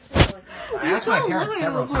I asked my parents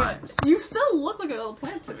several times. You still look like a little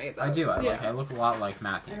plant to me, though. I do. I look a lot like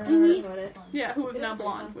Matthew. Yeah, who is now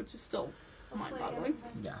blonde, which is still mind-boggling.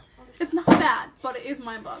 Yeah. It's not bad, but it is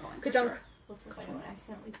mind-boggling. Good junk.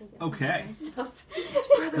 Okay.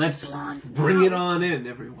 Let's bring it on in,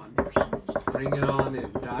 everyone. Bring it on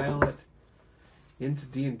in. Dial it into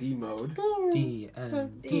D&D mode.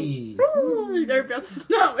 D&D. They're just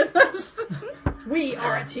not with us. We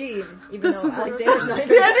are a team, even though Alexander's not Yeah,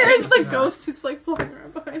 there's the ghost who's like flying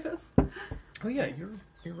around behind us. Oh yeah, you're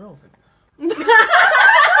irrelevant.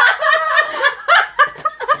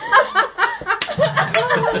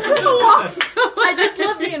 I just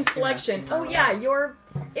love the inflection. Oh yeah, you're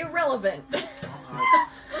irrelevant.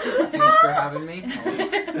 Thanks for having me. Have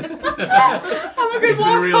a good It's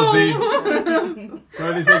been a real Z.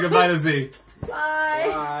 Brody, say goodbye to Z. Bye.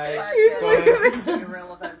 Bye.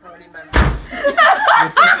 Irrelevant party member.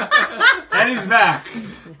 And he's back.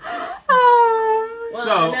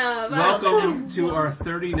 So, no, welcome to our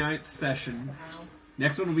 39th session.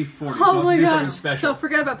 Next one will be 40. Oh so my do god. something special. So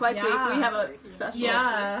forget about Bike Week. We have a special.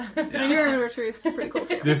 Yeah. And your anniversary is pretty cool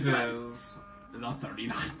too. This is the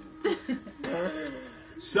 39th.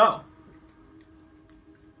 So,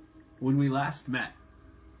 when we last met,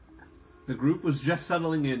 the group was just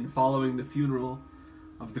settling in following the funeral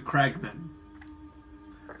of the Cragmen.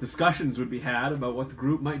 Discussions would be had about what the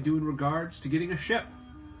group might do in regards to getting a ship,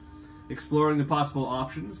 exploring the possible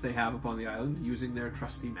options they have upon the island using their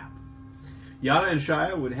trusty map. Yada and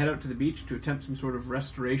Shia would head out to the beach to attempt some sort of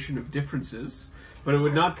restoration of differences, but it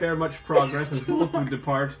would not bear much progress as both would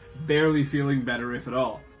depart barely feeling better, if at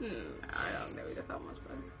all. I don't know that much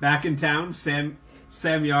better. Back in town,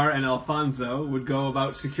 Samyar and Alfonso would go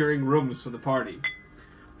about securing rooms for the party.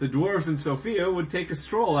 The dwarves and Sophia would take a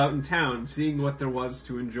stroll out in town, seeing what there was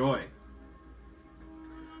to enjoy.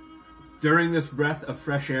 During this breath of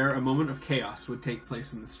fresh air, a moment of chaos would take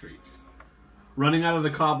place in the streets. Running out of the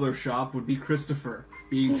cobbler's shop would be Christopher,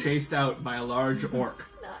 being chased out by a large orc,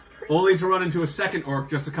 only to run into a second orc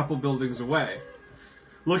just a couple buildings away.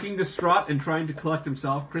 Looking distraught and trying to collect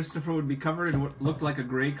himself, Christopher would be covered in what looked like a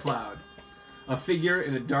gray cloud. A figure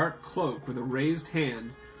in a dark cloak with a raised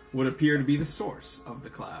hand would appear to be the source of the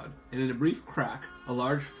cloud, and in a brief crack, a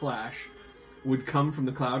large flash would come from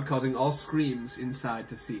the cloud, causing all screams inside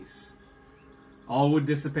to cease. All would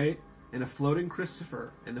dissipate, and a floating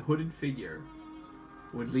Christopher and the hooded figure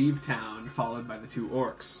would leave town, followed by the two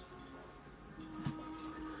orcs.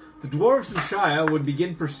 The dwarves and Shia would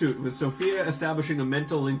begin pursuit, with Sophia establishing a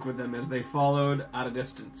mental link with them as they followed at a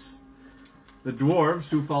distance. The dwarves,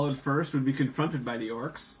 who followed first, would be confronted by the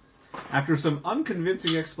orcs. After some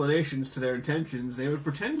unconvincing explanations to their intentions, they would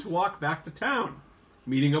pretend to walk back to town,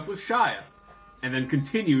 meeting up with Shia, and then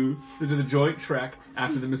continue to the joint trek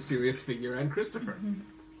after the mysterious figure and Christopher.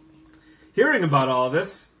 Hearing about all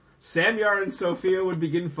this, Samyar and Sophia would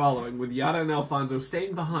begin following, with Yada and Alfonso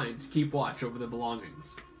staying behind to keep watch over the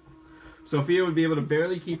belongings. Sophia would be able to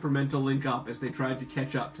barely keep her mental link up as they tried to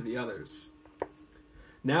catch up to the others.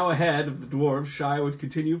 Now ahead of the dwarves, Shia would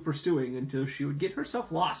continue pursuing until she would get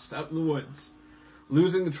herself lost out in the woods,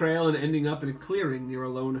 losing the trail and ending up in a clearing near a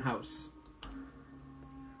lone house.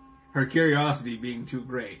 Her curiosity being too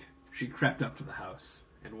great, she crept up to the house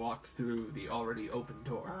and walked through the already open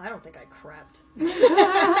door. I don't think I crept.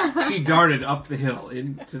 She darted up the hill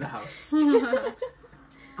into the house.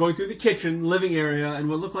 Going through the kitchen, living area, and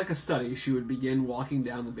what looked like a study, she would begin walking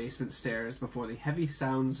down the basement stairs before the heavy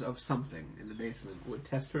sounds of something in the basement would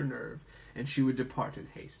test her nerve, and she would depart in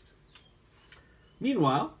haste.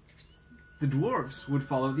 Meanwhile, the dwarves would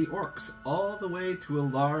follow the orcs all the way to a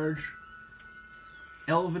large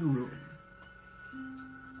elven ruin.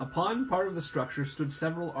 Upon part of the structure stood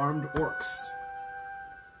several armed orcs.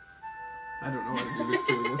 I don't know why the music's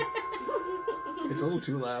doing this. It's a little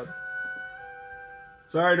too loud.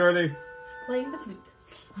 Sorry, Dorothy. Playing the flute.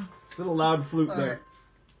 Little loud flute there.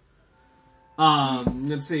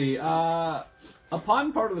 Let's see.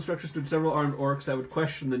 Upon part of the structure stood several armed orcs that would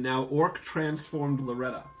question the now orc-transformed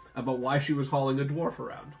Loretta about why she was hauling a dwarf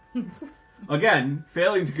around. Again,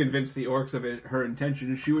 failing to convince the orcs of her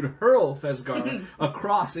intentions, she would hurl Fesgar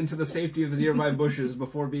across into the safety of the nearby bushes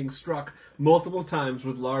before being struck multiple times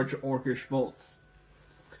with large orcish bolts.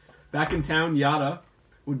 Back in town, Yada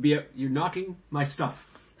would be you're knocking my stuff.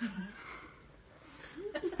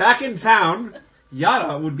 Back in town,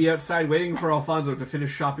 Yada would be outside waiting for Alfonso to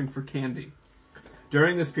finish shopping for candy.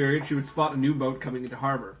 During this period, she would spot a new boat coming into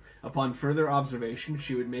harbor. Upon further observation,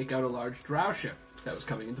 she would make out a large drow ship that was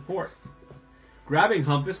coming into port. Grabbing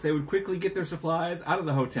Humpus, they would quickly get their supplies out of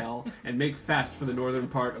the hotel and make fast for the northern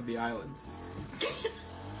part of the island.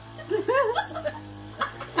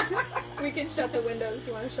 We can shut the windows. Do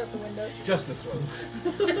you want to shut the windows? Just this one.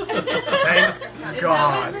 Thank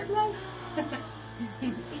God.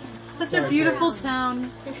 Such a beautiful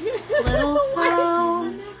town. Little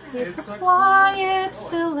town. It's a quiet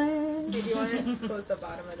village. Do you want to close the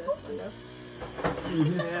bottom of this window?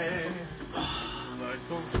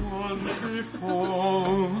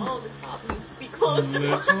 Oh, the top needs to be closed.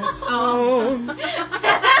 little town,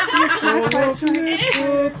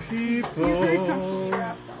 little people.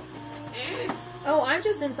 Oh, I'm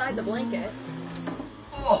just inside the blanket.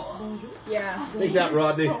 Yeah. Take that,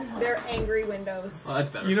 Rodney. They're angry windows. Oh, that's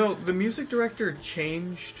better. You know, the music director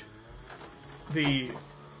changed the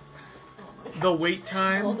wait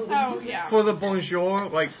time Oh, yeah. for the bonjour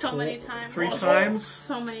like So many times. 3 times.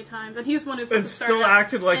 So many times. And he was one who's And supposed to start still it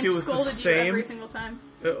acted like and it was the scolded same. You every single time.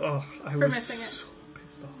 I For was missing it. so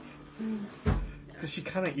pissed off. Because she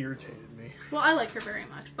kind of irritated me. Well, I like her very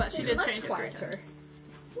much, but she did Much change it 3 quieter.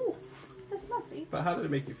 times. That's lovely. But how did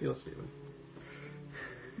it make you feel, Stephen?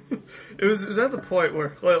 It was at the point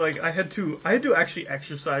where like I had to actually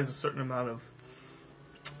exercise a certain amount of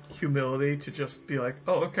humility to just be like,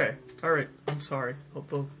 oh, okay, all right, I'm sorry.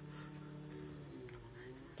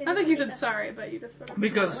 I think you said sorry, but you just sort of...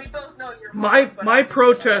 Because We both know you're my wrong, but my I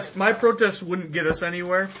think protest wouldn't get us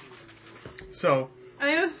anywhere. So, I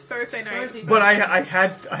think it was Thursday night. but I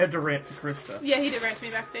had to rant to Krista. Yeah, he did rant to me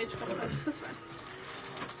backstage a couple times. That's fine.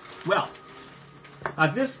 Well,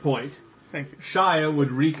 at this point, Thank you. Shia would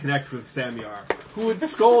reconnect with Samyar, who would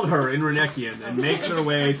scold her in Renekian and make their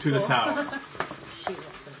way to the tower.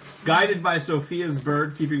 Guided by Sophia's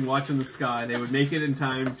bird keeping watch in the sky, they would make it in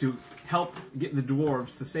time to help get the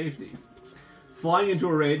dwarves to safety. Flying into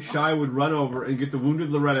a rage, Shia would run over and get the wounded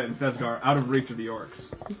Loretta and Fesgar out of reach of the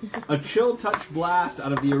orcs. A chill touch blast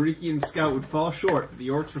out of the Eurekian scout would fall short, but the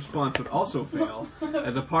orcs' response would also fail,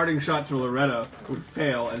 as a parting shot to Loretta would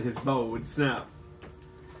fail and his bow would snap.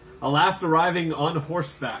 At last arriving on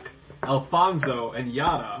horseback, Alfonso and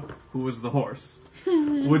Yara, who was the horse,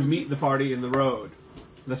 would meet the party in the road.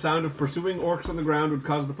 The sound of pursuing orcs on the ground would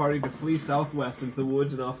cause the party to flee southwest into the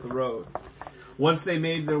woods and off the road. Once they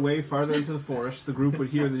made their way farther into the forest, the group would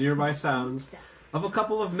hear the nearby sounds of a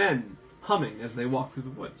couple of men humming as they walked through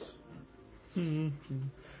the woods.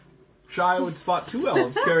 Shia would spot 2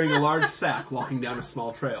 elves carrying a large sack walking down a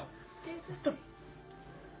small trail.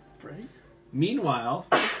 Meanwhile,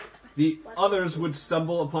 the others would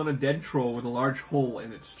stumble upon a dead troll with a large hole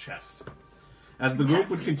in its chest. As the group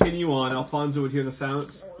would continue on, Alfonso would hear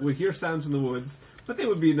sounds in the woods, but they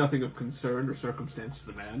would be nothing of concern or circumstance to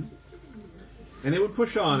the man. And they would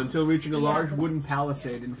push on until reaching a large wooden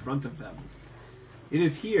palisade in front of them. It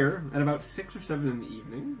is here, at about 6 or 7 in the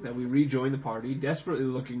evening, that we rejoin the party, desperately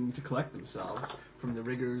looking to collect themselves from the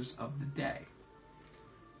rigors of the day.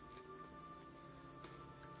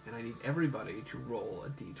 And I need everybody to roll a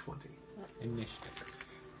d20. Initiative.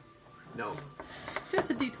 No.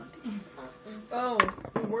 Just a D20. Oh,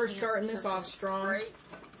 we're starting this off strong.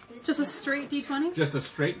 Just a straight D20? Just a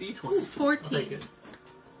straight d20. 14.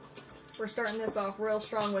 We're starting this off real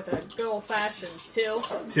strong with a good old fashioned 2.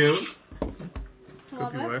 2.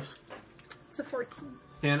 Love it. Wife. It's a 14.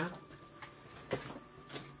 Hannah.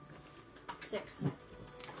 6.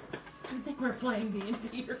 I think we're playing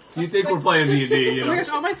D&D or You think we're playing D&D, you know.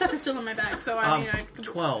 All my stuff is still in my bag, so I mean, I can...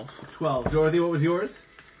 12. 12. Dorothy, what was yours?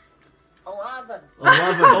 11.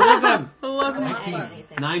 11. 11.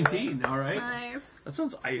 19. All right. Nice. That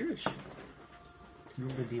sounds Irish.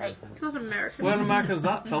 It's not American. What America is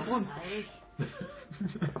that? Dublin? I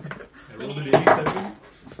rolled an 87.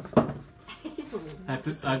 That's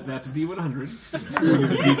a D100.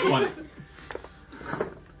 With a D20.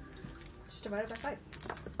 Just divided by 5.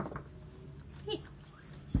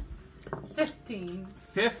 15.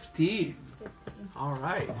 15. All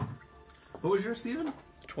right. What was yours, Stephen?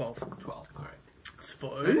 12. 12. All right.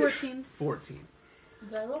 Spudge. 14. 14.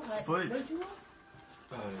 Did I roll high? Spudge. What did you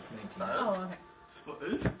roll? 19. Oh, okay.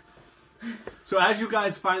 Spudge. So as you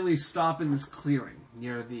guys finally stop in this clearing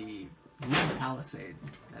near the wooden palisade,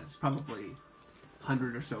 that's probably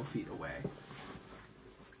 100 or so feet away,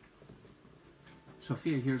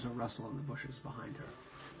 Sophia hears a rustle in the bushes behind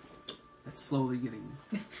her. That's slowly getting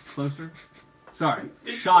closer. Sorry,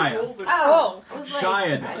 Shia. Oh! I was like,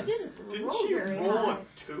 Shia I does. didn't Didn't roll she very roll high. a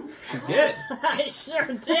 2? She did. I sure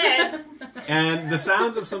did! And the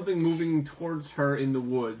sounds of something moving towards her in the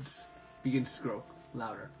woods begins to grow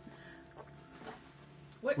louder.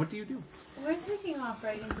 What do you do? We're taking off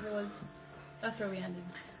right into the woods. That's where we ended.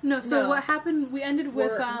 No, so No. what happened, we ended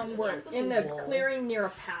with, We're in the clearing near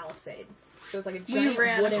a palisade. So it's like a giant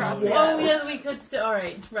ran wooden across wall. it. Oh, yeah, we could still.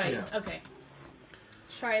 Alright, right. Yeah. Okay.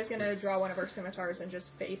 Shaya's gonna draw one of her scimitars and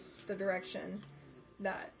just face the direction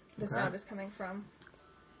that the sound is coming from.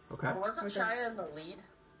 Okay. Wasn't Shia in the lead?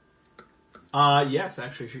 Yes,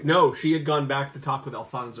 actually. She had gone back to talk with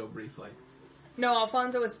Alfonso briefly. No,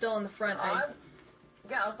 Alfonso was still in the front.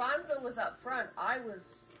 Yeah, Alfonso was up front. I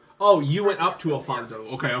was... Oh, you went up to Alfonso.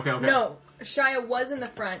 Okay. No, Shia was in the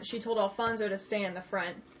front. She told Alfonso to stay in the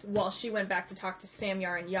front while she went back to talk to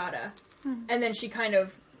Samyar and Yada. And then she's kind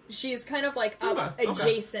of like up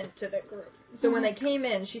adjacent to the group. So when they came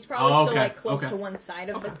in, she's probably still like close to one side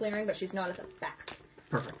of the clearing, but she's not at the back.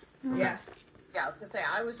 Perfect. Yeah. Yeah, I was going to say,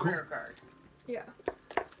 I was rear guard. Yeah.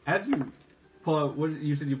 As you pull out, what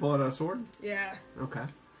you said you pull out a sword? Yeah. Okay.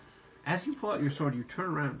 As you pull out your sword, you turn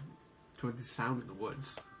around toward the sound in the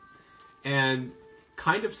woods. And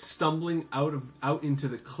kind of stumbling out into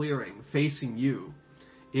the clearing, facing you,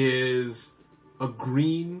 is a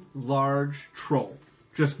green, large troll.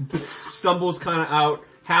 Just stumbles kind of out,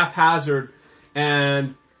 haphazard,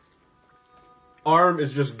 and arm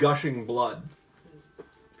is just gushing blood.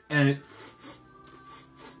 And it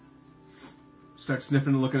starts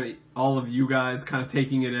sniffing and looking at all of you guys, kind of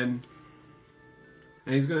taking it in.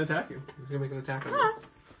 And he's going to attack you. He's going to make an attack on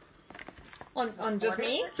you. On just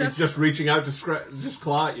me? It's just reaching out to just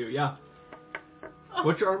claw at you, yeah.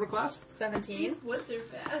 What's your armor class? 17. Woods are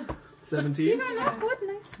bad. 17? These are not wood,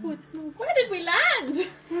 nice woods. No. Where did we land?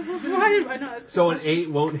 Why did I know? So an 8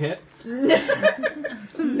 won't hit?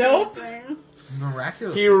 Nope.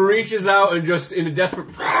 Miraculous. He reaches out and just, in a desperate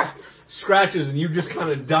scratches, and you just kind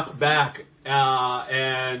of duck back,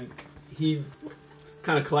 and he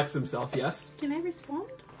kind of collects himself, yes? Can I respond?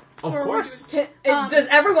 Of Or course. Does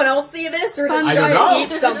everyone else see this, or does I don't Shia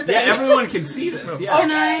know. eat something? Yeah, everyone can see this, yeah.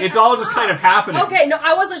 Can I- It's all just kind of happening. Okay, no,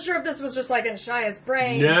 I wasn't sure if this was just like in Shia's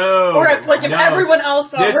brain. No. Or if, like, if no. everyone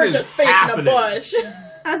else saw This her is just facing happening. a bush.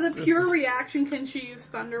 As a pure reaction, can she use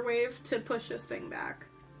Thunder Wave to push this thing back?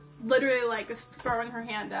 Literally, like, throwing her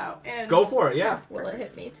hand out. And Go for it, yeah. Will it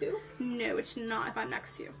hit me too? No, it's not if I'm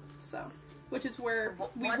next to you. So, which is where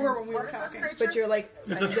we What were is- when we what were is this talking. creature? But you're like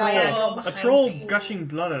It's a diagonal troll. A behind troll me. gushing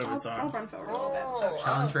blood out of its I'll arm. run forward a little bit. Oh,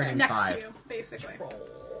 Challenge okay. rating Next 5. to you, basically.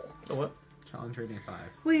 A what? Challenge rating 5.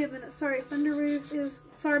 Wait a minute, sorry, Thunder Wave is...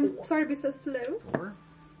 Sorry to be so slow. 4?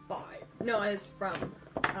 5. No, it's from.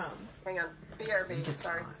 Hang on. BRB,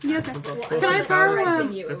 sorry. Yeah, okay. Can Can I borrow Correcting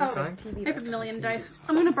a... you. Does it Oh, sign? TV I have a million dice.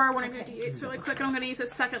 I'm gonna borrow one of your d8s really quick, and I'm gonna use a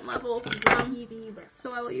second level.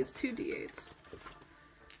 So I will use 2 d8s.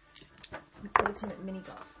 Ultimate mini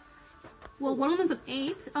golf. Well, one of them's an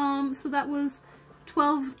 8, so that was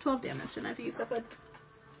 12 damage, and I've used up it.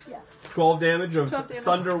 12 damage of 12 damage.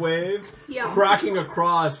 Thunder Wave, Yeah. cracking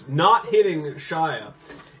across, not hitting Shia.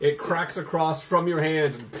 It cracks across from your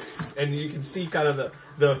hands, and you can see kind of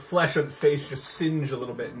the flesh on its face just singe a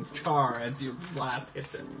little bit and char as your blast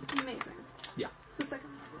hits it. Amazing. Yeah. It's the second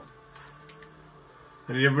level.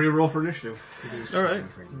 And everybody roll for initiative. Alright.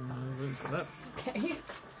 Okay.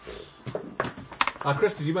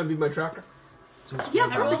 Chris, did you mind being my tracker? Yeah,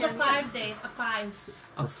 I rolled a 5, Dave. A 5.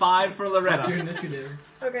 A 5 for Loretta. initiative.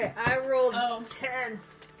 Okay, I rolled Oh. 10.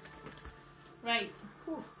 Right.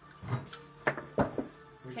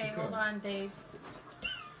 Okay, hold on, Dave.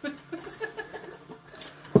 I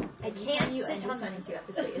can't sit on that.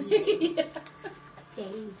 But the,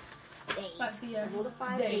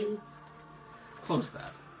 Dave. Close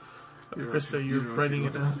that. Krista, you're writing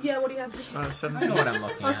it down. Yeah, what do you have? I know 17. what I'm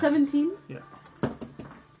looking Oh, at. 17?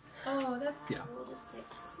 Oh, that's Yeah.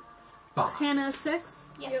 Five. Hannah, 6?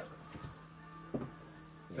 Yep.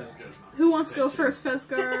 Who wants to go first,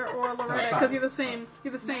 Fezgar or Loretta? Because you're the same.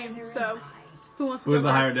 You're the same, so... Who wants to Who has go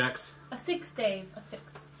the first? higher dex? a 6, Dave. A 6.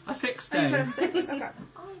 A 6 Oh, you got a day. 6? Okay.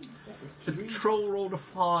 The troll rolled a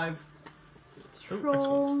 5.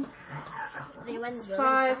 Roll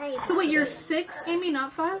 5. So wait, you're 6, Amy,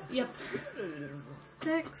 not 5? Yep.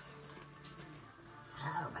 6.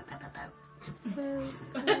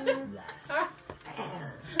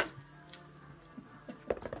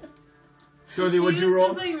 Dorothy, what'd you roll?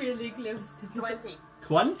 Something really close to 20.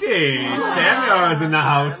 20. Samuel's in the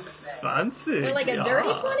house. Fancy. Or like a yeah.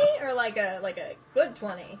 dirty 20 or like a good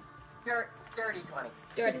 20? Dirty 20.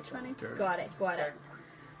 Dirty 20. Got it. Boy.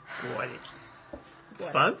 It's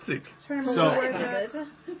fancy. So- Good.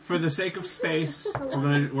 For the sake of space,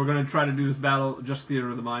 we're gonna try to do this battle just theater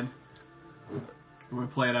of the mind. We're gonna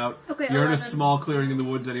play it out. Okay, You're in a 11. small clearing in the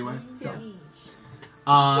woods anyway. Yeah.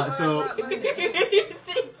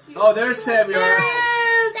 Oh, there's Samuel.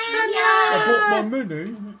 I bought my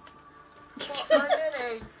mini.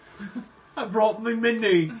 I brought my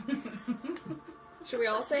mini. Should we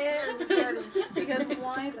all say it? Because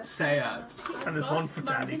why? Say it. And there's one for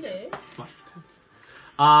Daddy.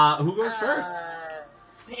 Who goes first?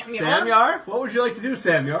 Samyar. Samyar? What would you like to do,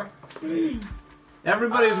 Samyar?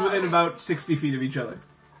 Everybody's within about 60 feet of each other.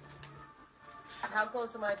 How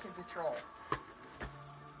close am I to the troll?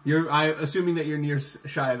 I'm assuming that you're near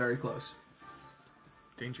Shia, very close.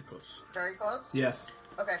 Danger close. Very close? Yes.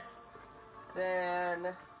 Okay. Then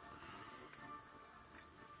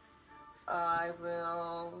I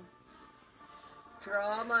will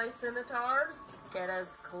draw my scimitars, get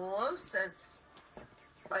as close as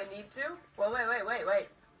I need to. Well, wait.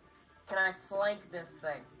 Can I flank this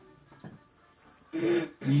thing?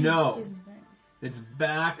 No. It's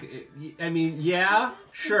back. I mean, yeah,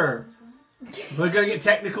 sure. We're gonna get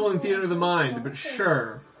technical in theater of the mind, but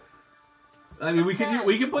sure. I mean, we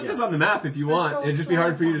can put this on the map if you want. It'd just be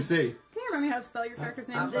hard for you to see. Can you remind me how to spell your character's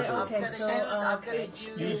name? I'm gonna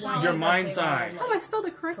use Your mind's eye. Oh, I spelled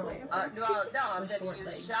it correctly. I'm gonna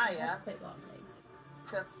use Shia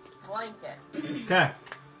to flank it. Okay.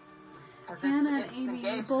 Hannah and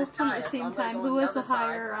Amy both come at the same time. Who has the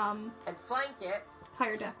higher and flank it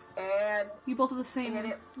higher dex? and You both have the same. hit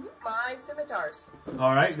it with my scimitars.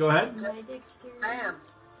 All right, go ahead. I am.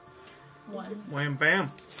 Wham bam.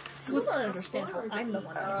 Still don't understand how I'm the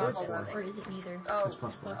one that did this thing. Or is it neither? Oh, That's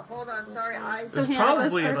plus one. hold on. Sorry, I So It's Hannah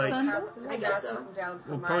goes probably first like- then? I got something down for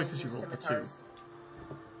Well, my probably 'cause you rolled the scimitars.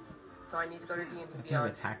 So I need to go to D&D I think I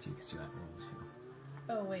Beyond. attacked you because you had rolls.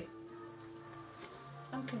 Oh, wait.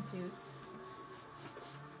 I'm confused.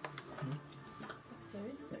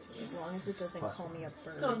 Seriously? As long as it doesn't call me a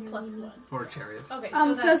bird. So it's plus 1. Or a chariot. Okay,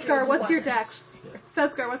 so that's Fezgar, what's your one. dex?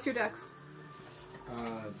 Fezgar, what's your dex?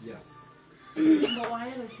 Yes. But why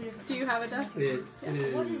are there 3 different? Do you have a dex? It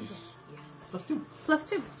What is is this? Yes. +2. Plus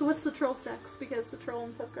 2. So what's the troll's dex? Because the troll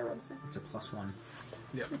and Fezgar are the same. It's a +1.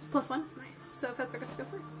 It's plus 1. Nice. So Fezgar gets to go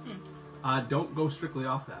first. Don't go strictly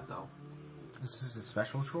off that though. This is a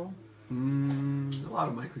special troll? A lot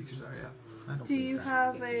of my creatures are, yeah. I don't Do you believe that.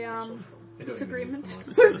 have a disagreement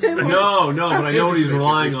This is with him? No, but I know what he's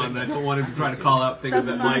relying on. And I don't want him to try to call out things That's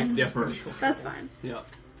that fine. might differ. That's fine. Yeah.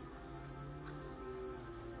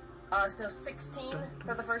 So 16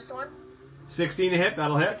 for the first one. 16 to hit,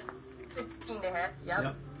 that'll hit. 16 to hit.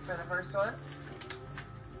 Yep. For the first one.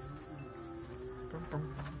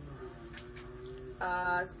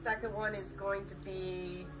 Second one is going to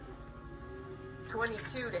be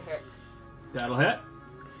 22 to hit. That'll hit.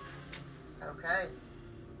 Okay.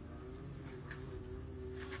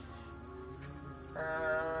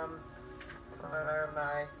 What are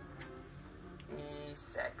my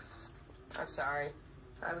D6? I'm sorry.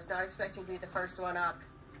 I was not expecting to be the first one up.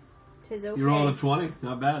 Tis okay. You rolled a 20,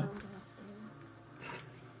 not bad.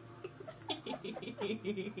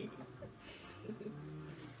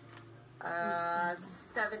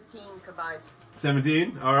 17 combined.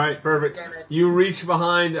 17? Alright, perfect. Damn it. You reach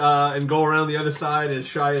behind and go around the other side as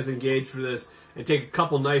Shia is engaged for this and take a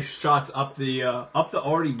couple nice shots up the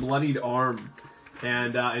already bloodied arm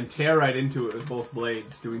and tear right into it with both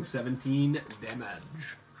blades, doing 17 damage.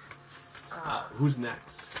 Who's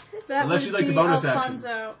next? That Unless would you'd like to be bonus action.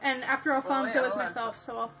 Alfonso. And after Alfonso wait, is hold on. myself,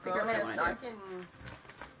 so I'll figure out what I Bonus, want I to do. can...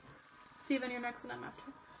 Steven, you're next and I'm after.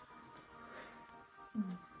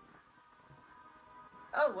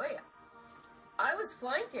 Oh, wait. I was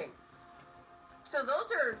flanking. So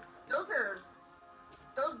both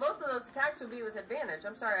of those attacks would be with advantage.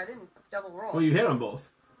 I'm sorry, I didn't double roll. Well, you hit them both.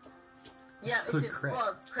 Yeah, it Good did. crit.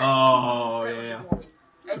 Well, crit. Oh, Crit yeah. was a 20.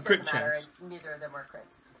 It Crit doesn't matter. chance. Neither of them were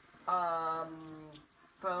crits.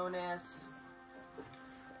 Bonus.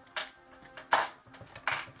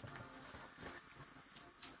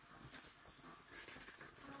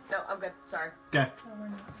 No, I'm good. Sorry. Okay.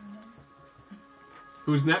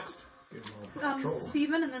 Who's next?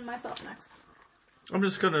 Steven and then myself next. I'm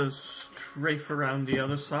just gonna strafe around the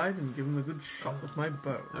other side and give him a good shot with my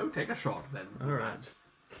bow. Oh, take a shot then. Alright.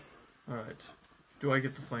 Do I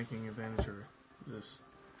get the flanking advantage or is this?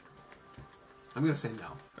 I'm gonna say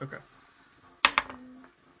no. Okay.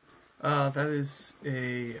 That is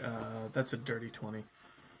that's a dirty 20.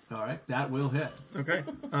 Alright, that will hit. Okay.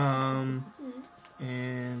 And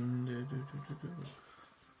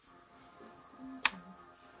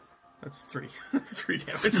that's 3. 3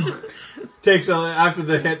 damage. Takes after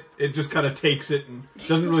the hit, it just kind of takes it and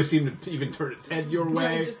doesn't really seem to even turn its head your Yeah,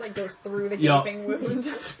 way. it just like goes through the Yup. gaping wound.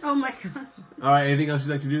 Oh my gosh. Alright, anything else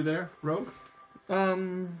you'd like to do there, Rogue? Oh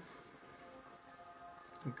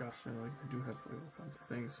gosh, I do have all kinds of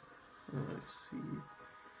things. Let's see.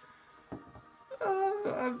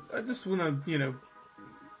 I just wanna,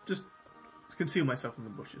 just conceal myself in the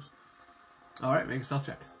bushes. Alright, make a stealth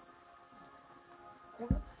check.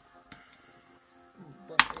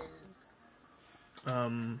 Bushes.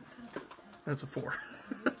 That's a 4.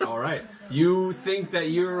 All right. You think that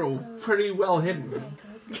you're pretty well hidden.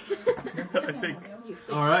 I think.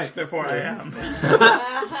 All right. Therefore, I am.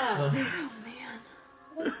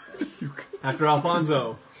 After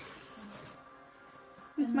Alfonso.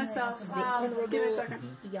 It's myself. Give me a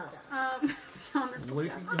second.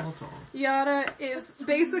 Yada is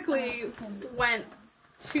basically went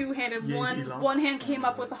two-handed. One hand came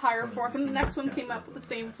up with a higher force, and the next one came up with the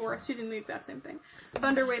same force. She's doing the exact same thing.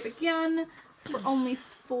 Thunderwave again for only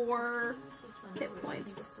 4 hit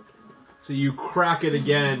points. So you crack it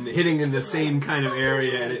again, hitting in the same kind of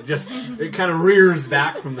area, and it kind of rears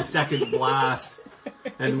back from the second blast.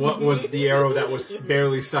 And what was the arrow that was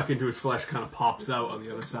barely stuck into his flesh kind of pops out on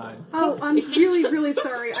the other side. Oh, I'm really, really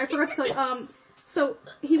sorry. I forgot to tell you. So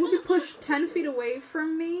he will be pushed 10 feet away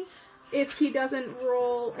from me if he doesn't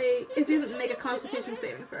if he doesn't make a Constitution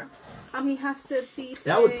saving throw. He has to beat.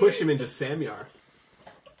 That would push him into Samyar.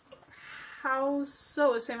 How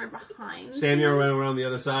so? Is Samyar behind? Samyar went around the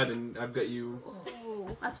other side, and I've got you.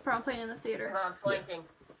 Oh, that's the problem playing in the theater. I'm flanking.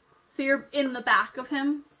 So you're in the back of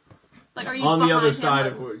him. Like, are you on the other him? side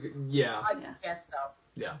of? Yeah. I guess so.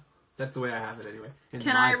 Yeah. That's the way I have it anyway.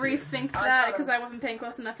 Can I rethink that because I wasn't paying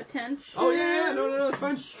close enough attention? Oh yeah, no, it's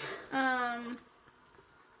fine.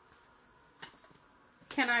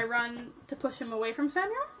 Can I run to push him away from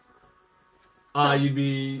Samuel? You'd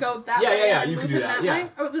be go that way. Yeah. And You move can do him that. way? Yeah.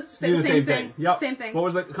 Or just say the same thing. Yep. Same thing. What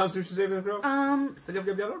was the Constitution saving throw?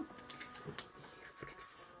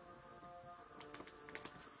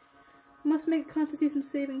 Must make a Constitution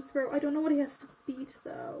saving throw. I don't know what he has to beat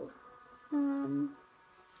though.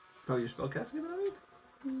 Oh, your spellcasting ability?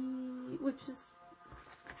 Which is.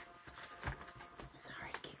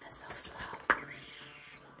 Sorry to keep this so slow.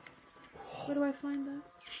 Where do I find that?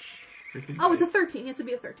 Oh, it's a 13. He has to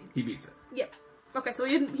be a 13. He beats it. Yep. Okay, so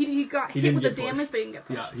he got hit didn't with the get pushed. damage, but he didn't get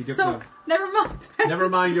pushed. Yeah, he did. So, never mind. Never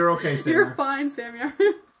mind, you're okay, Sam. You're fine, Samuel.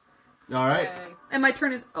 All right. And my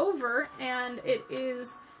turn is over, and it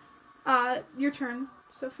is your turn,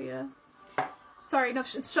 Sophia. Sorry, no,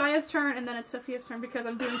 it's Shaya's turn, and then it's Sophia's turn because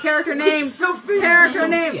I'm doing character names. Character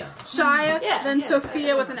name. Shaya, then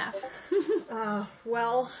Sophia with an F.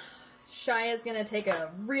 Well, Shaya's gonna take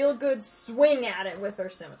a real good swing at it with her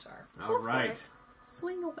scimitar. All right.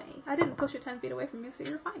 Swing away. I didn't push it 10 feet away from you, so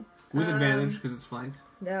you're fine. With advantage because it's flanked.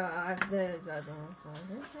 No,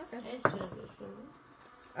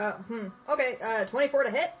 okay, 24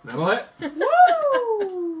 to hit. That'll hit.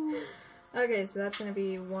 Woo! Okay, so that's gonna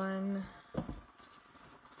be 1.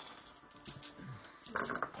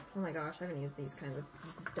 Oh my gosh, I haven't used these kinds of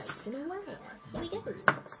dice in a while.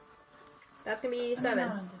 That's gonna be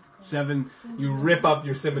 7. 7. You rip up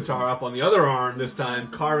your scimitar up on the other arm this time,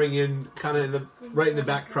 carving in kind of right in the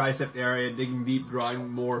back tricep area, digging deep, drawing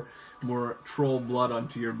more troll blood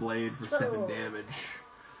onto your blade for 7 damage.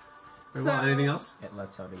 Very well. Anything else? It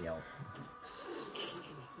lets out a yelp.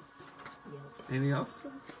 Anything else?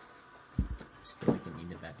 I just feel like it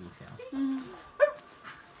needed that detail.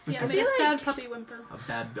 Yeah, make a sad puppy whimper. A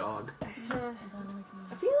bad dog.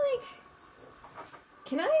 I feel like...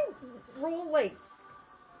 Can I roll, like,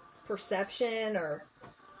 perception or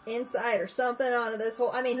insight or something onto this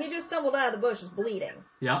whole... I mean, he just stumbled out of the bushes bleeding.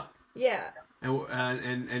 Yeah. Yeah.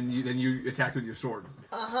 And then you attacked with your sword.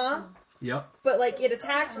 Uh-huh. Yep. But, like, it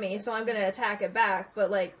attacked me, so I'm gonna attack it back, but,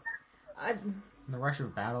 like... In the rush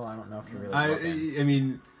of battle, I don't know if you're really looking. I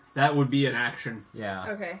mean, that would be an action. Yeah.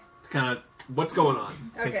 Okay. Kind of, what's going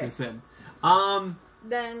on? Okay. Take this in.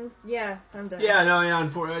 Then, yeah, I'm done. Yeah, no, yeah.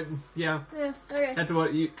 Yeah, okay. That's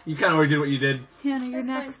what you kind of already did what you did. Hannah, you're That's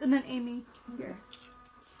next, fine. and then Amy. Here.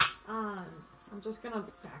 I'm just gonna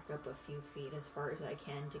back up a few feet as far as I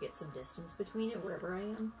can to get some distance between it, wherever I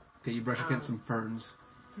am. Okay, you brush against some ferns.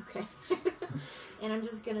 Okay. And I'm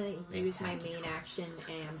just gonna use my main action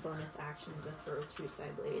and bonus action to throw 2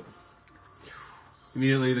 side blades.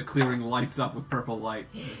 Immediately, the clearing lights up with purple light.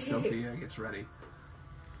 As Sophia gets ready.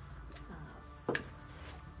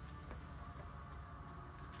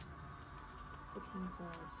 16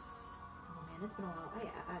 plus... Oh man, it's been a while. I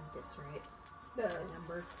add this, right? The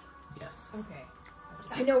number. Yes. Okay.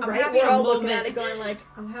 I know, I'm right? having We're a all looking moment. at it going like...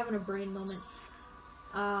 I'm having a brain moment.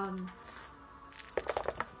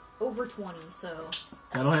 Over 20, so...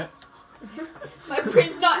 That'll hit. My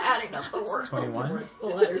brain's not adding up the words. 21? The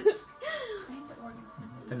letters.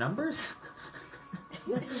 The numbers?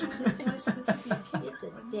 This would be it's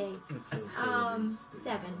a day.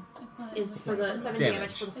 7 is for the 7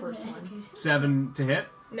 damage for the first one. 7 to hit.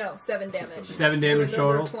 No, 7 damage. 7 damage It was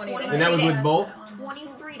over total. 20 And that was with both?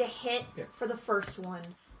 23 to hit for the first one.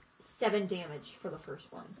 7 damage for the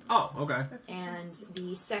first one. Oh, okay. And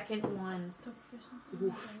the second one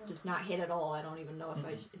does not hit at all. I don't even know if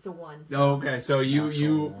it's a 1. So. Okay, so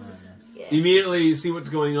you immediately see what's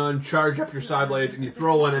going on, charge up your side blades, and you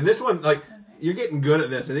throw one. And this one, like, you're getting good at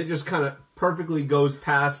this, and it just kind of perfectly goes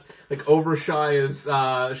past, like, over Shia's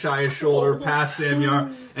shoulder, past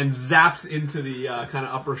Samyar, and zaps into the kind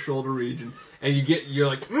of upper shoulder region. And you're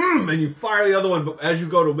like, and you fire the other one, but as you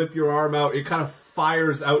go to whip your arm out, it kind of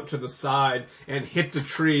fires out to the side and hits a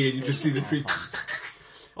tree, and you just see the tree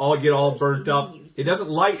get all burnt up. It doesn't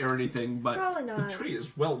light or anything, but the tree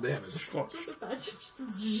is well damaged.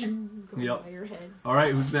 Yep. All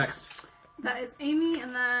right, who's next? That is Amy,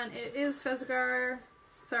 and then it is Fezgar.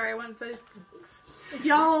 Sorry, I went to...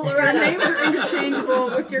 Y'all, our names are interchangeable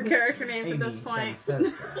with your character names at this point.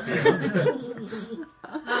 I've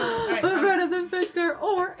heard of them, Fezgar,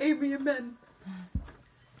 or Amy and Ben.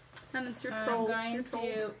 And it's your troll. I'm going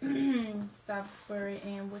to stop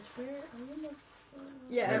worrying. Where are we in the...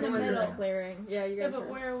 Yeah, everyone's in the clearing. Yeah, you guys but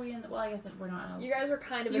where are we in the... Well, I guess we're not... You guys are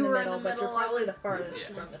kind of in the middle, but you're probably the farthest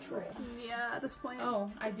from the troll. Yeah, at this point. Oh,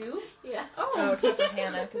 I do? Yeah. Oh, except for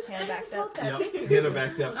Hannah, because Hannah backed up. Yep. Hannah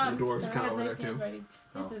backed up. The dwarves are kind of over there, too.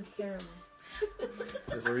 This is terrible.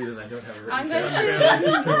 There's a reason I don't have a written I'm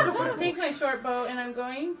going to take my short bow, and I'm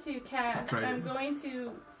going to cast... Right. I'm going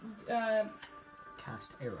to... Cast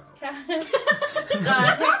arrow.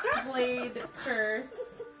 Hexblade Curse,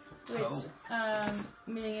 which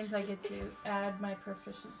means I get to add my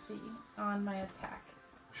proficiency on my attack.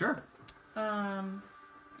 Sure. And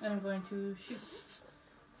I'm going to shoot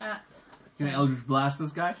at... Can I Eldritch Blast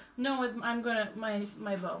this guy? No, I'm going to...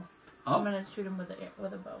 My bow. Oh. I'm going to shoot him with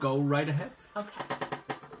a bow. Go right ahead. Okay.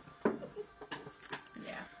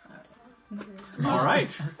 Yeah. All right.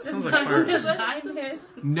 Sounds like fire. Does a 9 hit?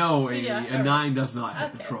 No, a 9 does not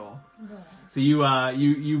hit the troll. So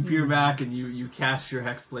you peer back and you cast your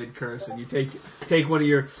Hexblade Curse and you take one of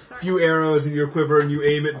your few arrows in your quiver and you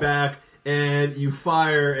aim it back and you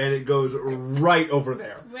fire and it goes right over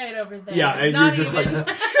there. Right over there. Yeah, and Not you're just even.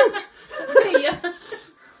 like, shoot! Yeah.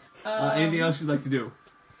 Anything else you'd like to do?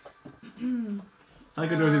 I like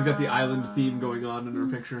Dorothy's got the island theme going on in her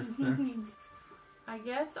picture there. I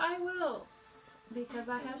guess I will. Because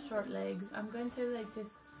I have short legs. I'm going to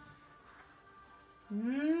just...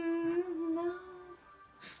 no.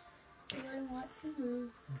 I don't want to move.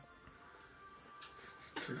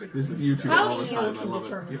 This is you two all the time. I love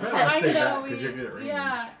it. You probably want to stay back know, because you're good at range.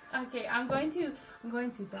 Yeah. Okay, I'm going to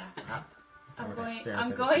back up. I'm Stairs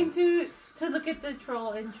going to look at the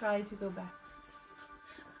troll and try to go back.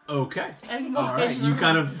 Okay. And All right. You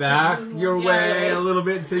kind of back your way Yeah. a little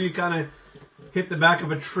bit until you kind of hit the back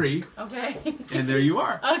of a tree, Okay. and there you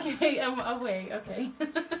are. Okay, I'm away. Okay.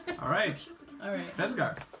 All right. All right.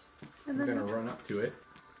 Fezgar. I'm going to run up to it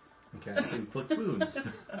and cast Inflict Wounds.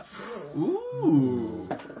 Ooh.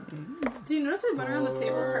 Do you notice we went around the table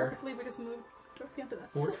For- perfectly? We just moved directly onto that.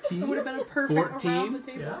 It would 14? have been a perfect 14? around the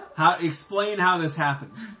table. Yeah. Explain how this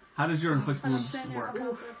happens. How does your inflict wounds work?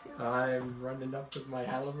 I'm running up with my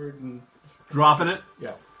halberd and... Dropping it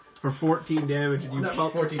Yeah. for 14 damage, and you No,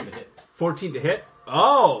 pump 14 to hit. 14 to hit.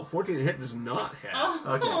 Oh, 14 to hit does not hit.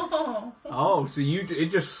 Oh. Oh, so it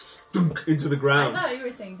just stunk into the I ground. thought you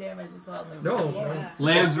were saying damage as well. Like, No. Yeah.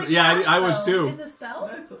 Lands. Well, it's a Yeah, spell, I was though. too. It's a spell?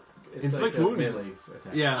 It's Inflict like a wounds. melee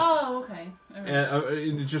attack. Yeah. Oh, okay. All right.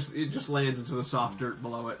 It just lands into the soft dirt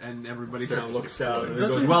below it, and everybody kind of Dirt looks sticks down out. and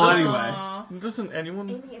Doesn't- goes, "Well, anyway." Aw. Doesn't anyone,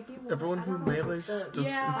 Amy, if you want, everyone I who don't know if melees the- does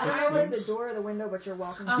Yeah, I don't inflict know if wounds? it's the door or the window, but you're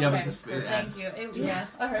welcome. Okay. Yeah, but it Thank adds. you. Yeah.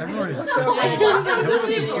 All right. Everyone-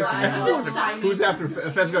 Who's after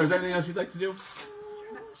Fezgar? Is there anything else you'd like to do?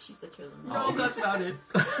 She's the chosen Oh, one. that's about it.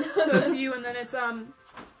 So it's you, and then it's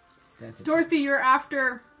Dorothy. You're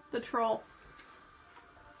after the troll.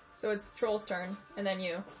 So it's the troll's turn, and then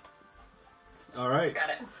you. All right.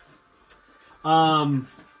 Got it.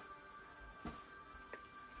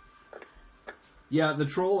 Yeah, the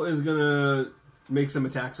troll is gonna make some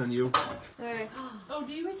attacks on you. Okay. Oh,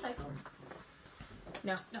 do you recycle?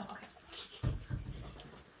 No. No, okay.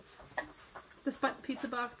 Despite the pizza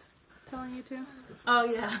box telling you to. Oh,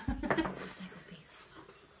 yeah.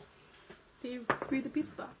 Do you read the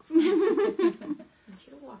pizza box? You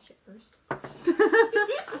should wash it first.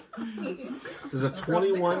 Does a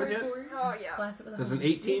 21 hit? Oh, yeah. Classic with a Does an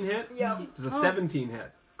hundred. 18 hit? Yep. Does a 17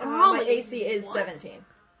 hit? My AC is 17.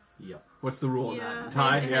 Yep. What's the rule on Yeah. that?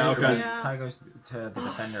 Tie? Yeah, okay. Yeah. Tie goes to the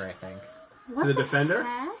defender, I think. What To the defender?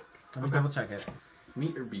 heck? Let me double check it.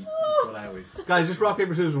 Meet or beat is what I always... Guys, just rock,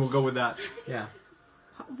 paper, scissors, we'll go with that. Yeah.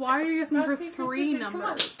 Why are you asking for Rock, paper, 3 scissors, come on.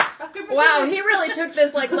 numbers? Rock, paper, Wow, scissors. he really took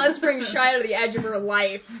this, like, let's bring Shia to the edge of her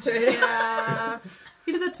life. To Yeah.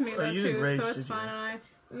 He did that to me though you too, didn't rage, so it's did you? fine.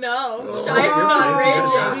 No, Oh, Shaya's good. not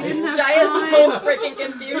We raging. didn't have Shaya's so time. freaking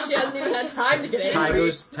confused she hasn't even had time to get Ty angry.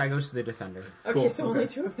 goes to the defender. Okay, Cool, so okay. only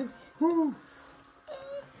 2 of them.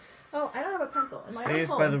 Oh, I don't have a pencil. Am I Say at it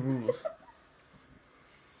home? by the rules.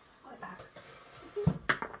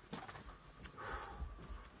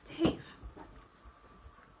 Dave.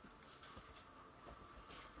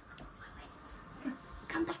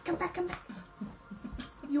 Come back.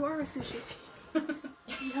 You are a sushi.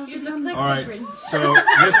 You look like All right, Grinch. so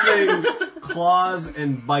this thing claws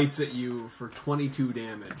and bites at you for 22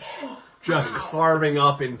 damage, just carving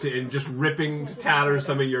up and just ripping to tatters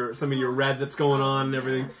some of your red that's going on and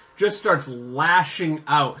everything. Just starts lashing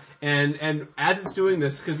out, and as it's doing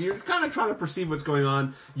this, because you're kind of trying to perceive what's going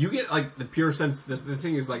on, you get like the pure sense that the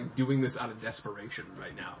thing is like doing this out of desperation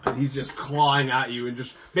right now, and he's just clawing at you and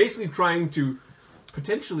just basically trying to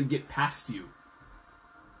potentially get past you.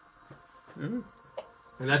 And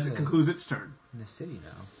that's it. Concludes its turn. In the city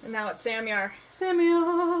now. And now it's Samyar.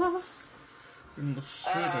 Samuel. In the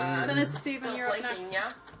city. Then it's Steven, Still you're up flanking, next.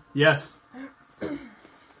 yeah? Yes.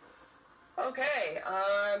 Okay,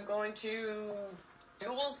 I'm going to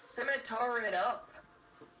dual scimitar it up.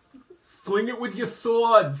 Swing it with your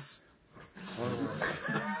swords.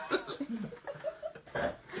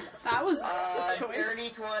 That was a choice. Dirty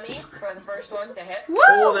 20 for the first one to hit. Woo!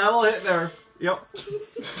 Oh, that'll hit there. Yep. Dave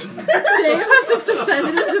has just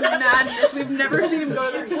descended into madness. We've never seen him go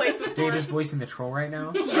to this place before. Dave is voicing the troll right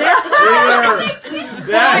now. There.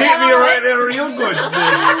 That hit me right there real good.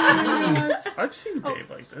 I've seen Dave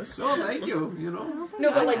like this. Oh, thank you. You know.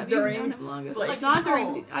 No, but like You've known during... him longest. like, Not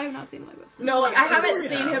during. I have not seen him like this. No, like I haven't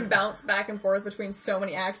seen him bounce back and forth between so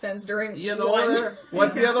many accents during The other one. one there.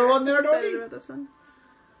 What's the other one there, Excited Dorothy? about this one.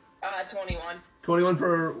 21. 21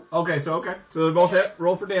 for... Okay, so they both hit.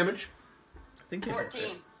 Roll for damage. I think he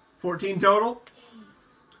 14. 14 total.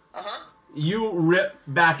 Uh-huh. You rip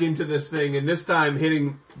back into this thing, and this time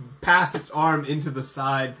hitting past its arm into the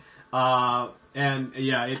side. And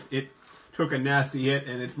yeah, it took a nasty hit,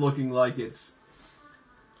 and it's looking like it's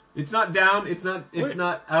not down, it's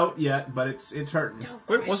not out yet, but it's hurting.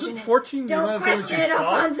 Wait, wasn't 14 the amount of damage you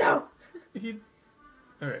Alfonso! He...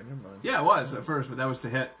 Alright, never mind. Yeah, it was at first, but that was to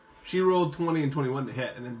hit. She rolled 20 and 21 to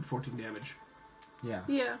hit, and then 14 damage. Yeah.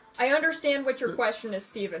 Yeah. I understand what your question is,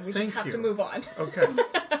 Steven. We just Thank have you. to move on. Okay.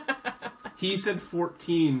 He said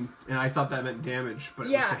 14, and I thought that meant damage, but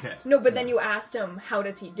it was to hit. No, but then you asked him, how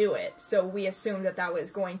does he do it? So we assumed that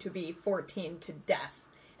was going to be 14 to death.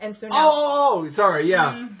 And so now... Oh, sorry,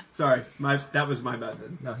 yeah. Sorry, that was my bad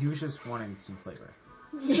then. No, he was just wanting some flavor.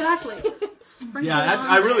 Exactly. Sprinkle Yeah, on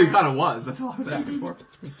I really there. kind of was. That's all I was asking for.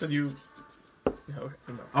 You said you... No,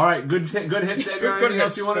 no. Alright, good hit, Xavier. Anything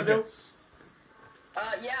else you want to do?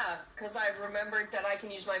 Yeah, because I remembered that I can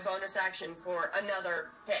use my bonus action for another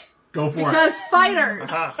hit. Go for it. Because fighters.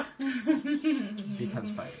 Aha. Because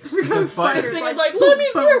fighters. Because fighters. This thing is like, let me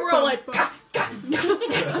through! We're all like...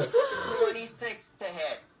 26 to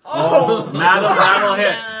hit. Oh, that'll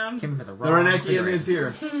hit. Came for the The wrong Renekian is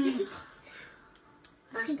here.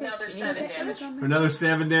 First, another 7 damage. For another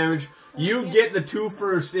 7 damage. You get the 2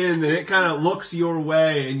 first in, and it kind of looks your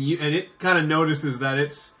way, and it kind of notices that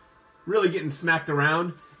it's really getting smacked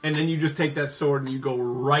around, and then you just take that sword and you go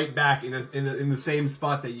right back in the same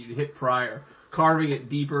spot that you hit prior, carving it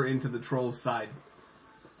deeper into the troll's side.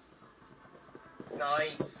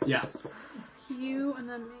 Nice. Yeah. You and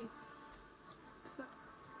then me.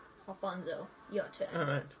 Alfonso, your turn.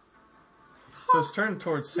 Alright. So it's turned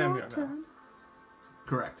towards Samuel now.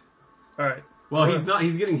 Correct. Alright. Well, he's not.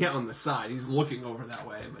 He's getting hit on the side. He's looking over that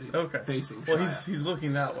way, but he's facing. Well, Shia. he's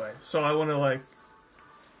looking that way. So I want to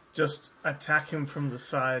just attack him from the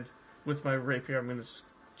side with my rapier. I'm going to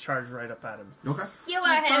charge right up at him. Okay. Skewer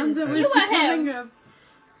him! Fonzo is Skewer becoming him!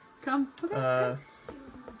 a... Come. Okay.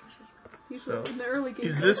 Usually in the early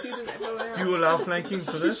games, Is this... season, I vote out. Do you allow flanking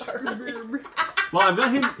for this? Well, I've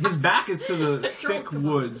got him. His back is to the thick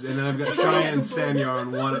woods, and then I've got Shia and Sanyar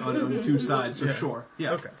on 2 sides. So sure.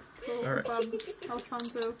 Yeah. Okay. All right.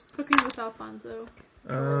 Alfonso. Cooking with Alfonso.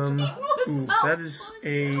 Ooh, that is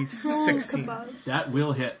a 16. That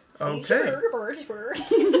will hit. Okay. All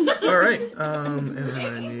right. And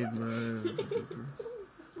then I need my...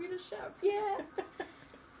 Swedish chef, yeah.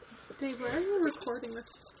 Dave, where are you recording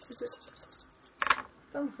this? Is it...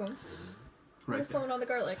 It's on the phone. Right The phone there. on the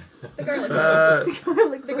garlic. The garlic.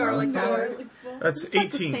 the garlic tower. That's It's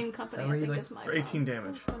like the 18. same company, I think, as my For 18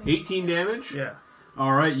 damage. 18 damage? Yeah.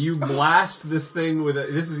 All right, you blast this thing with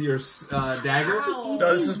this is your dagger. No,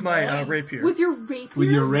 this is my rapier. With your rapier? With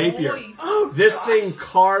your rapier. This thing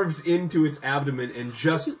carves into its abdomen and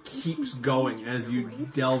just keeps going as you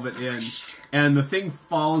delve it in. And the thing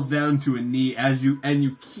falls down to a knee as you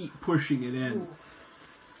keep pushing it in.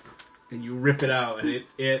 And you rip it out, and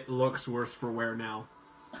it looks worse for wear now.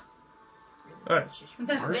 Alright.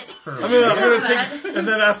 That's I'm gonna take, and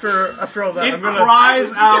then after all that, I'm gonna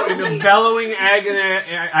cries out in a bellowing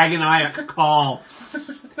agoniac call.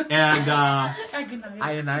 And,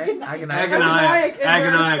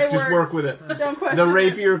 agoniac, just work with it. Don't question The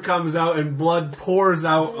rapier comes out and blood pours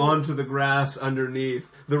out onto the grass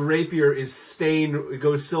underneath. The rapier is stained, it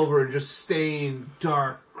goes silver and just stained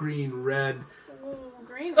dark green red.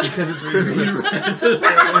 Green. Because it's Christmas.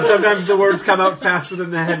 And sometimes the words come out faster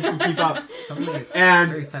than the head can keep up.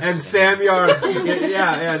 And Samyar,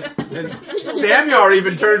 and Samyar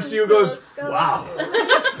even turns to you and goes, wow.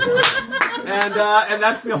 And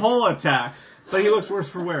that's the whole attack. But he looks worse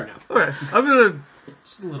for wear now. Okay, I'm gonna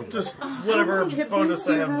Just a little bit. just whatever bonus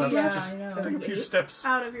I have left, Yeah, just I know. take a few steps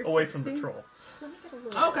Out of your away from 60. the troll.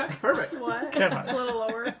 Okay, perfect. What? Can I? A little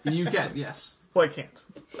lower. You can, yes. Well, I can't.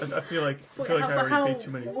 I feel like I already paid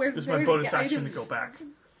too many. where- It's where my did bonus you- I action to didn't- go back.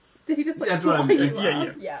 Did he just like That's what I'm fly doing. you Yeah,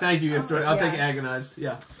 up? yeah. Thank you, Astor. I'll take Yeah. agonized.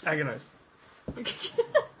 Yeah. Agonized. Who's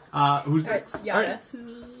Alright, next? Yata. That's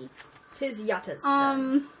me. Tis Yata's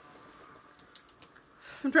turn.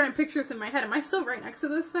 I'm trying to picture this in my head. Am I still right next to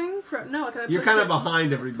this thing? No, because I You're pushed kind of it-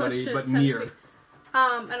 behind everybody, pushed it but 10 near. feet.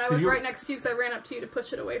 And I was you- right next to you because I ran up to you to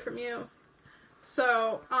push it away from you.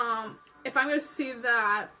 So, if I'm going to see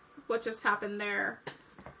that, what just happened there,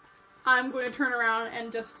 I'm going to turn around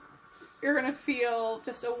and you're going to feel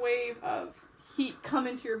just a wave of heat come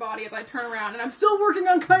into your body as I turn around. And I'm still working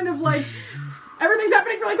on kind of like, everything's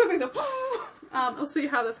happening really quickly, so, we'll see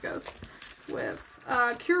how this goes. With,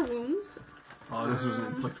 cure wounds. Oh, this was an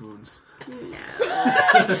inflict wounds. No.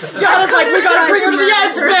 Yata's like, we gotta bring her to the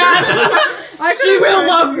edge, man! She will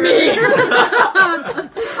love me!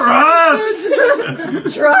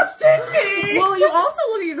 Trust in me! Well, you also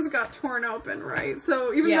look like you just got torn open, right?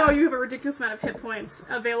 So even Yeah. though you have a ridiculous amount of hit points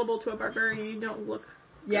available to a barbarian, you don't look...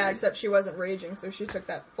 Yeah, except she wasn't raging, so she took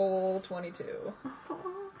that full 22.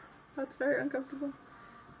 Oh, that's very uncomfortable.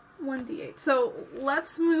 1d8. So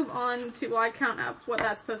let's move on to... Well, I count up what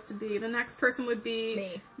that's supposed to be. The next person would be...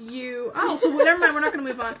 Me. You... Oh, so never mind. We're not going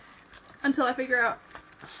to move on until I figure out...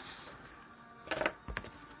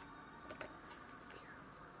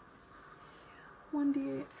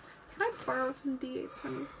 1d8. Can I borrow some d8s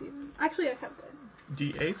from you, Steven? Actually, I have dice.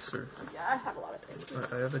 D8s or Yeah, I have a lot of dice.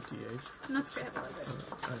 I have a D8. And that's okay, I have a lot of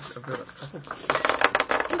dice. I've got a couple.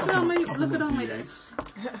 Look at all my dice.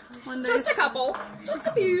 One dice, Just a couple. Just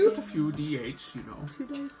a few. Just a few d8s, you know. 2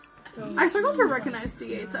 dice. I struggle to recognize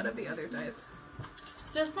d8s out of the other dice.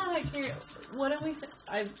 Just out of curiosity, what do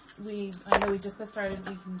we? I know we just got started.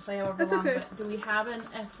 We can play however That's long, okay. but do we have an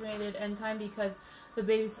estimated end time? Because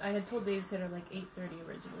I had told babysitter like 8:30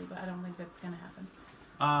 originally, but I don't think that's gonna happen.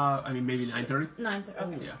 I mean, maybe 9:30? 9:30.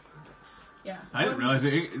 Okay. Yeah. Yeah. I didn't realize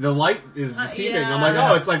it. The light is deceiving. yeah. I'm like,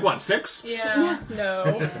 oh, it's like, what, 6? Yeah.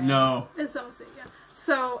 No. No. It's almost yeah.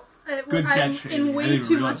 So Good I'm catch, in Amy. I way didn't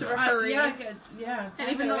too realize much of a that. hurry. Yeah. And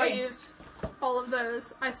even though I used all of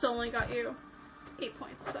those, I still only got you 8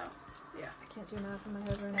 points. So yeah, I can't do math in my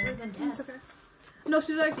head right now. it's okay. No,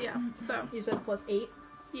 she's like so You said plus 8?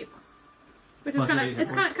 you. Which Plus is 8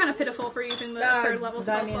 it's hit kind of pitiful for using the third level I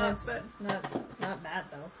spell mean, slot, it's but not bad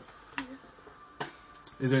though.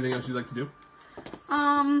 Is there anything else you'd like to do?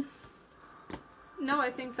 no,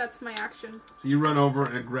 I think that's my action, So you run over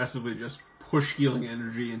and aggressively just push healing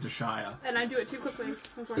energy into Shia. and I do it too quickly,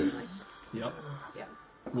 unfortunately. Yep. Yeah.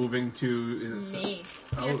 Moving to... Is it Me.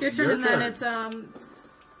 Oh, Yeah, it's your turn, and then it's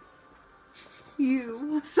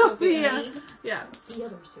you, Sophia. Yeah, The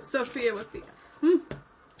other two. Sophia with the.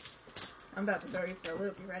 I'm about to throw you for a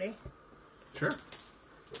loop. You ready? Sure.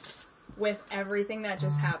 With everything that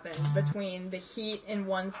just happened between the heat in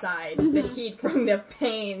one side, the heat from the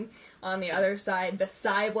pain on the other side, the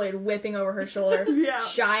side blade whipping over her shoulder, Yeah.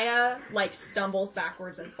 Shia like stumbles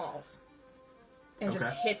backwards and falls. And just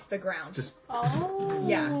Okay. hits the ground. Just... Oh.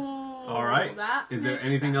 Yeah. All right. That Is there makes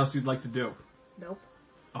anything sense. else you'd like to do? Nope.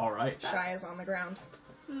 All right. Shia's on the ground.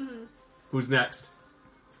 Who's next?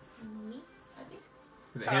 Me, I think.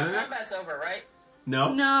 Is it Hannah next? Combat's over, right?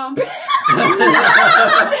 No? No.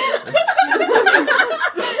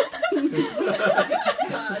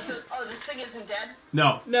 This thing isn't dead?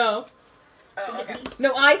 No. No. Oh, okay.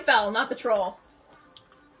 No, I fell, not the troll.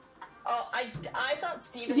 Oh, I thought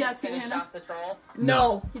Steven Yeah, had finished Hannah. off the troll.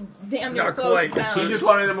 No. He damn near Not closed quite. it down. He just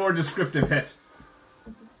wanted a more descriptive hit.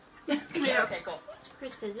 Yeah. Okay, cool.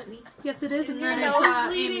 Krista, is it me? Yes, it is, and then No,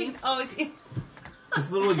 it's leaving. Amy. Oh, it's It's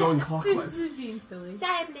literally going This clockwise. is being silly.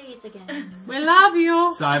 Side blades again. We love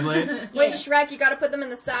you. Side blades. Wait, Shrek, you gotta put them in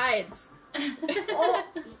the sides. Oh,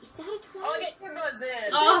 is that a 20? I'll get your buds in.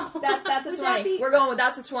 Oh, That's a Would that 20. be- We're going with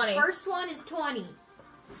that's a 20. First one is 20.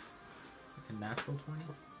 A natural 20?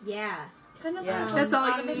 Yeah. kind of Yeah. That's all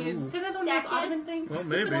you ottoman- need. Isn't that the one Second. with ottoman things? Well, Second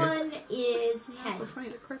maybe. one is 10. Natural 20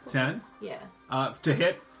 to critical. 10. Yeah. To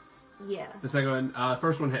hit. Yeah. The second one,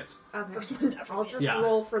 first one hits. Okay. First one definitely I'll just Yeah.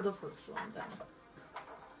 roll for the first one then.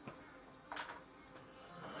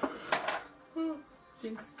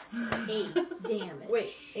 Jinx. 8 damage.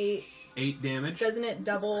 Wait, 8. 8 damage. Doesn't it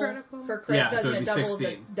double critical. for crit? Yeah, so doesn't it'd it be double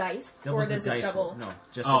 16. the dice, Doubles or does the it dice double? roll. No,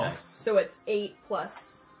 just Oh. the dice. So it's 8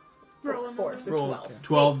 plus Roll them 4, all. so Roll. 12.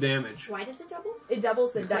 12 damage. Why does it double? It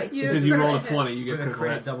doubles the dice. You- Because you roll a Crit. 20, you For get the critical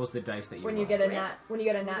crit, it hit. doubles the dice that you When roll. you get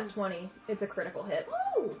a nat 20, it's a critical hit.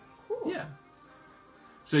 Oh, cool. Yeah.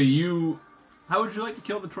 So you... How would you like to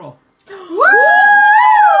kill the troll?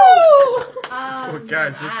 Oh,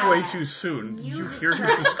 guys, this is way too soon. Did you hear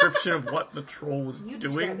his description of what the troll was You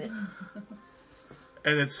doing? describe it.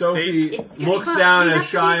 And it's Sophie It's looks gonna- down we as have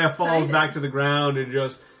to be Shia falls excited. back to the ground and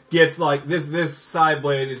just gets like this side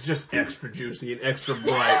blade is just extra juicy and extra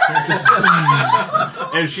bright.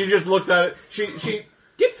 And she just looks at it. She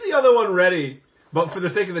gets the other one ready, but for the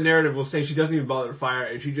sake of the narrative, we'll say she doesn't even bother to fire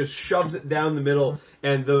it, and she just shoves it down the middle,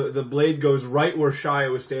 and the blade goes right where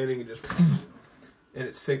Shia was standing and just and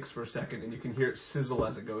it sinks for a second, and you can hear it sizzle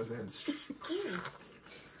as it goes in. Do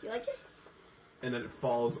you like it? And then it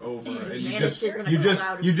falls over, and you vanishes just in a you just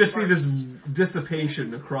cloud of you just see this sparks.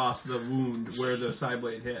 dissipation across the wound where the side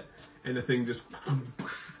blade hit, and the thing just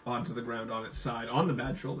onto the ground on its side, on the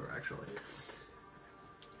bad shoulder actually.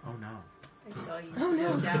 Oh no. I saw you. Oh,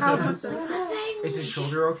 no. go down. How much so? Is his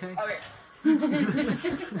shoulder okay? Okay.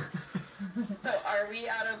 So, are we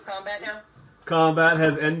out of combat now? Combat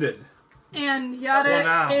has ended. And Well, Yada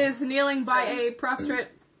now. is kneeling by a prostrate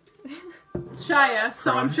Shia,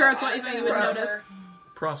 so I'm sure it's what I'm you would gonna run notice. over-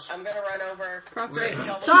 Pros. I'm gonna run over. Prostrate.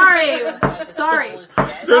 double- Sorry! The Sorry. troll is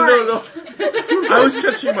dead. No. I was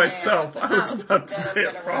catching myself. I was about to Then say I'm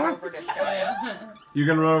it gonna run wrong. over to Shia. You're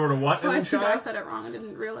gonna run over to what? Oh, I And think I Shia? said it wrong. I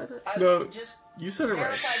didn't realize it. No, Just you said it right.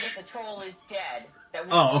 verify that the troll is dead. That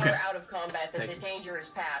we Oh, okay. are out of combat. That Thank the you. danger is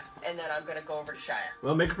past, and then I'm gonna go over to Shia.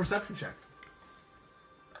 Well, make a perception check.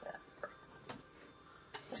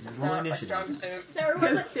 This is Roll not my initiative. strong suit. So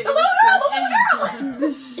everyone's like, Good the little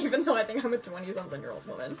girl! Even though I think I'm a 20-something-year-old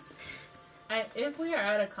woman. If we are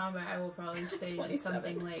out of combat, I will probably say 27.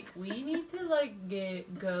 something like, "We need to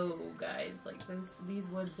go, guys. Like these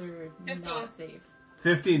woods are 15. not safe.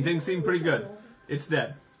 15. Things seem pretty good. It's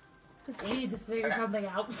dead. We need to figure something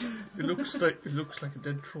out." It looks like a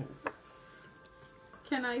dead troll.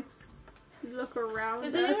 Can I look around?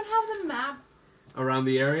 Does us? anyone have the map? Around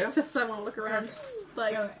the area? Just I want to look around.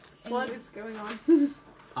 Like, Okay. And what you- is going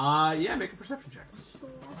on? Yeah, make a perception check.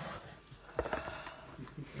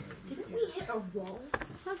 Didn't we hit a wall?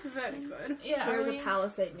 That's very good. Yeah, There's are a we-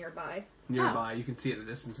 palisade nearby, Nearby, you can see it in the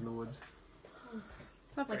distance in the woods.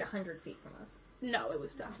 That's like like 100 feet from us. no, it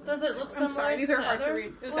was definitely. Does it look I'm similar sorry, these to are hard to other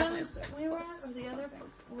read. It was definitely a ones 6 we were plus at, or the other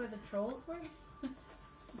where the trolls were?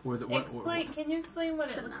 something. Can you explain what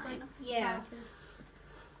it It's a looks 9. like? Yeah.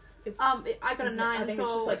 It's I got a Isn't it- 9, I think it's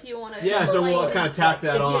so just like- if you want to. Yeah, so we'll Like- kind of tack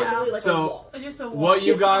that it's on. usually like a So, wall. Just a wall. what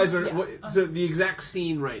you guys are, Yeah. so the exact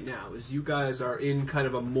scene right now is you guys are in kind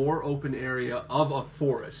of a more open area of a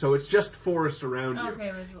forest. So it's just forest around you.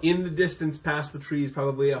 Okay, visual. In the distance, past the trees,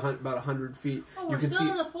 probably about 100 feet, Oh, you we're can still see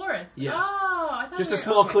in the forest. Yes. Oh, I thought just we a were,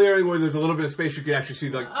 small okay. clearing where there's a little bit of space you can actually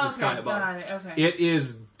see like the sky above. Got it. Okay. It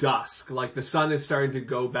is dusk. Like the sun is starting to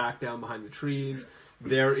go back down behind the trees.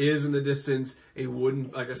 There is in the distance a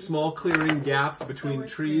a small clearing gap between the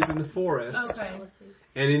trees and the forest. Okay.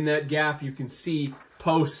 And in that gap you can see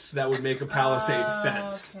posts that would make a palisade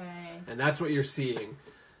fence. Okay. And that's what you're seeing.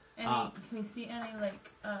 Can we see any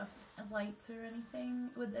lights or anything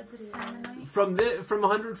at this time of night? From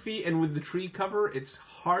 100 feet and with the tree cover, it's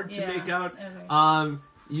hard to Yeah, make out. okay.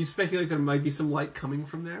 You speculate there might be some light coming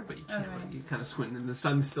from there, but you can't Okay. really, you kind of squint and the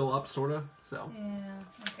sun's still up, sort of, so. Yeah.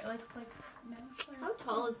 Okay. Like no. How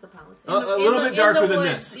tall is the palisade? A little bit in darker the than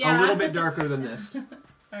woods, this. yeah. A little bit darker than this. All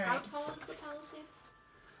How right. tall is the palisade?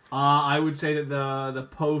 I would say that the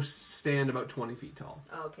posts stand about 20 feet tall.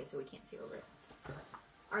 Oh, okay, so we can't see over it.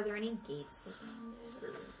 Are there any gates around it?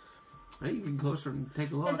 Or... Hey, you can get closer and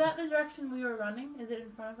take a look. Is that the direction we were running? Is it in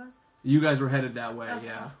front of us? You guys were headed that way, Okay.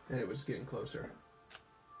 yeah. And it was getting closer.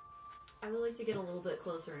 I would like to get a little bit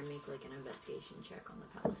closer and make like an investigation check on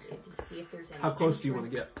the palisade to see if there's any. How close do you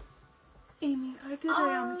want to entrance. get? Amy, I did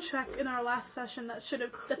a check in our last session that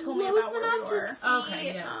told me about where we were. To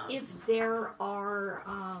see if there are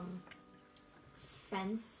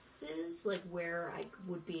fences, like where I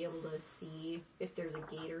would be able to see if there's a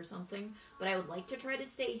gate or something. But I would like to try to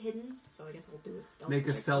stay hidden, so I guess I'll do a stealth. Make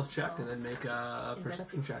a stealth check and then make a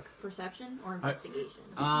perception check. Perception or investigation?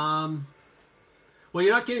 Well,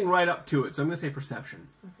 you're not getting right up to it, so I'm going to say perception.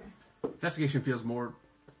 Okay. Investigation feels more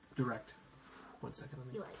direct. 1 second.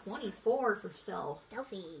 Let me... 24 for stealth.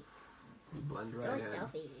 Stealthy. You blend right in.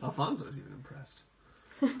 Stealthy. Alfonso's even impressed.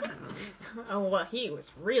 Oh, well, he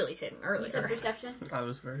was really hidden earlier. You said perception? I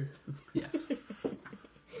was very... Yes. I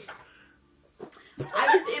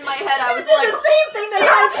was in my head, I was like... the same thing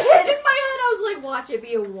that happened! In my head, I was like, watch it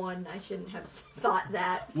be a 1. I shouldn't have thought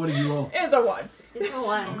that. What did you roll? It's a 1. It's a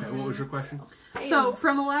 1. Okay, what was your question? So,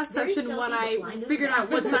 from the last Very session, when stealthy, I but blind as figured a bat. out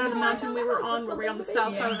what side of the mountain we were on, were we on the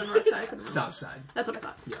south side or the north side? I couldn't remember. South side. That's what I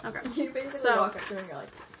thought. Yeah. Okay. You basically So- walk up to him and you're like,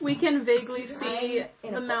 We can vaguely see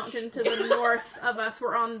in a the bush. mountain to the north of us.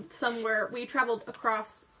 We're on somewhere. We traveled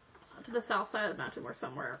across to the south side of the mountain. We're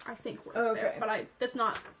somewhere. I think we're there. Okay. But it's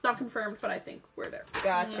not confirmed, but I think we're there.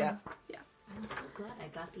 gotcha. I'm so glad I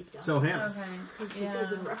got these down. So, Hans, Okay. Because people have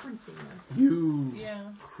been referencing them. you Yeah.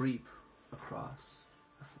 creep across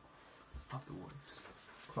off the woods,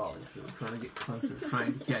 crawling through, trying to get closer,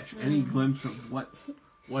 trying to catch any glimpse of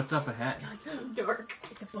what's up ahead. It's so dark.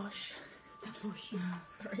 It's a bush. It's a bush.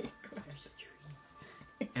 Sorry. There's a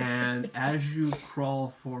tree. And as you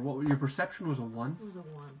crawl forward, your perception was a 1? It was a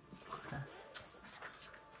 1.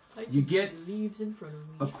 Okay. You get leaves in front of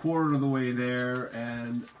a me. quarter of the way there,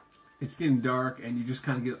 and it's getting dark, and you just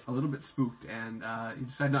kind of get a little bit spooked, and you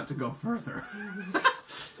decide not to go further.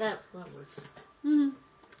 That works. Mm-hmm.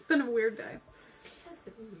 It's been a weird day. That's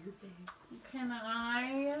been a weird day. Can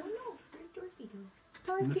I? Oh no, where'd Dorothy go?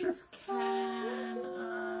 Dorothy's Can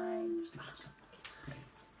I? Okay.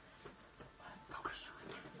 Focus.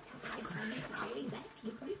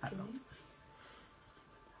 I don't know.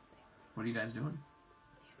 What are you guys doing?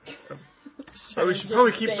 Oh, we should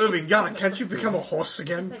probably keep moving. Yana, can't you become a horse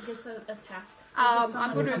again? If it gets attacked.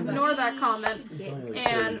 I'm going to ignore that comment, It's only like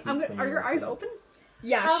and 30 I'm feet going. from Are your you, eyes so- open?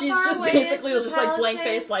 Yeah, How she's far just away basically is the just like blank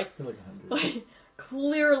palisade? faced, like, I feel like 100. like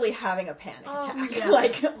clearly having a panic attack, yeah.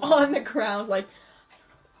 like on the ground, like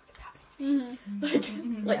I don't know what the fuck is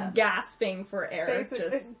happening, Mm-hmm. like gasping for air. Basically,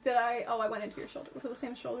 Just did I? Oh, I went into your shoulder. Was it the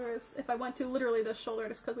same shoulder as if I went to literally this shoulder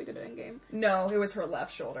just because we did it in game? no, it was her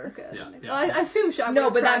left shoulder. Okay. Yeah, Well, yeah. I assume she. I No,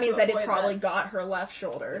 would've but that tried means to that it avoid probably got her left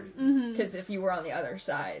shoulder. Mhm. Because if you were on the other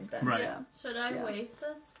side, then Right. Yeah. Should I Yeah. waste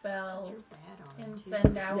a spell You're bad on and it, too.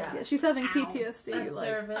 send out Yeah, she's having a PTSD, like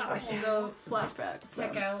service oh, to yeah. go flashbacks. So.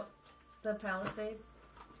 check out the palisade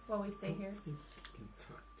while we stay here?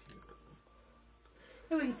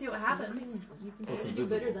 Yeah, we can see what happens. You can Well, it's do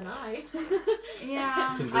invisible. better than I.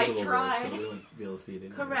 Yeah. It's invisible, though, tried. so we wouldn't be able to see it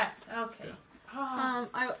anyway. Correct. Okay.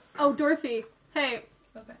 Dorothy, hey.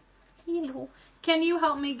 Okay. Hello. Can you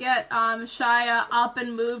help me get Shia up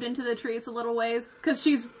and moved into the trees a little ways? Because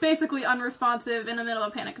she's basically unresponsive in the middle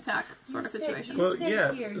of a panic attack sort of You stay- situation. you Well, stay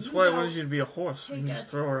yeah, here. that's You why I know. wanted you to be a horse. We can Take just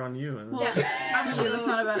us. throw her on you. And Well, actually, that's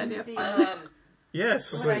not a bad idea.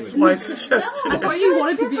 yes, Wait, that's wait. why I suggested I it. thought you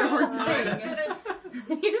wanted to be a horse.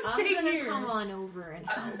 You I'm stay gonna here. come on over and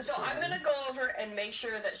help. So I'm gonna go over and make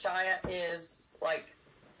sure that Shia is, like,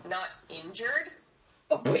 not injured.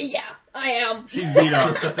 oh, but yeah, I am. She's beat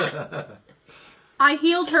up. I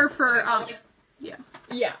healed her for, yeah.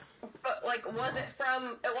 Yeah, But, like, was it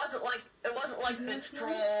from, it wasn't like the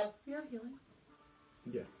troll. You're healing.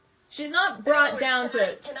 Yeah. she's not brought down Can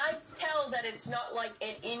to. Can I tell that it's not, like,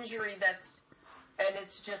 an injury and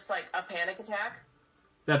it's just, like, a panic attack?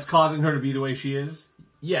 That's causing her to be the way she is.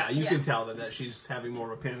 Yeah, you Yeah. can tell that she's having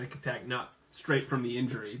more of a panic attack, not straight from the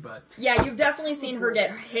injury, but Yeah, you've definitely seen her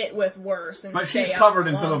get hit with worse and stay she's up covered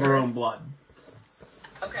in some of her longer. own blood.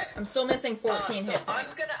 Okay. I'm still missing 14 So hit I'm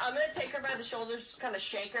points. gonna take her by the shoulders, just kind of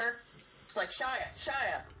shake her. It's like, Shia.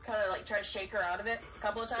 Kind of, like, try to shake her out of it a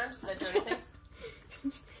couple of times. Does that do anything?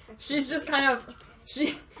 She's just kind of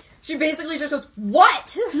she basically just goes,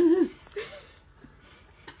 "What?"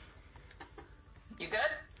 You good?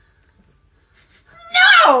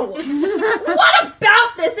 No! What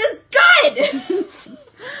about this is good?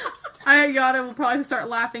 Yada will probably start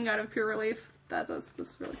laughing out of pure relief. That's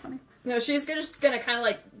really funny. No, she's just gonna kind of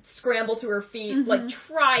like scramble to her feet, like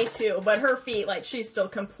try to, but her feet, like she's still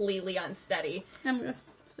completely unsteady. I'm gonna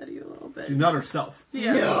steady you a little bit. She's not herself.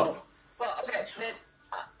 Yeah. No. Well, okay. Then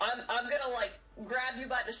I'm gonna, like, grab you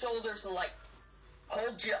by the shoulders and, like,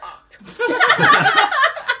 hold you up.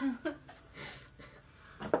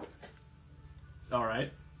 All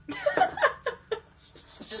right.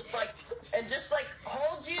 Just, like, and just like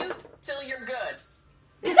hold you till you're good.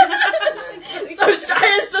 So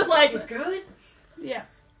Shia's just like, Good? Yeah.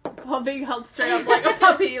 While being held straight up like a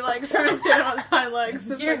puppy, like trying to stand on his hind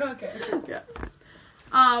legs. You're okay. Yeah.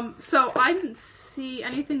 So I didn't see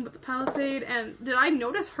anything but the palisade, and did I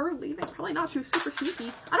notice her leaving? Probably not. She was super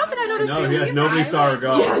sneaky. I don't think I noticed her leaving. Nobody saw her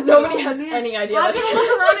go. yeah, nobody has any idea. I'm gonna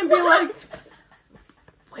look around and be like,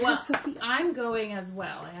 Well, Sophia? I'm going as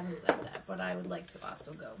well. I haven't said that, but I would like to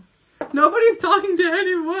also go. Nobody's talking to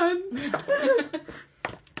anyone.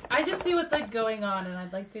 I just see what's like going on, and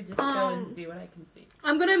I'd like to just go and see what I can see.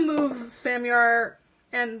 I'm gonna move Samyar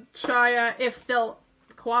and Shia, if they'll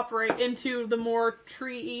cooperate, into the more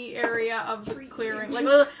tree-y area of the clearing. Like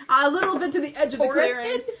a little bit to the edge of the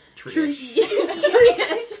clearing. Tree-ish.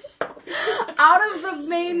 Out of the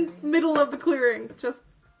main middle of the clearing.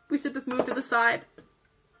 We should just move to the side.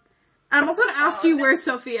 And I'm also gonna ask you where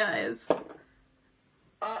Sophia is.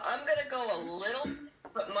 I'm gonna go a little,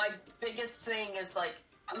 but my biggest thing is like,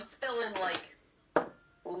 I'm still in like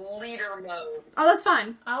leader mode. Oh, that's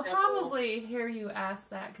fine. I'll probably hear you ask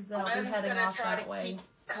that, because I'll I'm be heading gonna off try that to way. keep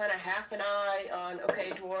kind of half an eye on,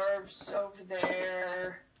 okay, dwarves over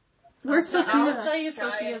there. Where's I'll Sophia? tell you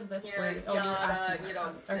Giant Sophia's this here, way. Oh, you're asking you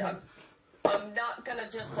that. know, Okay. I'm not gonna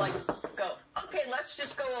just like go, okay, let's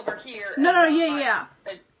just go over here. No, and yeah.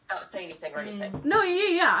 and not say anything or anything. No,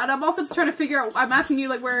 yeah. And I'm also just trying to figure out, I'm asking you,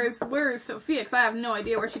 like, where is Sophia? Because I have no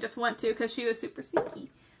idea where she just went to, because she was super sneaky.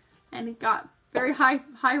 And it got very high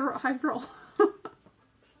roll.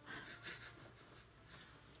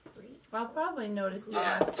 I'll probably notice you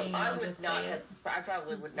asking, and I'll just say it. I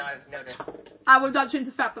probably would not have noticed. I would not change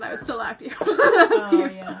the fact that I would still ask you. Oh,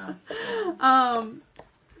 yeah.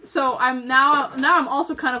 So I'm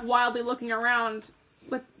also kind of wildly looking around,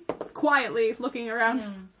 quietly looking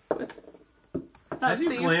around. As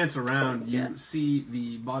you glance around, you see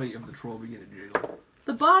the body of the troll begin to jiggle.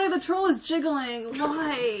 The body of the troll is jiggling.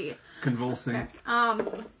 Why? Convulsing.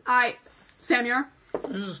 Samyar,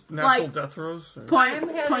 This is natural death throws? Or?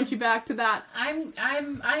 point you back to that. I'm.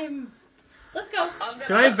 Let's go.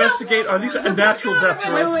 Can I investigate? Are these natural death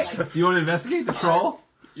throws? Wait. Do you want to investigate the troll?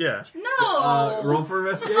 Yeah. No. Roll for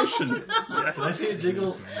investigation. Yes. Can I see it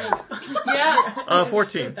jiggle? Yeah.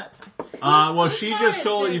 14. Well, she just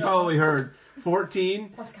told you probably heard.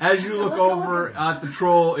 14. As you look over at the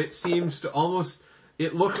troll, it seems to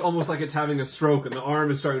it looks almost like it's having a stroke, and the arm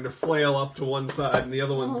is starting to flail up to one side, and the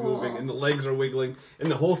other one's moving, and the legs are wiggling, and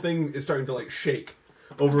the whole thing is starting to like shake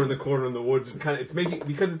over in the corner in the woods, and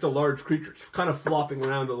because it's a large creature, it's kind of flopping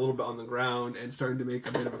around a little bit on the ground and starting to make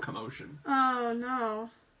a bit of a commotion. Oh no,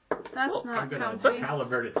 that's not I'm gonna comfy.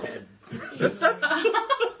 halberd its head.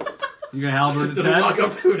 You gonna halberd its Then head? walk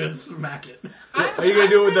up to it and smack it. Are you gonna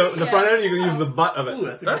do it with the front end, or are you gonna use the butt of it? Ooh,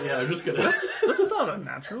 that's a good, yeah, I'm just gonna. That's not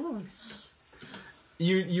unnatural.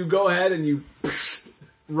 You go ahead and you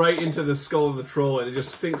right into the skull of the troll, and it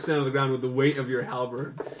just sinks down to the ground with the weight of your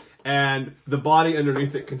halberd, and the body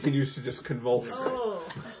underneath it continues to just convulse. Oh.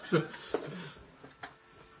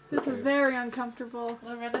 This is very uncomfortable.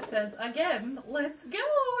 Loretta says, again, let's go,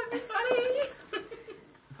 everybody!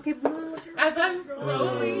 Okay, As I'm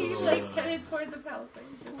slowly, headed toward the palisade.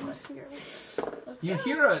 Just like, let's You go.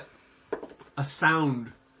 hear a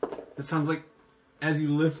sound that sounds like, as you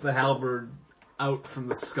lift the halberd out from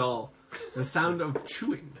the skull, the sound of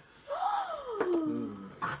chewing.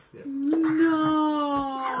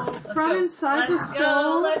 No, from inside the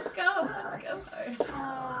skull. Let's go.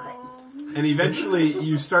 And eventually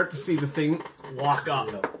you start to see the thing walk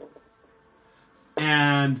up.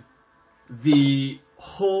 And the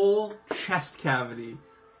whole chest cavity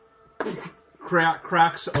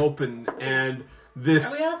cracks open, and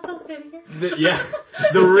this... Are we all still standing here?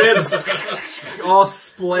 The ribs all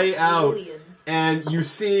splay out, and you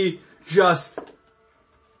see just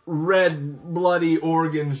red bloody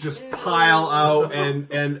organs just pile out,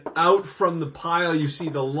 and out from the pile you see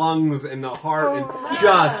the lungs and the heart and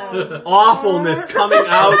just awfulness coming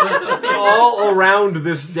out all around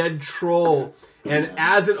this dead troll. And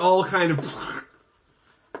as it all kind of,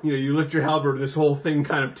 you lift your halberd, this whole thing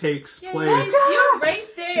kind of takes place. You're right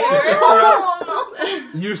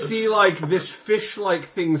there! You see like this fish-like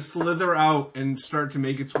thing slither out and start to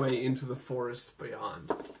make its way into the forest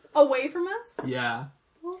beyond. Away from us? Yeah.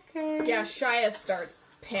 Okay. Yeah, Shia starts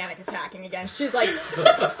panic attacking again. She's like,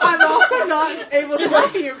 I'm also not able to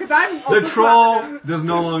help you because I'm also The troll not- does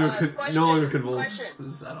no longer Question.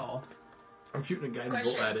 convulse at all. I'm shooting a guided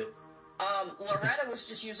bolt at it. Loretta was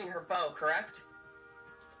just using her bow, correct?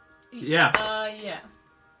 Yeah. Yeah.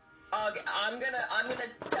 I'm gonna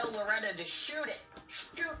tell Loretta to shoot it.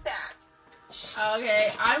 Shoot that. Okay,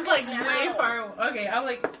 I'm like way far. Okay, I'm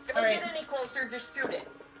like. Don't Alright. get any closer, just shoot it.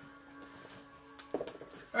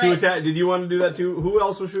 To attack. Did you want to do that too? Who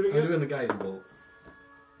else was shooting I'm it? doing the guiding bolt.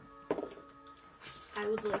 I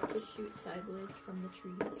would like to shoot sideways from the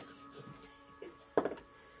trees.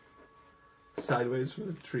 Sideways from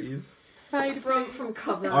the trees. From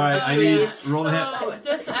cover. Alright, I need roll the hit.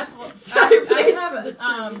 So, just I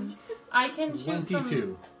have I can shoot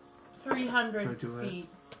 22. from 300 22 hit. feet.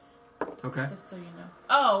 Okay. Just so you know.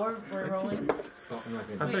 Oh, we're rolling. Oh, I'm not I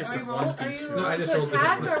going thought you Are said you rolling? 1, 2, Are you 2. No, I just to rolled the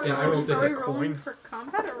attack hit. or Yeah, I rolled Are we the rolling coin. for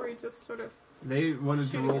combat, or are we just sort of... They wanted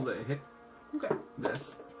to Shooting roll the hit Okay.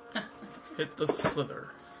 this. Hit the slither.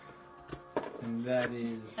 And that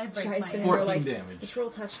is I break Should I my say hand. more 14 like, damage. the troll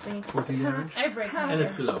touched me. 14 damage. I break my And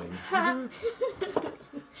it's hand. glowing.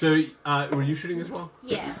 So, were you shooting as well?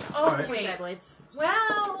 Yeah. Oh, Alright. Two wait. side blades.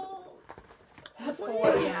 Well,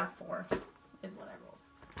 4, yeah, 4 is what I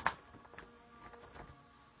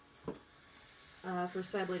rolled.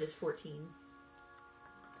 First side blade is 14.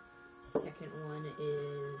 Second one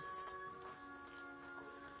is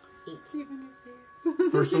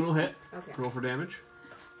 8. First one will hit. Okay. Roll for damage.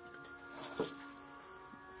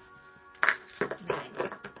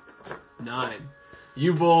 9.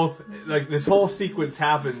 You both, like, this whole sequence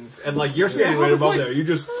happens, and, like, you're standing right above there. You're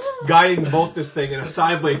just guiding both this thing, and a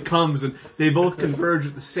side blade comes, and they both converge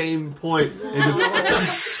at the same point. And just,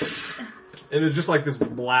 and there's just, like, this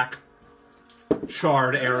black,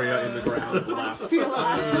 charred area in the ground left.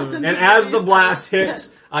 And as the blast hits,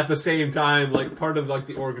 at the same time, like, part of, like,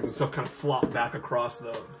 the organs and stuff kind of flop back across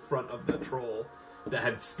the front of the troll that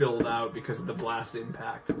had spilled out because of the blast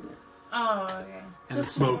impact. Oh, okay. And the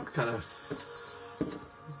smoke kind of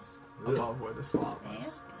above where the spot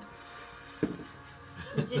was.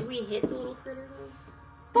 Did we hit the little critter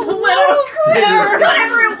though? The little critter!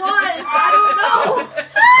 Whatever it was! I don't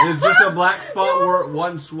know! It's just a black spot where it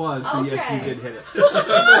once was, so yes, you Okay. did hit it.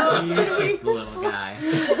 The little guy.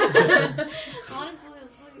 Honestly,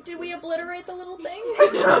 it's like... Did we obliterate the little thing?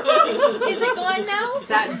 Is it gone now?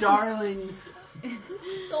 That darling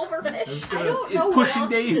Silverfish. I don't is know pushing what else to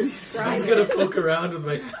daisies. describe I was it. gonna poke around with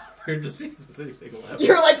my hammer to see if there's anything left.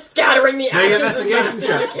 You're like scattering the Make an ashes as investigation fast as you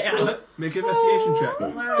check. can. Make an investigation check.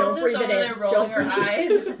 Laura's Don't just breathe it over in. there rolling Don't her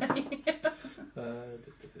breathe eyes.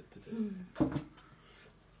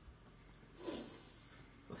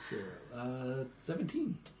 Let's see.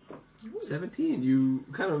 17. 17. You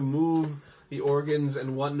kind of move the organs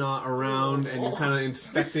and whatnot around, and you're kind of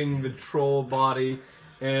inspecting the troll body.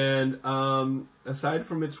 And aside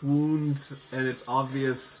from its wounds and its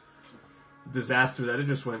obvious disaster that it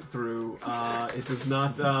just went through, it does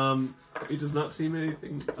not seem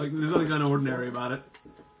anything like there's nothing unordinary about it.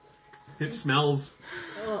 It smells.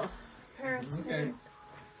 Oh. Parasite Okay.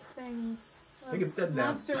 things. I think it's dead now.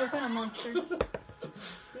 Monster within a monster.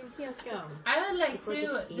 Let's go. I would like It's like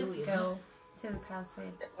to an just alien. go to the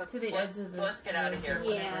palisade, to the edge of the. Let's get out of here.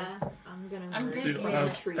 Yeah, I'm gonna I'm move just to gonna-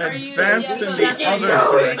 the tree. Are you- Advance yeah, in so the that's- other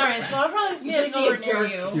yeah. direction. Alright, so I'll probably You standing just see over a near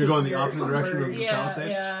jerk. you. You're going the opposite direction of the Yeah, palisade?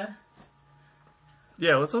 yeah.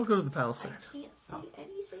 Yeah, let's all go to the I palisade. can't see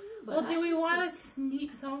anything, but Well, I do we can want to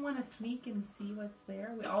sneak? Someone want to sneak and see what's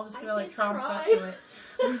there? We all just I gonna like did tromp try. up to it.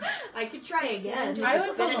 see. I could try again. I It's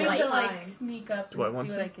was been a hoping to like lifetime. sneak up Do I and see want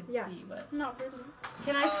what to? I could Yeah. see, but Not really.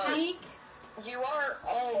 can I sneak? You are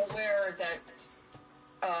all aware that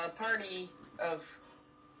a party of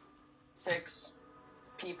 6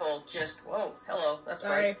 people just, whoa, hello, that's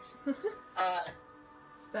Sorry. right.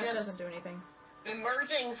 That Yes. doesn't do anything.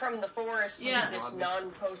 Emerging from the forest Yeah. into this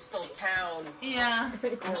non-coastal town Yeah, If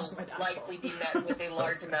anything will else, my dad's likely fault. be met with a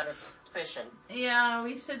large amount of suspicion. yeah.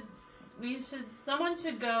 We should. Someone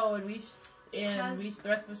should go, and Has- the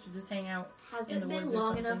rest of us should just hang out. Has in it the been woods or long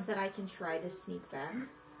something. enough that I can try to sneak back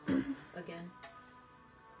again?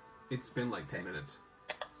 It's been like 10 minutes.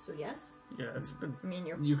 So yes. Yeah, it's been. I mean,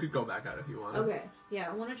 you're You could go back out if you wanted. Okay. Yeah,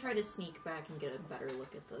 I want to try to sneak back and get a better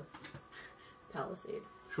look at the palisade.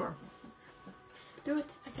 Sure. Do it.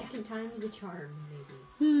 Second time's the charm,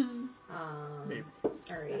 maybe. Maybe. All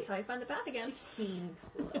right. that's how you find the path again. 16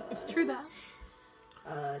 plus. It's true that.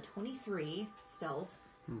 23 stealth.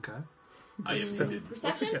 Okay. I offended.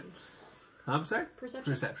 Perception? Once again. I'm sorry?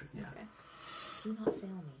 Perception. Perception, yeah. Okay. Do not fail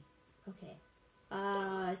me.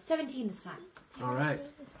 Okay. 17 this time. Alright.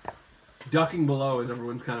 Ducking below as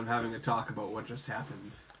everyone's kind of having a talk about what just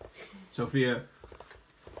happened. Sophia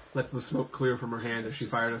lets the smoke clear from her hand as she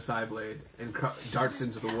fired a side blade and darts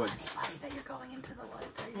into the woods. Funny that you're going into the woods.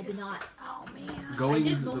 Are you I did not. Oh man. Going I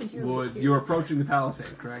did into the momentarily woods, clear. you're approaching the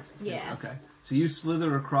palisade, correct? Yeah. Okay. So you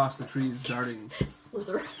slither across the trees, darting,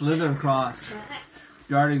 Slither. slither across,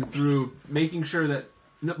 darting through, making sure that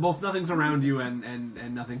both nothing's around you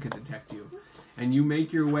and nothing can detect you. And you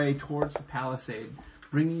make your way towards the palisade,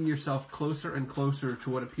 bringing yourself closer and closer to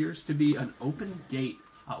what appears to be an open gate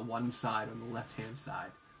at one side, on the left-hand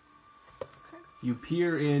side. You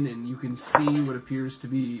peer in and you can see what appears to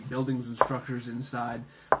be buildings and structures inside,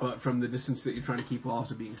 but from the distance that you're trying to keep while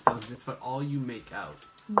also being still, that's about all you make out.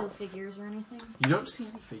 No figures or anything? You don't see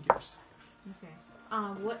any figures. Okay.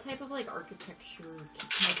 What type of, like, architecture,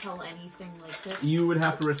 can I tell anything like this? You would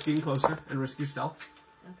have to risk getting closer and risk your stealth.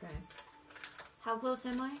 Okay. How close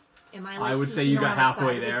am I? Am I, like, I would say you got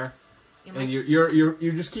halfway there. And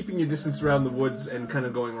you're just keeping your distance around the woods and kind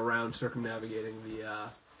of going around, circumnavigating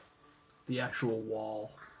the actual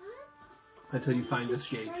wall until you find this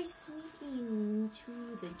gate. Try sneaking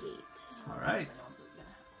to the gate. All right.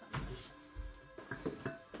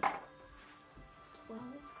 12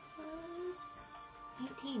 plus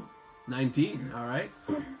 19. 19. All right.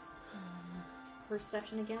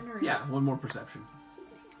 Perception again, or Yeah, one more perception.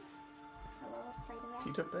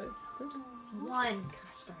 Peter bread? 1. Gosh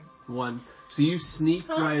darn. 1. So you sneak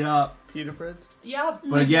right up, Peter bread? Yeah.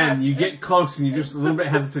 but again, you get close and you just a little bit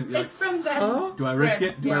hesitant. You're It's from that. do I risk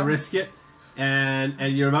it? Do I Yeah. risk it? And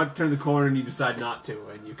you're about to turn the corner and you decide not to,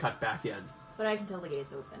 and you cut back in. But I can tell the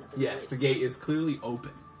gate's open at this Yes, the gate is clearly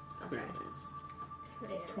open. Okay.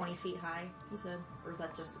 It's 20 feet high, you said? Or is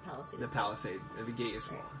that just the palisade? The palisade. The gate is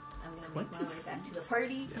smaller. I'm going to make my way back to the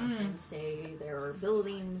party and say there are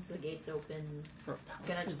buildings, the gate's open. I'm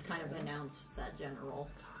going to just kind of announce that general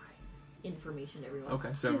information to everyone. Okay,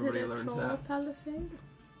 so everybody learns that. Palisade?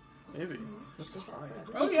 Maybe. That's high.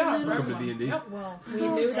 Oh yeah. Welcome to D&D. Yep. Well, we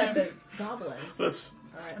knew that the goblins. Let's,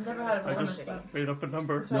 I've never had I a just one. made up a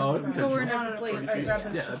number. No, it's Oh, we're intentional. not Plate. at I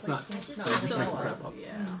grabbed Yeah, that's not. It's just No, not it's still not. Crap up.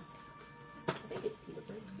 Yeah. I think it's pita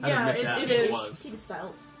bread. I'd Yeah, admit that it if is. was. Pita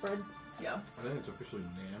style bread. Yeah. I think it's officially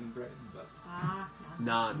nan bread, but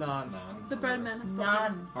Non. non. The bread man is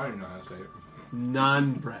None. I don't even know how to say it.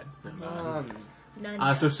 Non-bread.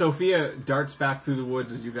 So Sophia darts back through the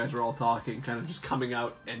woods as you guys are all talking, kind of just coming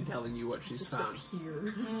out and telling you what she's found.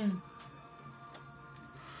 Here.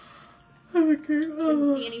 Oh, I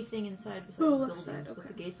didn't see anything inside besides the left buildings, side, but okay.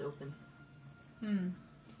 the gate's open.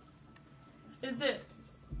 Is it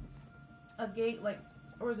a gate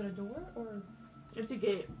or is it a door or? It's a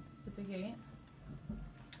gate. It's a gate.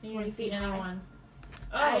 You 20 didn't see feet high. anyone.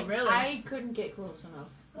 Oh, I, really? I couldn't get close enough.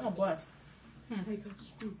 Oh boy. I got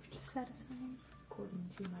spooked, satisfying. according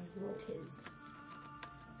to my roll. Tis.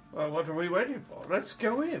 Well, what are we waiting for? Let's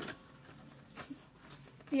go in.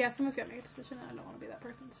 Yeah, someone's got to make a decision, and I don't want to be that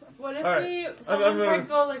person. So What if Alright. we I'm someone gonna- tried to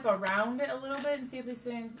go like around it a little bit and see if they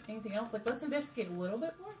see anything else? Like, let's investigate a little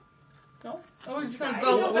bit more. No? Or we're just gonna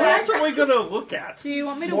go What back. else are we gonna look at? do you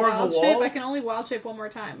want me to More of wild the shape? wall? I can only wild shape one more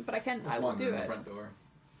time, but I will One do in the it. front door.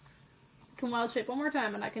 Can wild shape one more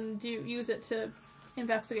time, and I can use it to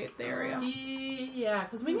investigate the area. Yeah,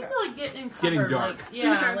 because we need to like get in cover. getting dark. Like,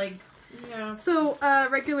 yeah, Okay. like yeah. So,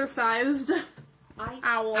 regular sized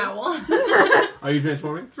owl. Are you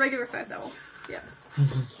transforming? Regular sized owl. Yeah.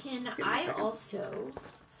 Can I also...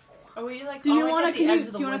 Are we like? Do you want to?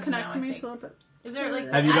 do you want to connect to me a little bit? Is there like?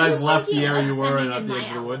 Have you I guys was left the thinking area of you were and sending up in the my edge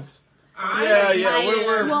of the owl. woods?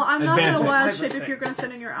 We're Well, I'm not Advancing. gonna wild I shape think. if you're gonna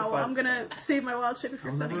send in your owl. I'm gonna save my wild shape if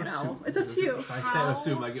you're sending an owl. It's up to you. If I say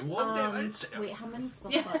assume, I get one damage. Wait, how many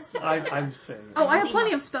spell Yeah. slots do you have? I'm saying. Oh, I have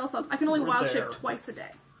plenty of spell slots. I can only We're wild there. shape twice a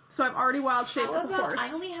day. So I've already wild shaped How as a about, horse.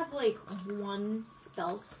 I only have like one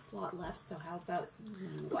spell slot left, so how about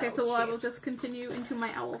Okay, wild so I will shape? just continue into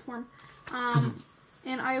my owl form.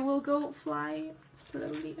 And I will go fly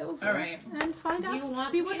slowly over. Alright. And find Do you out,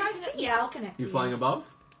 want see me what to I connect? see. Yeah, I'll connect. You to flying above?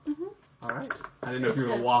 Mhm. Alright. I didn't know if you were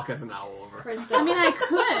going to walk as an owl over. Krista. I mean, I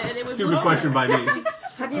could. It would Stupid look- question by me.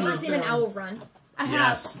 Have you ever seen an owl run? I have.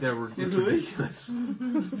 Yes, they were it's ridiculous.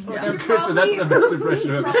 Yeah. Krista, that's the best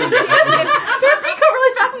impression I've ever seen. They go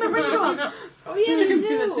really fast and the rings go up. Oh yeah, Chickens you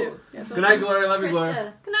do that do. too. Yeah, so- Good night, Gloria. Love you, Gloria.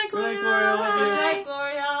 Krista. Good night, Gloria. Gloria. Hi,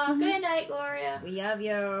 Gloria. Good night, Gloria. We love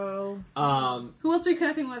you. Who else are you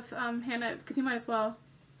connecting with, Hannah? Because you might as well.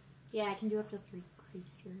 Yeah, I can do up to 3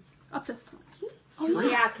 creatures. Up to 3. Oh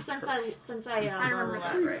yeah, since I I remember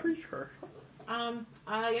that, right.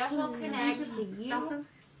 I guess I'll connect to you,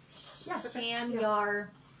 Sam, Yar,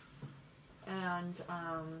 and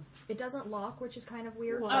It doesn't lock, which is kind of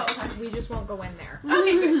weird. Oh, but okay. We just won't go in there.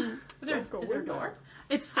 Okay, good. Is there a door?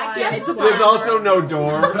 It's slides. Yeah, it's a There's also no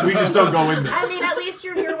door. We just don't go in there. I mean, at least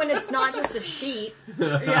you're here when it's not just a sheet.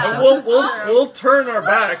 Yeah, We'll turn our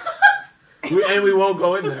backs. And we won't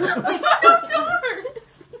go in there.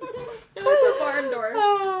 No, it's a barn door.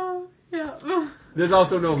 Oh, yeah. There's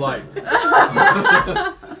also no light. I'm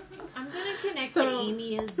gonna connect to So-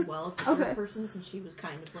 Amy as well as the other person, since she was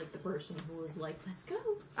kind of like the person who was like, "Let's go."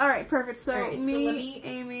 All right, perfect. So Alright, me,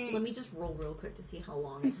 Amy. Let me just roll real quick to see how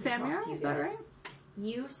long. I And can talk Samyar, to you is that guys. right?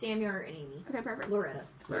 You, Samyar, and Amy. Okay, perfect. Loretta.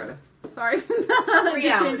 Sorry. 3 hours.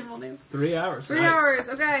 Interchangeable names. 3 hours. 3 Nice. hours.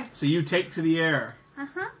 Okay. So you take to the air,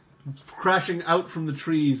 crashing out from the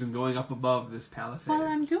trees and going up above this palisade. While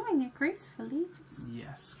I'm doing it gracefully, just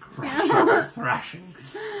Yes, crashing, thrashing.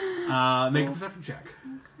 Make a perception check.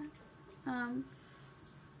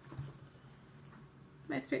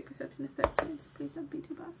 My straight perception is 13, so please don't be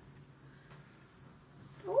too bad.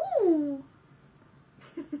 Ooh.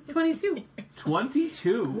 22.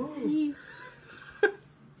 22. Jeez.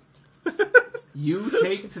 You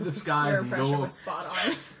take to the skies Your and impression go. was spot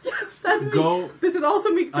on. That's me. Go. This is also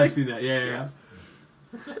me. I've seen that. Yeah.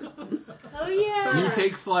 Oh yeah. You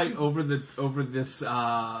take flight over this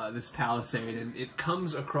palisade, and it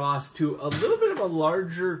comes across to a little bit of a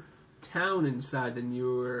larger town inside than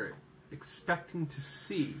you were expecting to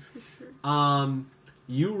see.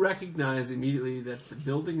 You recognize immediately that the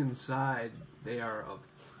building inside, they are of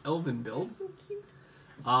elven build.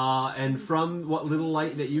 And from what little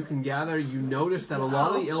light that you can gather, you notice that a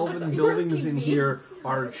lot of the elven buildings in here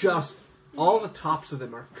are just, all the tops of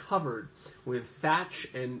them are covered with thatch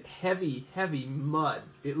and heavy, heavy mud.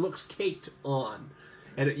 It looks caked on.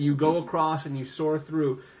 And you go across and you soar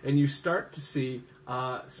through, and you start to see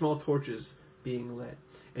small torches being lit.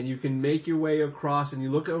 And you can make your way across, and you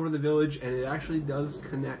look over the village, and it actually does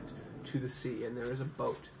connect to the sea, and there is a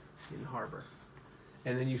boat in harbor.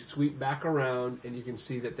 And then you sweep back around, and you can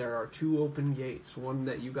see that there are 2 open gates, one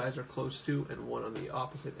that you guys are close to, and one on the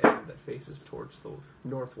opposite end that faces towards the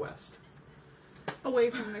northwest. Away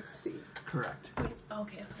from the sea. Correct.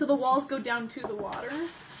 okay. So the walls go down to the water.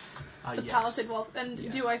 The Yes. palisade walls. And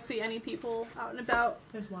Yes. do I see any people out and about?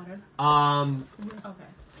 There's water. Okay.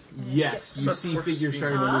 Yes, you So see torches figures being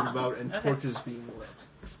starting to move lit. about and Okay. torches being lit.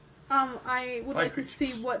 I would like to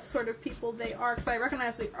see what sort of people they are, because I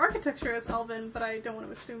recognize the architecture as elven, but I don't want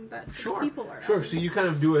to assume that the people are Sure. elven. So you kind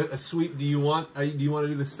of do a sweep. Do you want to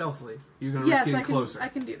do this stealthily? You're going to risk Yes, getting I can. closer. I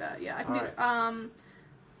can do that. Yeah, I can All do. right.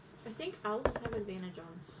 I think owls have advantage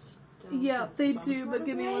on. Yeah, they some do, sort but of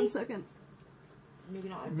give me way. 1 second. Maybe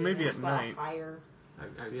not. Maybe advantage, at but night. Higher.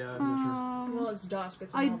 Yeah, I'm not Well, it's dusk.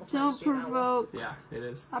 It's a I normal time don't to see an owl. provoke sure. Yeah, it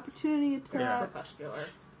is. opportunity attack. Crepuscular.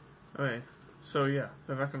 Okay. So yeah,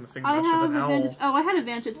 they're not going to think I much of have an advantage. owl. Oh, I had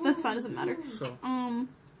advantage. That's fine. Doesn't matter. So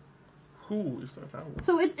who is that owl?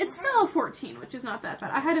 So it's still a 14, which is not that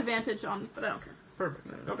bad. I had advantage on, but I don't care. Perfect.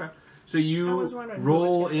 Okay. So I you was wondering who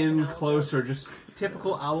roll was gonna in get an owl closer, just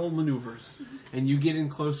typical owl maneuvers, and you get in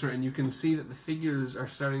closer, and you can see that the figures are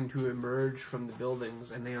starting to emerge from the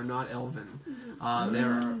buildings, and they are not elven.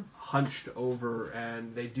 They're hunched over,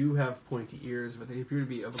 and they do have pointy ears, but they appear to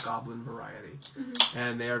be of a goblin variety.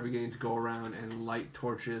 And they are beginning to go around and light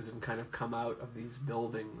torches and kind of come out of these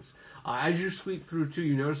buildings. As you sweep through, too,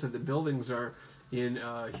 you notice that the buildings are in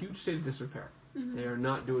a huge state of disrepair. They are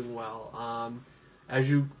not doing well. As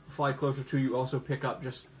you fly closer to, you also pick up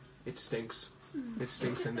just, it stinks. It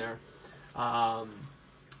stinks in there.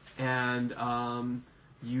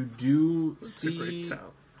 You do It's a great see town.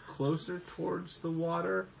 closer towards the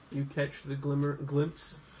water, you catch the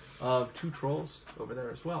glimpse of 2 trolls over there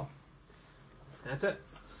as well. That's it.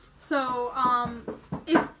 So,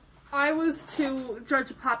 if I was to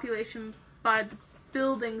judge a population by the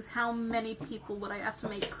buildings, how many people would I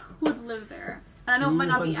estimate could live there? And I know it might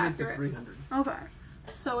not be 200 to accurate. 300. Okay.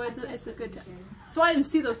 So it's a good tip. So I didn't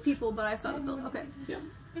see those people, but I saw the building. Okay. Yeah.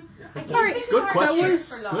 Alright. Good question.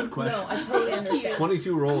 was- Good question. No, I totally understand.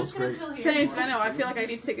 22 rolls, great. I know, I feel like I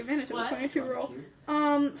need to take advantage of the 22 roll.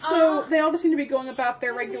 So they all just seem to be going about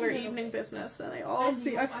their regular evening business, and they all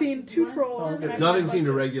see, I've seen 2 trolls. and I've Nothing seen- seemed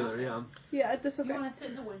irregular, yeah. Yeah, it's just okay. Want to sit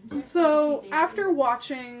in the wind? So, after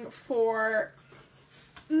watching for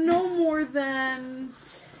no more than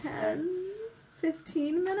 10,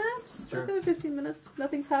 15 minutes? Sure. Okay, 15 minutes.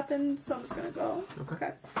 Nothing's happened, so I'm just gonna go.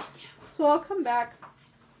 Okay. So I'll come back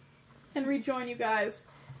and rejoin you guys,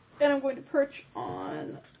 and I'm going to perch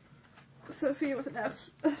on Sophia with an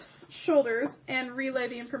F's shoulders and relay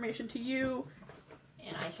the information to you.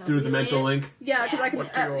 And I shall Through the see mental it. link. Yeah, because I can,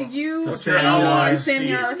 What your- you, what's Amy, your and allies Samya see? are We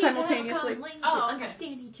need to have a simultaneously. common link Oh, to okay.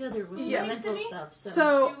 understand each other with Yeah. the mental Me? stuff.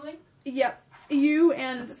 So, Julie? yep, you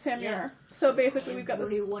and Samir. Yeah. So basically, we've got this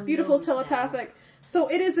Everyone beautiful knows now. telepathic. So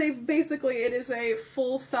it is a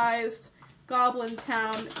full-sized goblin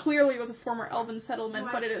town. Clearly, it was a former elven settlement,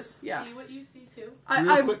 but it is, yeah. See what you see too.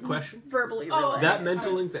 Real quick question. Verbally Oh, realized. That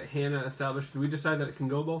mental link that Hannah established, did we decide that it can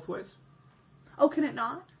go both ways? Oh, can it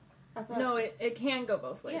not? I thought- No, it can go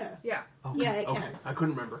both ways. Yeah. Yeah. Okay. Yeah, it okay. can. I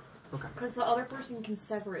couldn't remember. Okay. Because the other person can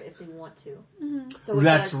sever it if they want to. Mm-hmm. So it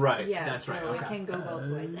That's does- right. Yeah, That's so right. it Okay. can go both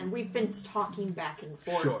ways. And we've been talking back and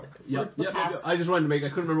forth. Sure. for Yep. the Yep. past- I just wanted to make. I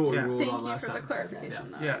couldn't remember what Yeah. we ruled Thank on you last for time. the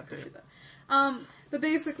clarification. Yeah. I appreciate that. But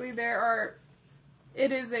basically,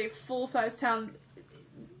 it is a full-size town.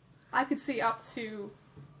 I could see up to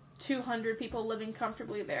 200 people living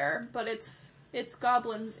comfortably there, but it's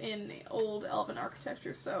goblins in old elven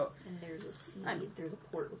architecture, so And there's a sea. I'm- There's a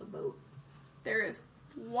port with a boat. there is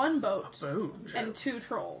one boat Oh. and 2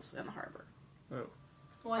 trolls in the harbor. Oh.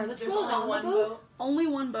 Are the There's trolls only on the one boat? Only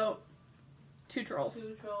one boat, 2 trolls.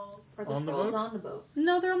 2 trolls. Are the On the trolls boat? on the boat?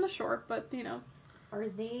 No, they're on the shore, but Are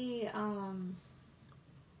they,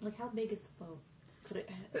 like, how big is the boat? Could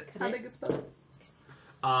how it big is the boat?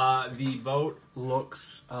 The boat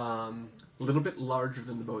looks a little bit larger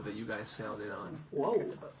than the boat that you guys sailed in on. Whoa.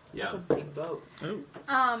 Yeah. That's a big boat.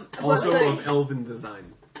 Oh. Also but of elven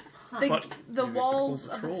design. But the maybe walls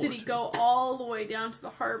pull the of the troll city or two. go all the way down to the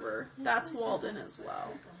harbor. That's walled in as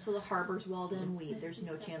well. So the harbor's walled in. There's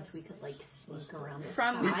no chance we could, like, sneak around the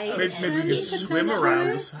From the side. Maybe we Maybe could swim around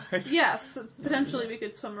the side. Yes, potentially we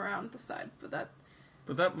could swim around the side, but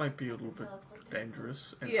But that might be a little bit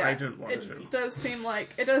dangerous, and yeah, I didn't want to. it does seem like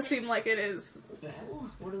it is.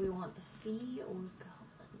 What do we want, the sea or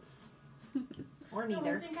goblins? Or No, I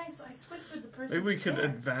neither. think I switched with the person. Maybe we could there.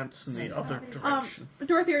 advance in the other direction.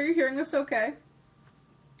 Dorothy, are you hearing this? Okay.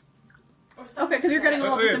 Or something Okay, because you're getting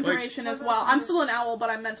all Okay, this like- information as well. I'm still an owl, but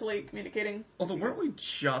I'm mentally communicating. Although, weren't we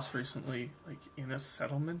just recently, like, in a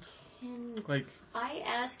settlement? Can Like, I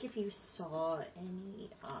ask if you saw any,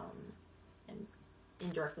 and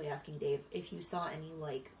indirectly asking Dave, if you saw any,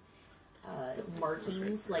 like,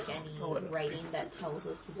 markings, like any writing that tells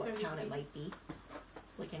us what town it might be?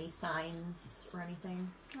 Like any signs or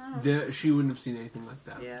anything? She wouldn't have seen anything like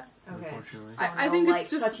that. Yeah. Okay. Unfortunately. So I no, think it's like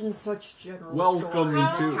just- such and such general Welcome store,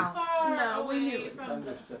 to- town. Far No, we away knew. from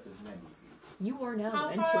the, You are now how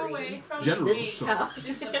entering. far away from General the gate store.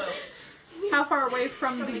 is the boat? How far away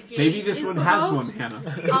from the gate? Maybe this is one the has boat? one,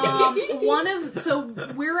 Hannah. So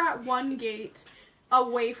we're at one gate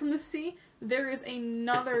away from the sea. There is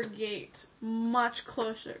another gate much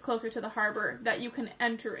closer to the harbor that you can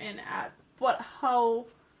enter in at.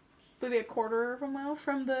 Maybe a quarter of a mile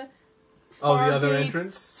from the far the other gate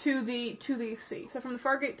entrance? to the sea. So from the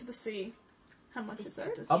far gate to the sea, how much is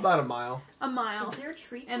that? About a mile. A mile. Is there a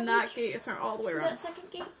tree And coverage that gate is from all the way to around. that second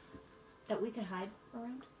gate that we can hide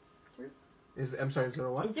around? I'm sorry, is there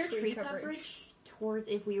a what? Is there Tree tree coverage. coverage towards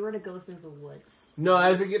if we were to go through the woods? No,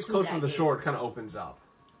 as it gets To closer that to the gate. shore, it kind of opens up.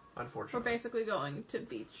 We're Unfortunately. basically going to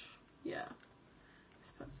beach. Yeah. I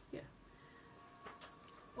suppose. Yeah.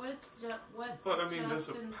 What's but I mean, there's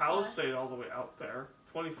a Justin's palisade all the way out there,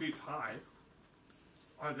 20 feet high.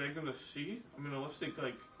 Are they gonna see? I mean, unless they,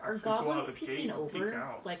 like, Are actually go out goblins the gate peeking and peek over?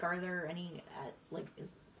 out. Like, are there any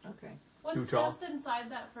is okay? What's Too tall. just inside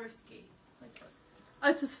that first gate? Like,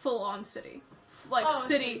 This is full on city. Like Oh,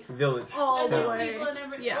 city Village. all and the there's way. people and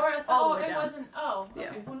everything. Yeah, Or all the oh, way it down. wasn't. Oh, Yeah.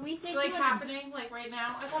 okay. When we say It's like 200 happening like right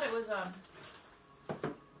now. I thought it was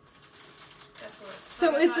desolate. So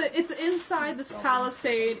Like, I thought- it's inside this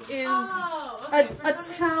palisade is Oh, okay. For a some reason I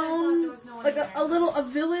thought town, there was no one like there. a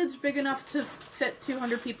village big enough to fit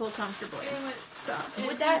 200 people comfortably. So,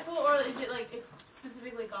 Would that people, or is it like it's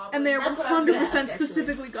specifically goblins? and they're That's what I was gonna 100% ask, actually.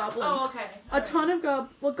 specifically goblins. Oh, okay. A ton of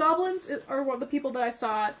goblins are what the people that I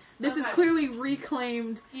saw. This is Okay. clearly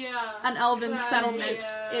reclaimed Yeah. an elven Yeah, settlement.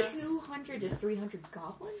 yeah. It's 200 to 300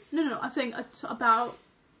 goblins. no. I'm saying about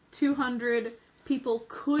 200 people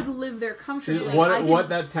could live there comfortably. I What didn't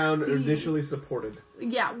that town see- initially supported.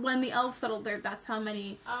 Yeah, when the elves settled there, that's how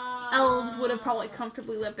many elves would have probably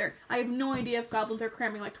comfortably lived there. I have no idea if goblins are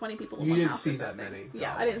cramming like 20 people in You one didn't house see or that something. many.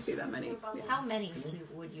 Yeah, I didn't see that many. Yeah. How many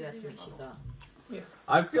would you estimate she saw?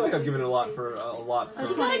 I feel like I've given a lot for.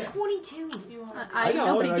 She got a 22. I know,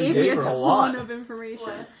 nobody I gave me gave a her a ton lot. of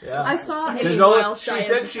information. Yeah. I saw There's a only- While she Shia's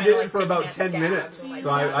said just she kinda, did like, it for about picking 10 at minutes, scabs, so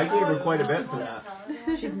I gave her quite a bit for that.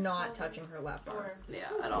 She's not touching her left arm. yeah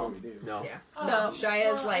at all. No. Yeah. So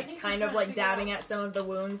Shaya's Well, I like think kind he's of trying like to figure dabbing out- at some of the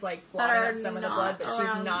wounds, like That blotting are up some of the not blood, but she's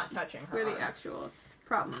around not touching her where the arm. actual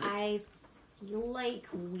problem is. I feel like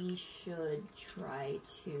we should try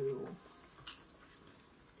to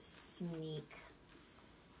sneak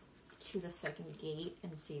to the second gate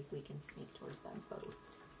and see if we can sneak towards that boat.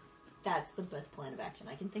 That's the best plan of action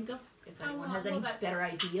I can think of. If anyone has any better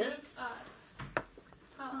ideas.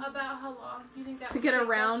 About how long do you think that To would get take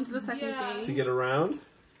around us? the second Yeah. gate. To get around,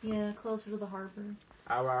 Yeah, closer to the harbor.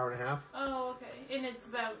 hour and a half. Oh, okay. And it's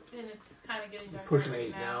kind of getting dark. Pushing right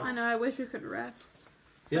 8 now. I know. I wish we could rest.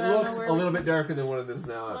 It I don't looks know where a we little can- bit darker than what it is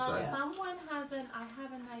now Well, outside. I have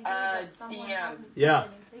an idea that someone yeah. hasn't Yeah.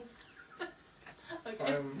 said anything.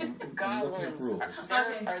 Okay. I'm looking at Goblins. rules.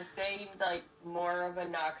 Are they like more of a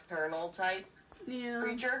nocturnal type Yeah.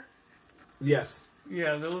 creature? Yes.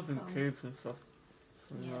 Yeah, they live in caves and stuff.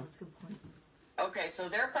 Yeah, that's a good point. Okay, so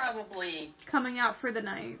they're probably, Coming out for the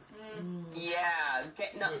night. yeah,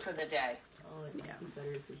 getting up for the day. Oh, it might be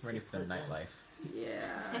better if we Ready stay for the put then. nightlife.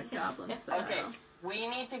 Yeah, goblin style. Okay, we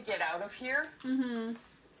need to get out of here Mm-hmm.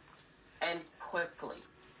 and quickly.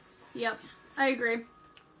 Yep, I agree.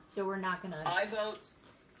 So we're not gonna. I vote.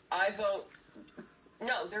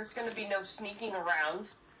 No, there's going to be no sneaking around.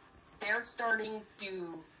 They're starting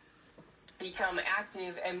to become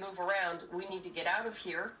active and move around. We need to get out of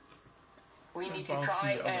here. We need to Bounce in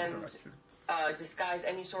try the other and direction. disguise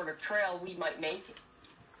any sort of trail we might make.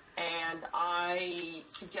 And I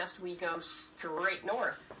suggest we go straight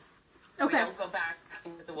north. We Okay. don't go back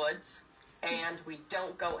into the woods. And we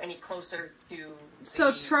don't go any closer to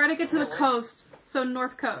So the try to get to the village. coast. So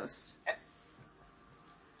north coast.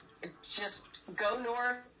 Just go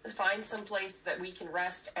north, find some place that we can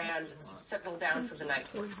rest and settle down for the night.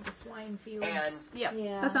 Towards the swine fields. And Yep,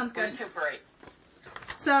 Yeah. that sounds good. recuperate.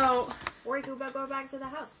 So Or you could go back to the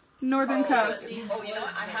house. northern coast. You know what?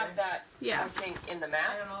 I have that, Yeah. I think, in the I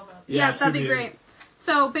maps. don't know about Yeah, it that'd should be great.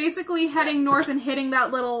 So basically heading north and hitting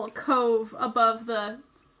that little cove above the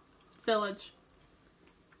village.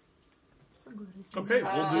 Okay,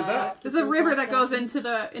 we'll do that. There's a river that goes into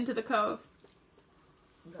the cove.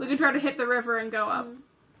 We can try to hit the river and go up.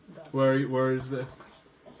 Where is the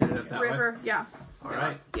headed up that way? River, yeah. All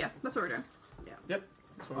right. Yeah, that's what we're doing. Yep.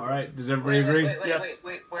 All right. Does everybody agree? Yes.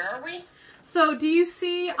 Wait, where are we? So do you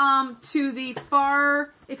see to the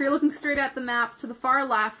far, if you're looking straight at the map, to the far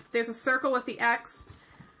left, there's a circle with the X.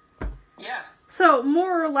 Yeah. So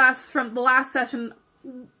more or less from the last session,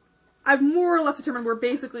 I've more or less determined we're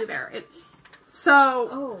basically there.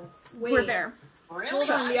 Oh, wait. We're there. Really? Hold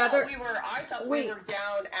on, I the other- thought we wait. were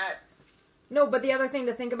down at... No, but the other thing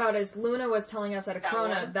to think about is Luna was telling us at That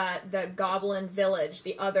Acrona one? that the Goblin Village,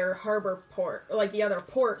 the other harbor port, like the other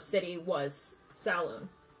port city, was Saloon.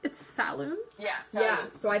 It's Saloon? Yeah. Yeah,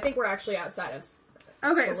 so I think we're actually outside of.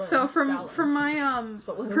 Okay, Saloon. so from Saloon. my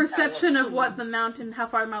Saloon. perception of Saloon. what the mountain, how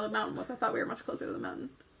far the mountain was, I thought we were much closer to the mountain.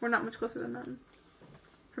 We're not much closer to the mountain.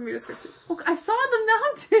 From your description. Oh, I saw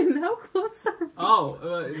the mountain! How close are we? Oh,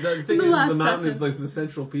 the thing The is, last the mountain is session. like the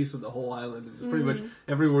central piece of the whole island. It's pretty much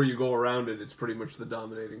everywhere you go around it. It's pretty much the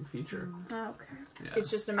dominating feature. Oh, okay. Yeah. It's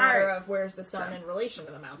just a matter Alright. of where's the sun in relation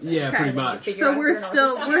to the mountain. Yeah, Okay. pretty And then you much. figure So out we're if you're north or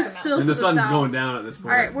still, south we're of the still mountain. And to the sun's south. going down at this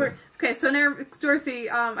point. Alright, okay, so now, Dorothy,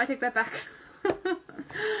 I take that back.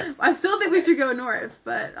 I still think we should go north,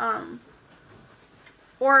 but,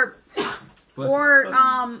 or,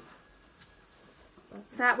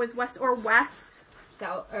 that was west, or west.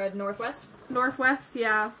 South, northwest. Northwest,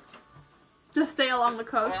 yeah. Just stay along the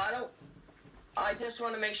coast. Well, I just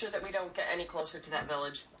want to make sure that we don't get any closer to that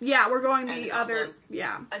village. Yeah, we're going And the other, goblins.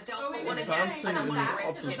 yeah. I don't Oh, wait, want to wait, get, Bouncing I don't in want the to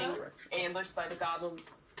risk opposite getting direction. ambushed by the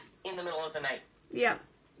goblins in the middle of the night. Yeah.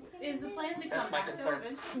 Is the plan to That's come my back though concern.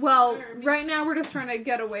 eventually? Well, Or we- right now we're just trying to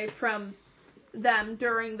get away from them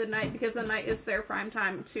during the night because the night is their prime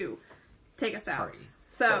time to take us out. Party.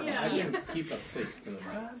 So, Yeah. I can keep us safe for the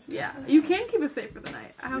night. yeah. You can keep us safe for the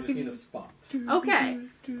night. How We just can need a you? spot. Okay.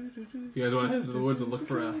 You guys want to head to the woods and look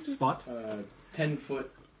for a spot? 10-foot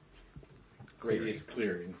radius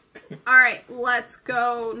clearing. Alright, let's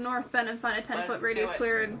go north then and find a 10-foot Let's radius do it.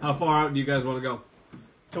 cleared. How far out do you guys want to go?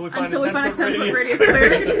 Until we find Until a we find a 10-foot 10-foot radius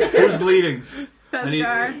clearing. cleared. Who's leading?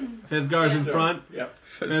 Fesgar. Fezgar's in front. Yep.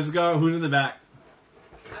 Fezgar, who's in the back?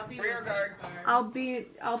 I'll be Rear guard. I'll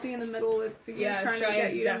be in the middle with you, Yeah, trying to get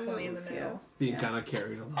Shaya's you definitely to in move. the middle. Being kind of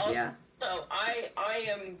carried along. Also, Yeah. I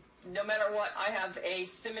am, no matter what, I have a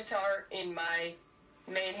scimitar in my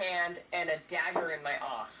main hand and a dagger in my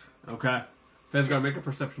off. Okay. Fezgar, make a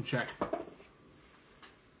perception check.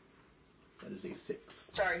 That is a 6.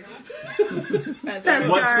 Sorry, who? As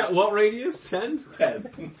Fezgar. What radius? 10?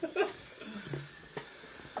 10.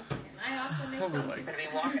 I also make Probably something. like I'm gonna be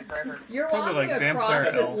walking forever. You're Probably walking like across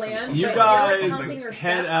vampire this elf or land. something. You but guys you're like counting your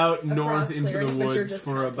head steps out north across into clearings, the but you're woods just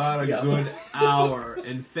for counting. about a Yeah. good hour,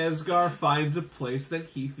 and Fezgar finds a place that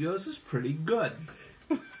he feels is pretty good.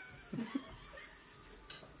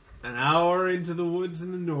 An hour into the woods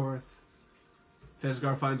in the north,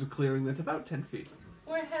 Fezgar finds a clearing that's about 10 feet.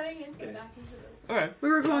 We're heading into back into the. Okay. We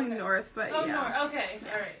were going Okay. north, but Oh, yeah. more. Okay,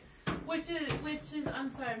 all right. Which is. I'm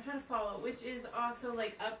sorry. I'm trying to follow. Which is also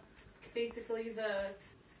like up, basically the.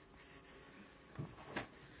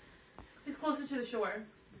 Is closer to the shore.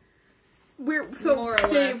 More or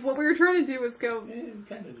Dave, less. what we were trying to do was go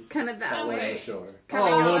kind of that Follow way. the shore. Oh,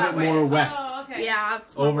 a little bit more west. Oh, okay. Yeah,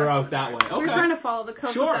 it's more Over west. out that way. Okay. We were trying to follow the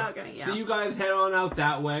coast Sure. without going. Yeah. So you guys head on out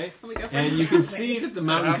that way, And we go and you can see that the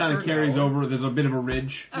mountain kind of carries over. There's a bit of a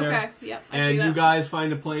ridge there. Okay. Yep. I And see you that. guys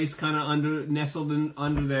find a place kind of nestled in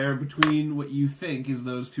under there between what you think is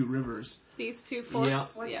those two rivers. These two forks. Yeah.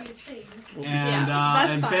 What do Yeah. you think? And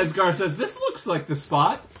that's and fine. Fezgar says, "This looks like the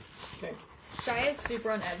spot." Shaya's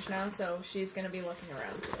super on edge now, so she's gonna be looking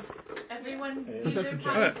around too. Everyone Hey. need their Perception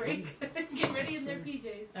potty check. break. Get ready in their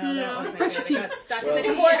PJs. Oh, Yeah. that wasn't good. I got stuck Well- in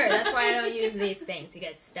the corner. That's why I don't use these things. You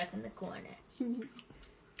get stuck in the corner.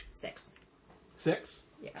 6. 6.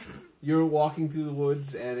 Yeah. You're walking through the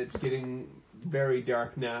woods, and it's getting very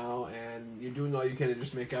dark now, and you're doing all you can to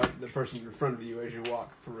just make out the person in front of you as you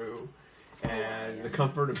walk through. And the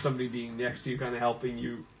comfort of somebody being next to you, kind of helping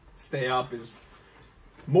you stay up, is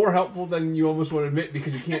more helpful than you almost want to admit,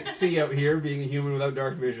 because you can't see out here, being a human without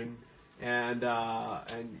dark vision, and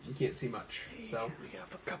you can't see much. So We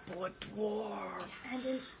have a couple of dwarves. And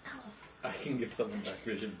an I can give someone dark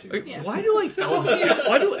vision too. Like, Yeah. why do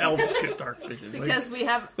elves get dark vision? Because we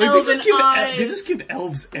have Like, elven eyes. they just give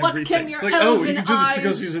elves everything. What can your it's like, oh, you elven can do this eyes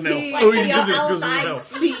because he's an elf. see? Oh, you Like can do this your because he's an elven elf. eyes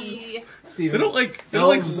See. Steven, They don't like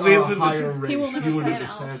elves live are in the higher race. He will never You would play an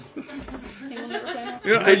understand. He will never play an elf.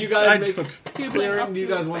 Yeah, So you guys make He will clearing. play Do you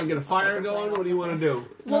guys want to get a fire going? What do you want to do?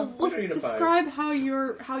 Well, No, let's we don't need a fire. describe how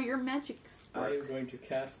your magics I work. am going to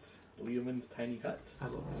cast Leomund's Tiny Hut. I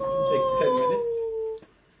love It takes 10 minutes.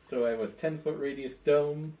 So I have a 10-foot radius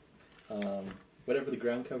dome. Whatever the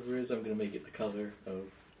ground cover is, I'm going to make it the color of,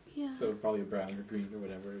 Yeah. so probably a brown or green or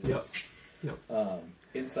whatever it is. Yep.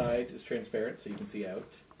 Inside is transparent, so you can see out.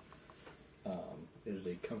 There's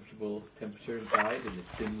a comfortable temperature inside, and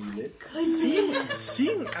it's dimly lit.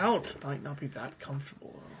 Seeing out might not be that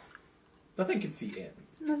comfortable. Nothing can see in.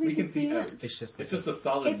 Nothing We can see in. out. It's just It's just a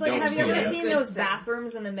solid It's like, dome. have you ever Yeah. seen those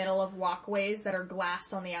bathrooms in the middle of walkways that are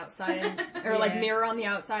glass on the outside, or like mirror on the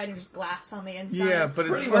outside and just glass on the inside? Yeah, but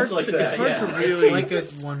it's Pretty hard, much like to, that, it's hard yeah. to It's really... like a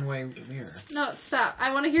one-way mirror. No, stop.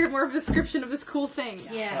 I want to hear more of a description of this cool thing.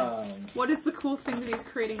 Yeah. What is the cool thing that he's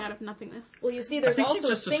creating out of nothingness? Well, you see, there's think you also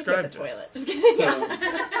a just sink at the described toilet. Just kidding.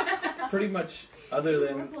 So, pretty much, other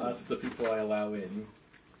than us, the people I allow in,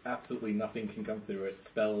 absolutely nothing can come through it.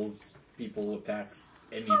 Spells, people, attacks,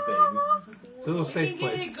 anything. It's a little You safe can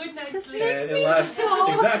get a place. good night's This sleep. makes And me it lasts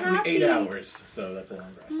so exactly happy. 8 hours, so that's a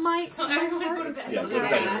long rest. So everyone go to bed. Yeah, go to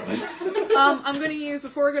bed, everyone. I'm gonna use,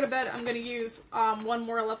 before I go to bed, I'm gonna use one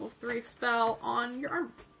more level 3 spell on your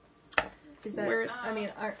arm. Is that? Where- I mean,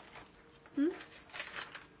 are, Hmm?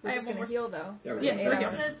 we're I just have gonna one more. heal though. Yeah, we're Yeah, gonna we're go. good.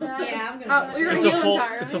 Says that. Yeah, I'm gonna. You're It's gonna a heal full,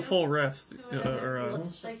 entirely. it's a full rest.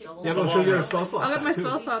 Let's just Yeah, but she'll get her spell slots I'll get my back, too.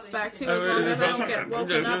 spell slots back too, as long as I don't get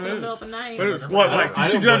woken up in the middle of the night. What, like, I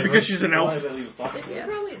she don't done blame because her. she's an Why elf? did I leave a slot? This Yes.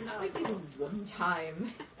 is probably this might be the one time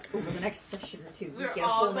over the next session or two we We're get a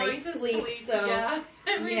all full going night's to sleep. So yeah.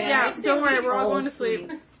 Yeah, don't worry, we're all going to sleep.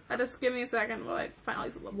 sleep. Just give me a second while I finally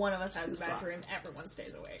look. One of us has a Slot. bathroom. Everyone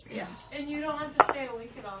stays awake. Yeah. And you don't have to stay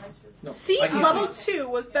awake at all. It's just. No, See, I can level sleep. 2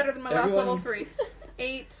 was better than my last Everyone- level 3.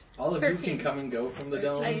 8. All of 13. you can come and go from the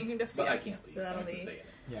dome, And you can just, but yeah. I can't. So that'll I have to be- stay in it.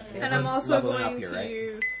 Yeah. And I'm also Leveling going up here, to right?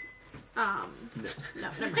 use, no,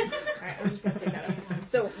 never mind. Alright, I'm just gonna take that out.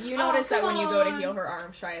 So you notice that when you go to heal her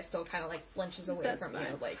arm, Shia still kind of like flinches away That's from you.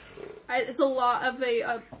 fine. Like, It's a lot of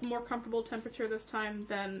a more comfortable temperature this time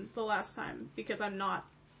than the last time, because I'm not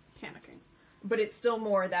panicking. but it's still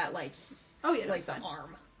more that like Oh yeah, no, like it's the fine.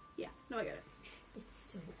 arm. Yeah, no, I get it. it's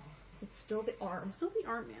still It's still the arm. It's still the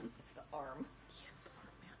arm, man. It's the arm.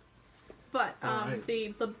 But Alright.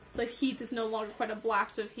 the heat is no longer quite a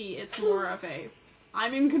blast of heat. It's more of a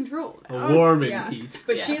I'm in control A now. warming Yeah. heat.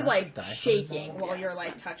 But Yeah. she's like Die from shaking it. while you're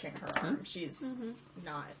like touching her arm. She's Mhm.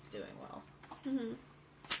 not doing well. Mhm.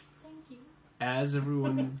 As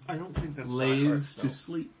everyone I don't think that's lays that to hard,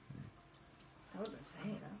 sleep. That was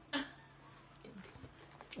insane. Huh?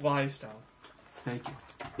 though. Lies down. Thank you.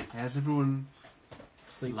 As everyone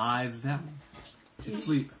Sleeps. lies down to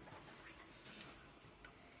sleep,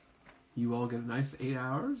 you all get a nice 8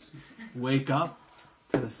 hours. Wake up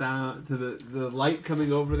to the sound, to the light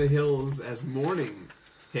coming over the hills as morning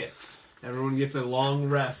hits. Everyone gets a long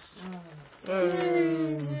rest.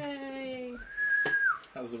 Yay.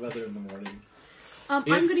 How's the weather in the morning? I'm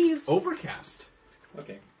gonna It's use. overcast.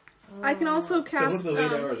 Okay. I can also So cast. once the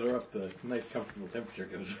late hours are up, the nice comfortable temperature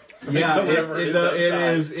goes. Yeah, So whatever it outside.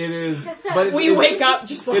 is. But it's, We it's, wake up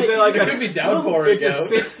just like It's like It a could be downpouring It's a out.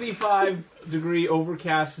 65-degree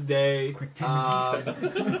overcast day. Quick 10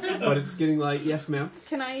 minutes. But it's getting light. Yes, ma'am.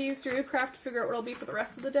 Can I use Druidcraft to figure out what it'll be for the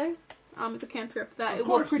rest of the day? It's a cantrip that Of it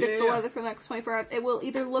will course, predict yeah, the yeah. weather for the next 24 hours. It will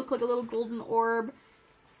either look like a little golden orb,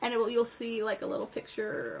 and you'll see like a little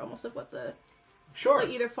picture almost of what the Sure. like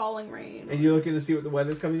either falling rain. And you're looking to see what the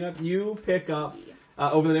weather's coming up. You pick up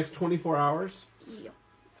over the next 24 hours.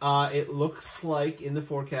 Yeah. It looks like in the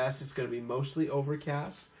forecast it's going to be mostly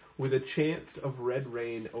overcast with a chance of red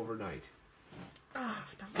rain overnight. Oh,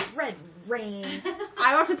 the red rain.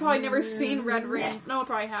 I've actually probably never seen red rain. No, I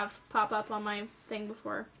probably have pop up on my thing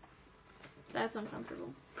before. That's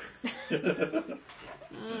uncomfortable.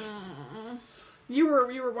 You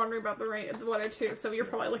were wondering about the weather too, so you're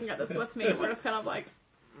probably looking at this with me. And we're just kind of like.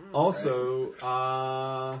 Also,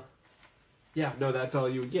 yeah, no, that's all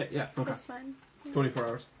you would get. Yeah, okay. That's fine. 24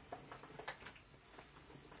 hours.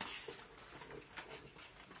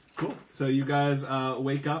 Cool. So you guys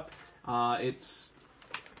wake up. It's,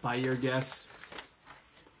 by your guess,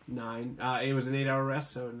 9. It was an 8-hour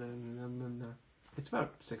rest, so it's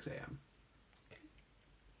about 6 a.m.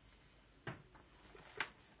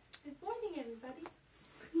 Good morning, everybody.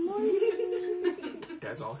 You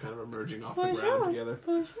guys all kind of emerging off the ground together.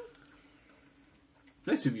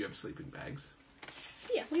 I assume you have sleeping bags.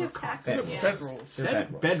 Yeah, we have packs. Bed Yeah. Bed rolls.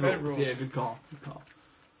 Bed Bed rolls. rolls. Yeah, good call. Good call.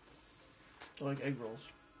 I like egg rolls.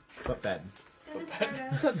 But bed. Gonna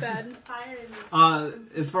start Put bed. a fire in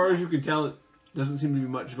the As far as you can tell, it doesn't seem to be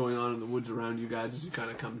much going on in the woods around you guys as you kind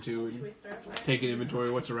of come to and Should we start a fire? take an inventory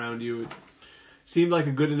of what's around you. It seemed like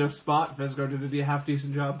a good enough spot. Fesgar did a half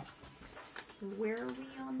decent job. So where are we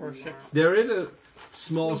on Or the six. map? There is a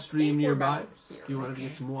small stream think we're nearby. about here. If you wanted to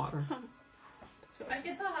get some water. I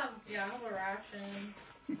guess I'll have a ration.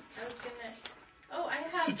 I was gonna. Oh, I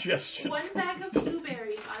have Suggestion. 1 bag of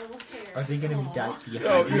blueberries. I will share. Are they going to be Oh,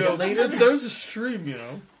 dehydrated you know, later? there's a stream, you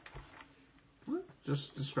know.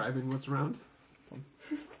 Just describing what's around. You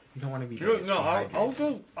don't want to be You know, no,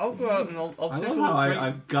 dehydrated. I'll go out and I'll I take a love little how drink.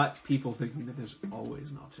 I've got people thinking that there's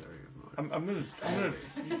always an ulterior motive. I'm gonna.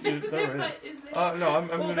 But is there? No, I'm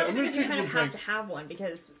Well, gonna. that's I'm gonna because you take a kind little of have drink. to have one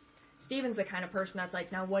because Steven's the kind of person that's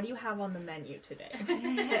like, now what do you have on the menu today?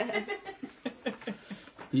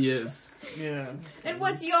 He is. Yeah. And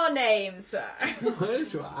what's your name, sir?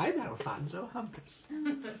 I'm Alfonso Humpers.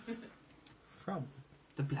 From?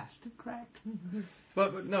 The blasted crack.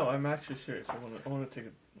 But no, I'm actually serious. I want to take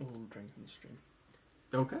a little drink in the stream.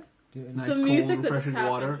 Okay. Do it. Nice, The cold, music that just refreshing happened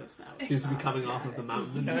water. just now. Seems to be coming off of the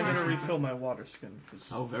mountain. And I'm gonna refill my water skin because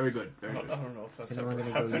Oh, very good. Very I good. don't know if that's Is ever anyone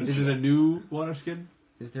gonna go happened. Is it a new water skin?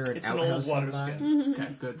 Is there an It's an outhouse old water nearby? skin,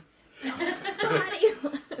 Okay, good.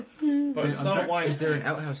 but it's I'm not sorry? a wine. Is there an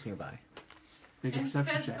outhouse nearby? Make a And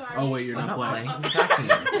perception check. Fesgar Oh wait, is you're I'm not not playing. playing. I'm just asking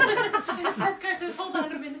you. Fesgar says, hold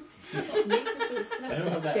on a minute. I don't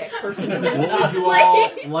have that. Check person who What is would not you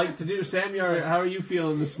all like to do? Samyar, how are you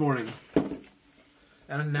feeling this morning?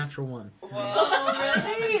 And a natural one.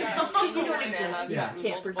 Yeah.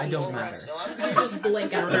 Can't perceive. I don't matter. You just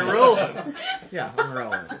blink out. Irrelevant. Yeah, I'm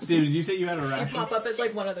irrelevant. Steve, did you say you had a You ration? pop up as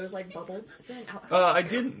like one of those like bubbles. Is there an outhouse? I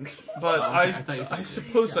didn't, but Oh, okay. I thought you said I you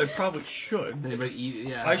suppose did. I probably should. Anybody eat it?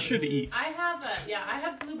 Yeah. I should eat. I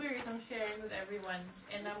have blueberries I'm sharing with everyone,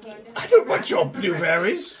 and I'm going to have I don't want your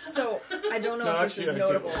blueberries. So I don't know No, if this actually, is I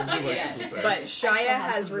notable do. to I do you like yet, blueberries. but Shia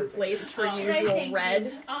has replaced her Right, usual thank you.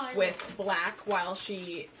 red Oh, I with black while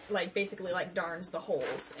she like basically like darns the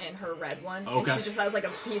holes in her red one. Okay. And she just has like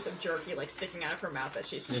a piece of jerky like sticking out of her mouth that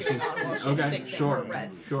she's chewing on while she's Okay, fixing sure, her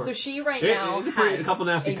red. sure. So she right It- now it's a pretty- has a couple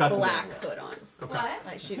nasty a cuts in black there. hood on. What?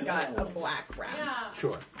 Like she's got a black wrap. Yeah.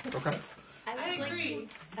 Sure. Okay. I agree.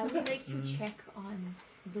 I would like to check on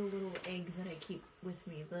the little egg that I keep with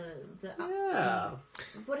me. The Yeah.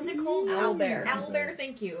 what is it called? Owlbear. Owlbear.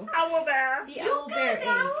 Thank you. Owlbear. The owlbear egg.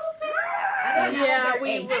 I got an Yeah, owlbear we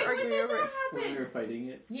egg. were arguing over it. When we were fighting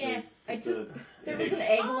it. Yeah, I the took. There was an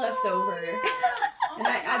egg left over, and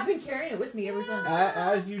I've been carrying it with me ever since.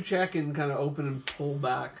 As you check and kind of open and pull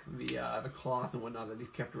back the cloth and whatnot that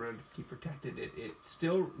you've kept around to keep protected, it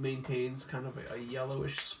still maintains kind of a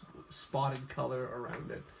yellowish spotted color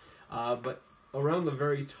around it. But around the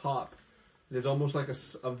very top, there's almost like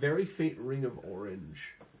a very faint ring of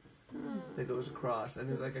orange that goes across, and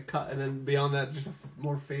there's like a cut, and then beyond that, just a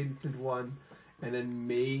more faded one, and then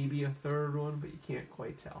maybe a third one, but you can't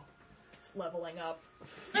quite tell. It's leveling up.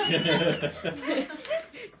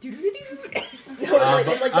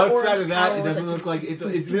 Outside of that, it doesn't look like it's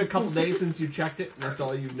been a couple days since you checked it, and that's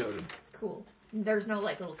all you've noted. Cool. There's no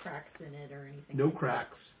like little cracks in it or anything. No like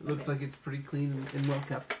cracks. It looks like it's pretty clean and well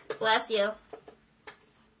kept. Bless you.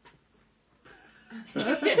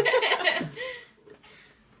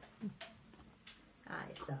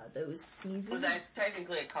 I saw those sneezes. Was that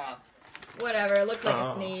technically a cough? Whatever, it looked like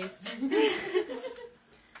a sneeze.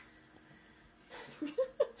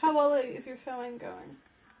 How How well is your sewing going?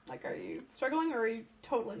 Like, are you struggling, or are you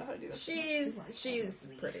totally know how to do this? She's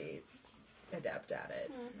pretty adept at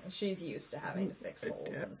it. She's used to having to fix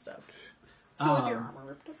holes and stuff. So is your armor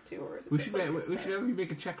ripped up too, or is it? We should have you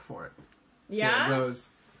make a check for it. Yeah? See how it goes.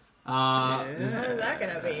 What is that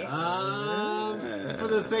gonna be? For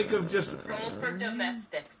the sake of just Roll for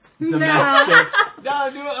domestics. domestics.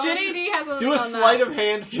 No, Jenny D has do a sleight of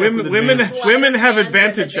hand check. Women have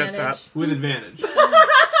advantage at that. With advantage.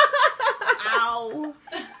 Ow.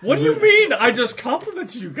 What do you mean? I just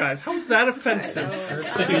complimented you guys. How is that offensive?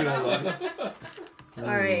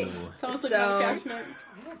 Alright. Someone's like, So- cashmere.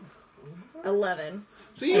 11.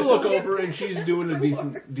 So you look over and she's doing a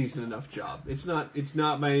decent enough job. It's not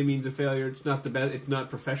by any means a failure. It's not the best. It's not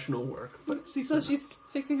professional work, but it's decent So enough. she's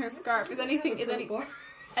fixing her scarf. Is any of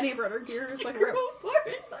her other gears like ripped?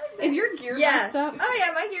 Is your gear messed up? Oh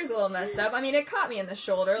yeah, my gear's a little messed up. I mean, it caught me in the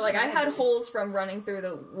shoulder. Like, I've had holes from running through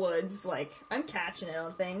the woods. Like, I'm catching it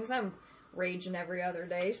on things. I'm raging every other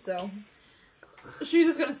day, so... She's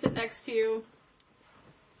just gonna sit next to you,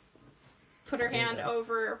 put her hand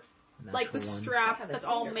over, like, the strap that's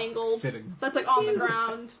all mangled, Sitting. that's, like, on the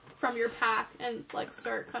ground from your pack, and, like,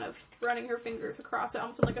 start kind of running her fingers across it,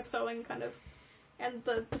 almost in, like, a sewing kind of... And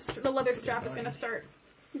the leather strap is gonna start...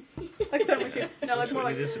 Like sewing machine. No, like more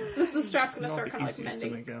like... The strap's gonna start kind of, like,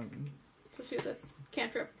 mending. So she has a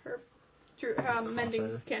cantrip. Her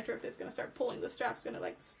mending cantrip is gonna start pulling the straps, gonna,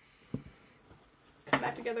 like... come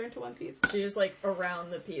back together into one piece. She's just, like, around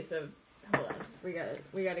the piece of... Hold on. We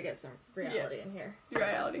gotta get some reality in here.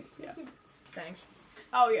 Reality, yeah. Thanks.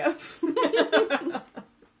 Oh, yeah.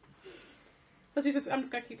 So she's just... I'm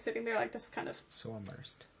just gonna keep sitting there, like, just kind of... So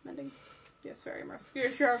immersed. Mending. Yes, very immersed. You're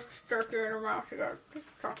just stuck there in her mouth. You gotta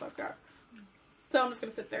talk like that. So I'm just gonna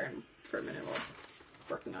sit there and for a minute while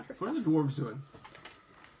working on her What stuff. are the dwarves doing?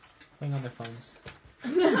 Playing on their phones.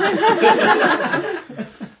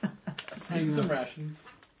 Eating some rations.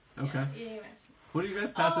 Okay. Yeah, eating What are you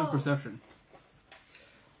guys' passive Oh. perception?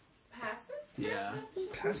 passive? Yeah.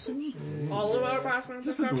 Passive? All about passing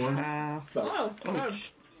Just the dwarves. Oh, God.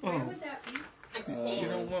 Where Oh, would that be? you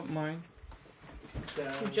don't want mine.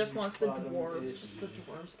 He just wants the dwarves. Is, The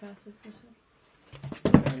dwarves passive perception.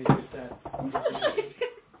 I need your stats.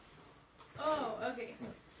 Oh, okay.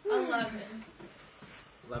 11.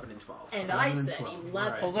 11 and 12. And 11 I and said 12.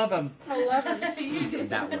 11. 11. 11. You did.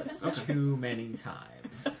 That was too many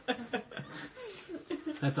times.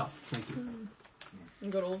 That's all. Thank you.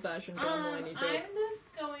 Good old fashioned John Mulaney I'm joke.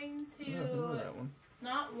 just going to That one.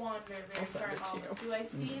 not wander very I'll send far it to home. you. Do I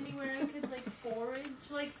see anywhere I could like forage?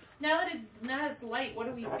 Like now that it's light, what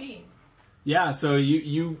are we seeing? Yeah, so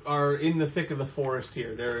you are in the thick of the forest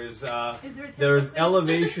here. There is Is there a there's temple?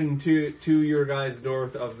 elevation to your guys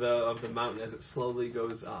north of the mountain as it slowly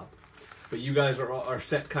goes up. But you guys are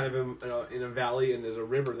set kind of in a valley, and there's a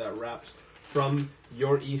river that wraps from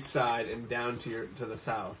your east side and down to the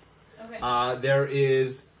south. Okay. There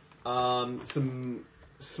is some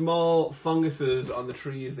small funguses on the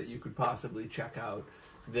trees that you could possibly check out.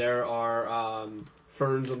 There are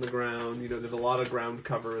ferns on the ground. You know, there's a lot of ground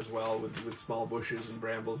cover as well with small bushes and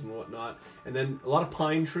brambles and whatnot. And then a lot of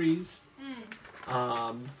pine trees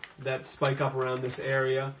that spike up around this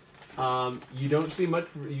area. You don't see much.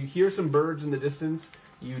 You hear some birds in the distance.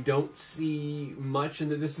 You don't see much in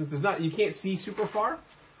the distance. You can't see super far.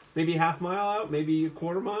 Maybe a half mile out, maybe a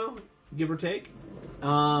quarter mile, give or take.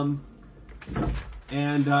 And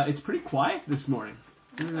it's pretty quiet this morning.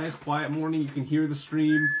 Really nice quiet morning. You can hear the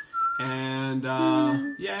stream. And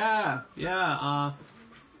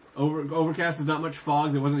overcast. There's not much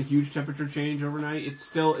fog. There wasn't a huge temperature change overnight.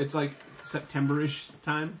 It's like September-ish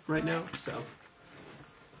time right now. So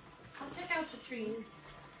I'll check out the trees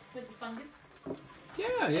with the fungus.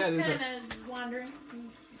 yeah. Just There's kind of wandering, and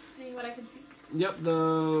seeing what I can see. yep.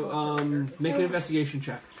 Make an investigation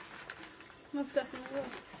check. Most definitely will.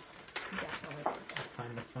 Definitely.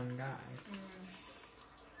 Find a fun guy.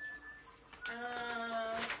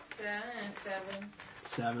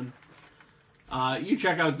 7. 7. You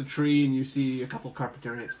check out the tree and you see a couple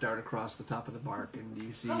carpenter ants dart across the top of the bark, and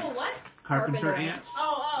you see Oh, what? carpenter Carpenter ants.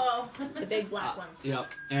 Oh. The big black ones. Yep,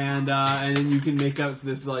 and then you can make out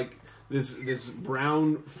this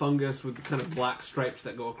brown fungus with kind of black stripes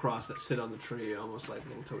that go across that sit on the tree, almost like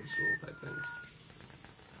little toadstool type things.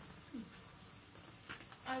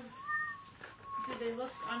 Do they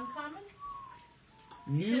look uncommon?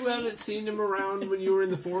 You haven't seen them around when you were in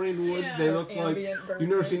the Foreign Woods. Yeah. They look like Ambient bird you've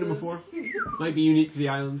never seen them noises. before. Might be unique to the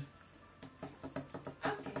island.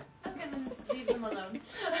 Okay. I'm gonna leave them alone.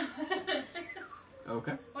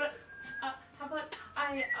 Okay. What? How about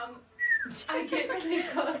I get really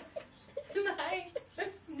close and I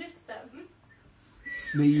just sniff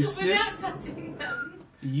May you sniff? Without touching them.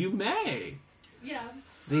 You may. Yeah.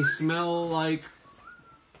 They smell like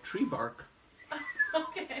tree bark.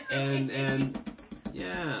 Okay. And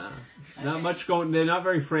yeah. Not much going, they're not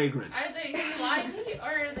very fragrant. Are they slimy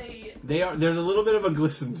or are they... There's a little bit of a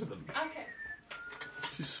glisten to them. Okay.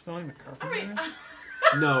 She's smelling the carpet. Alright.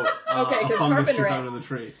 No, Okay, a because fungus she carpenter found in the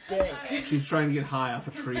tree. stink. She's trying to get high off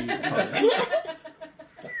a tree.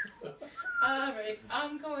 Alright,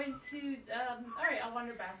 I'm going to... Alright, I'll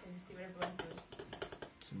wander back and see what everyone's doing.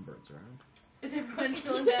 Some birds around. Is everyone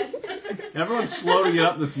still in bed? Everyone's slow to get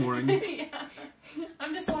up this morning. Yeah.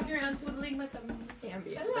 I'm just walking around twiddling with some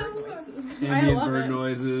Ambient bird noises. Ambient love bird it.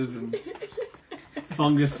 noises and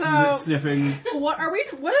fungus So- sniffing. What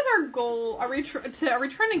is our goal? Are we trying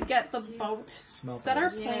to get the boat? Smell Is that our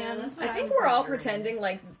birds. plan? I think we're all pretending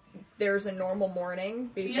like there's a normal morning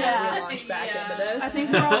before Yeah, we launch back yeah. into this. I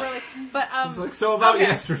think we're all really. But It's like, so about okay.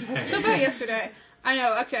 yesterday. So about yesterday. I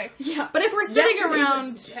know. Okay. Yeah. But if we're sitting Yesterday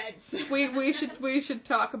around, was tense. we should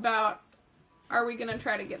talk about. Are we gonna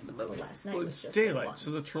try to get the boat? Last night Well, was it's just daylight, fun.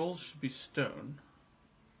 so the trolls should be stone.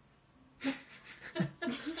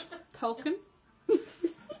 Tolkien. This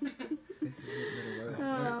is a little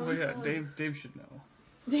road. Well, yeah, Dave should know.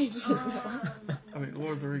 Dave just I mean,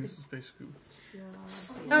 Lord of the Rings is basically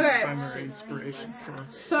Okay. primary inspiration for.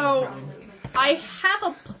 So I have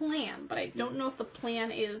a plan, but I don't know if the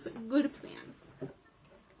plan is a good plan. Little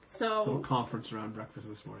So conference around breakfast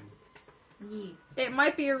this morning. it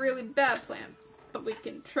might be a really bad plan, but we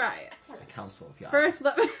can try it. A council of yachts. First,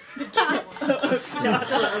 let me.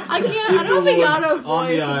 I don't have a Yada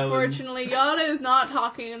voice, unfortunately. Yada is not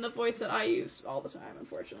talking in the voice that I use all the time,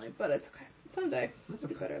 unfortunately. But it's okay. Someday, it'll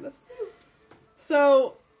be better at this.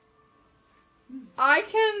 So, I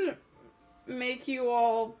can make you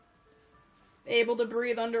all able to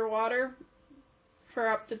breathe underwater for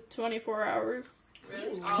up to 24 hours.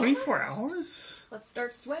 Really? 24 hours? Let's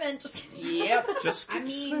start swimming. Just kidding. Yep. Just keep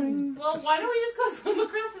swimming. Well, why don't we just go swim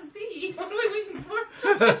across the sea? What are we waiting for?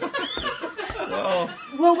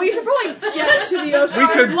 Well, We could probably get to the ocean. we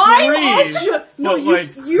could Why breathe, also- No,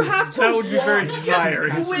 but you have to. that would be very walk.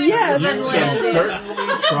 tiring. Yes. You can certainly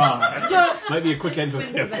try. So, Might be a quick end to a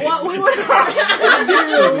campaign. what we would have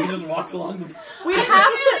to We do, just walk along the... we'd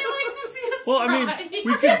have to. Well, I mean,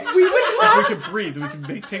 we could breathe. We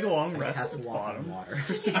could take a long I rest have at to the walk on bottom. water.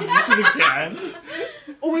 Just to again.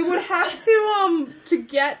 We would have to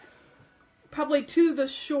get probably to the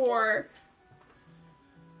shore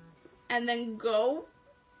and then go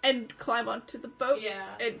and climb onto the boat Yeah.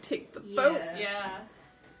 and take the boat. Yeah.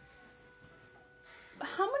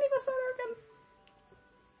 How many of us are there again?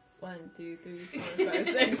 1, 2, 3, 4, 5,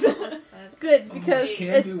 6. Good, because Can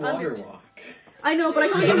it's do water under. walk. I know, but I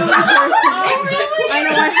can't do another person. Oh, really? I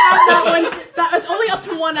know, I have that one. That's only up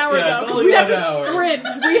to 1 hour Yeah, though. it's 'Cause only we have 1 to hour. sprint.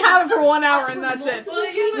 We have it for 1 hour and that's it.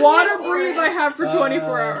 Well, you would Water get breathe I have for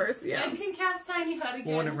 24 hours. Yeah. And can cast Tiny Hut again.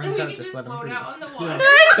 Well, when it runs we out, can just let 'em float breathe. out on the water.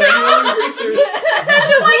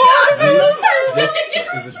 This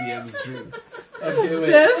is a DM's dream. Okay, wait,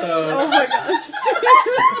 This? so... Oh my gosh.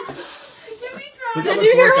 Can we try? Look Did how much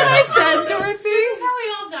you hear work what I have to said, do. Dorothy? This is how we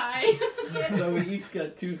all die. So we each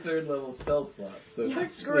got 2 third-level spell slots. So Yeah,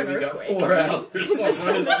 screw an we got earthquake. 4 hours. So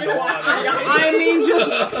running underwater. I mean,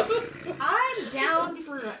 just I'm down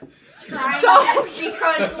for trying So- this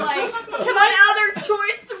because, like, can I? what other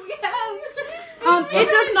choice do we have? It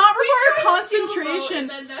does not require Steal a boat, concentration. and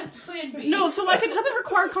then that's plan B. No, so like it doesn't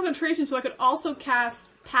require concentration. So I could also cast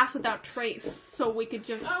Pass Without Trace, so we could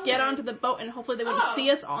just Oh, get okay. onto the boat, and hopefully they wouldn't Oh. see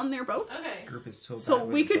us on their boat. Okay. Group is so bad So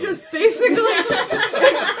with we could boats. just basically.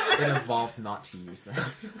 It evolved not to use them.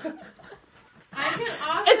 I can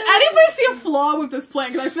also... Does anybody see a flaw with this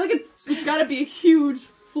plan? Because I feel like it's got to be a huge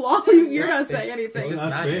flaw. You're not saying It's anything. just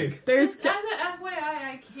That's magic. big. There's. As a FYI,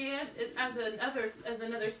 I can't, as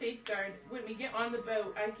another safeguard, when we get on the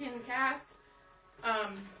boat, I can cast,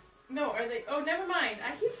 no, are they, oh, never mind.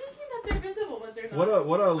 I keep thinking that they're visible, but they're not.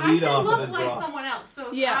 What a I lead can off look and then like drop. someone else, so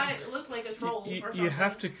if Yeah. I look like a troll or something. You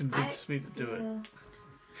have to convince me to do it.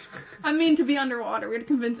 I mean, to be underwater, we had to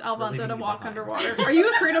convince Alfonso leaving to you walk behind. underwater. Are you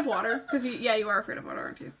afraid of water? Because you are afraid of water,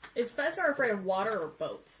 aren't you? Is Fezcar afraid of water or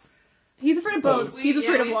boats? He's afraid of boats. He's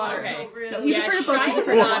afraid of water. Okay. No, he's afraid of boats. He's Shia's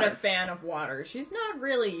afraid of not water. a fan of water. She's not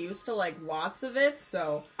really used to like lots of it,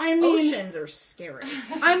 so I mean, oceans are scary.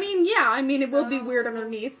 it will be weird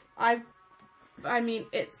underneath.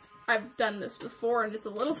 I've done this before, and it's a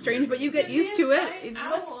little strange, but you get used to it. It's,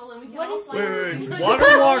 Wait.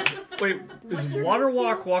 Water walk. Wait, is water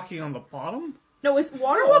walk walking on the bottom? no, it's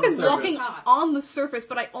water walk on the is walking surface. on the surface,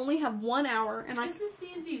 but I only have 1 hour, and I This is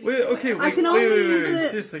D&D. Wait, okay, I can only use it-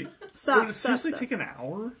 Seriously. stop. Would it seriously take an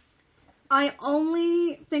hour? I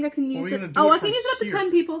only think I can use We're it. gonna do Oh, it I can from use it up to here.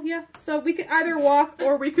 10 people. Yeah. So we could either walk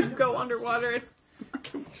or we could go underwater. It's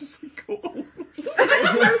Can we just go over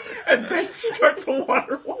and then start the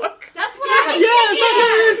water walk? That's what I mean.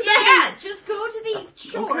 Yeah, just go to the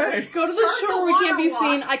shore. Okay. go to the Start shore the where we can't be water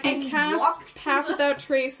seen. walk I can and cast walk to Pass the- Without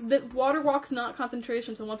Trace. The water walk's not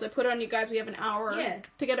concentration, so once I put it on you guys, we have an hour Yeah.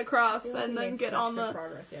 to get across We and then made get such on good the.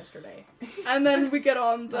 progress yesterday. And then we get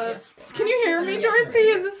on the. yesterday. Can you hear me, Dorothy?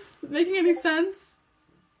 Is this making any sense?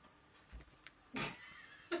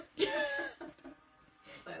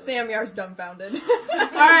 Sam Yar's dumbfounded.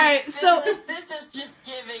 Alright, so. This is just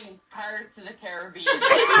giving Pirates of the Caribbean.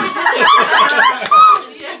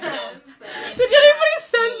 Did anybody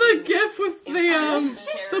send the gif with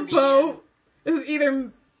the boat? Is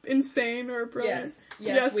either insane or brilliant?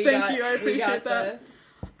 Yes, we thank got, you, I we appreciate got that.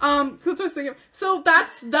 That's what I was thinking. So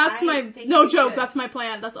that's I my, think no we joke, should. that's my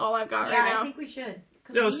plan. That's all I've got Yeah, right I now. think we should.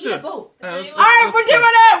 'Cause Yeah, we let's need do a it. boat. Alright, we're doing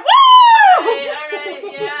it! Woo! Alright,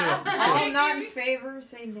 yeah. All not in favor,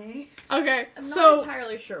 say nay. Okay, I'm so. not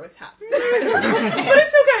entirely sure what's happening. But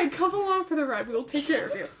it's okay, come along for the ride, we will take care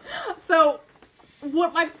of you. So, we're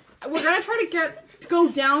gonna try to go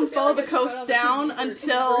down, follow the coast down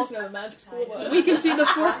until we can see the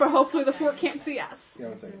fort, but hopefully the fort can't see us. Yeah,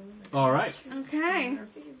 one second. All right. Okay.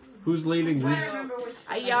 Who's leading? Who's...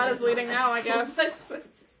 Ayada's leading now, I guess.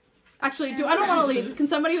 Actually, I don't want to lead. Can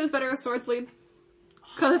somebody who's better at swords lead?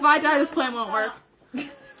 Because if I die, this plan won't work.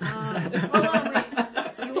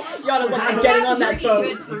 Yada's like, I'm getting on that boat.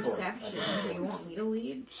 Good perception. Do you want me to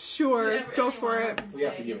lead? Sure, go for it. We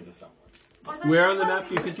have to give it to someone. Where on the map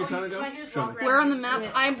do you think you're trying to go? Show me. We're on the map.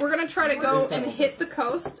 We're gonna try to go and hit the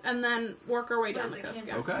coast and then work our way down the coast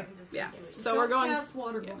again. Okay. Yeah. So we're going.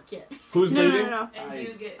 water walk yet. Who's No, leading? no. And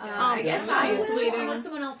you get I guess I Who's will, leading? unless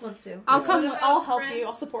someone else wants to. I'll come. What about I'll help friends? you.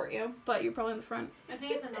 I'll support you. But you're probably in the front. I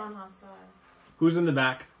think it's a non-hostile. Who's in the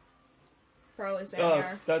back? Probably Sam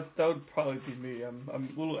Yar. That would probably be me. I'm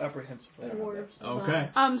a little apprehensive. Dwarves. Okay.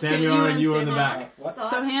 Samuel and you are in the Samuel. back. What?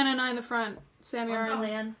 So Hannah and I in the front. Samuel and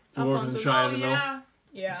Land. Dwarves and Shy in the middle. Yeah,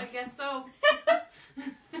 Yeah. I guess so.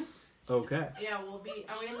 Okay. Yeah, we'll be.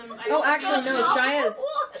 Are we in the? Oh, actually, no.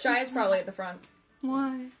 Shaya's probably at the front.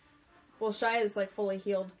 Why? Well, Shaya's like fully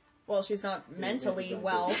healed. Well, she's not mentally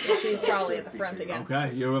well, but she's probably at the front again.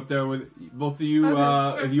 Okay. You're up there with both of you.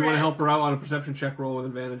 Okay. If you want to help her out on a perception check, roll with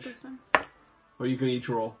advantage, This one. or you can each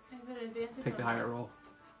roll. I have an advantage Take the on higher roll.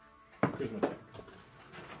 Here's my text.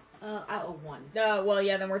 Out of one. Well,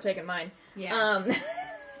 yeah, then we're taking mine. Yeah.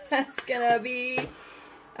 That's gonna be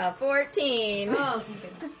a 14. Oh, thank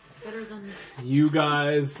goodness. Better than. You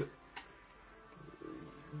guys,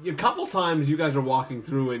 a couple times you guys are walking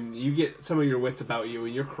through and you get some of your wits about you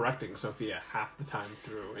and you're correcting Sophia half the time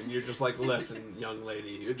through and you're just like, listen, young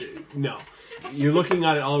lady, no. You're looking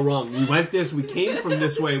at it all wrong. We went we came from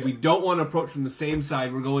this way, we don't want to approach from the same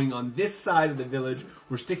side, we're going on this side of the village,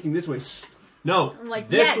 we're sticking this way. No, I'm like,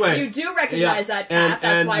 this yes, way. you do recognize that path, that's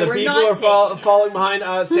and why the we're people not are following behind.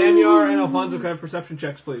 Samyar and Alfonso can have perception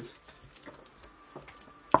checks, please.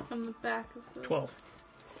 From the back of the. 12.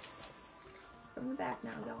 From the back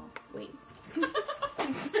now, y'all. Wait.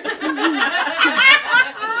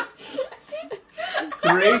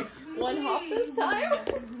 3. One hop this time?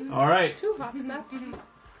 All right. 2 hops that.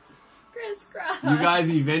 Crisscross. You guys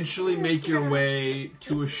eventually make your way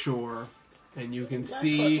to a shore, and you can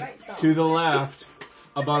see foot, right side. to the left,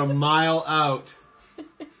 about a mile out,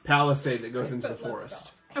 palisade that goes into the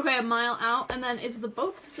forest. Okay, a mile out, and then is the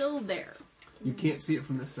boat still there? You can't see it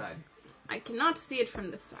from this side. I cannot see it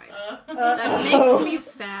from this side. That makes me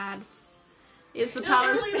sad. Is the It's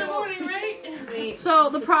palace? early in the morning, right? Wait. So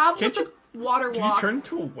the problem Can't with the water Can you walk. turn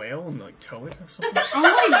into a whale and like tow it or something? Oh my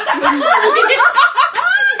goodness!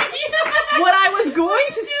 What I was going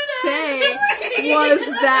to say was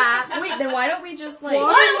that Wait, then why don't we just like...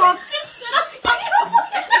 water walk.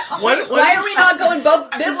 Why are we not going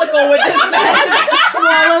biblical with this mess?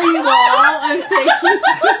 Swallow you all and take you.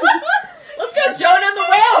 Let's go Jonah and the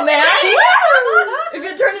whale, man! If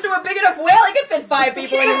you turn into a big enough whale, you can fit 5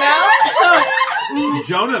 people in your mouth.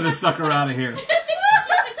 Jonah the sucker out of here.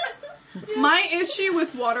 My issue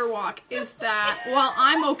with water walk is that while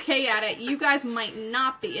I'm okay at it, you guys might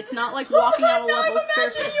not be. It's not like walking on a level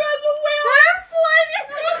surface. You as a whale sliding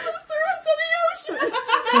across the surface of the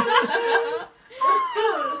ocean.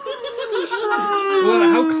 Well,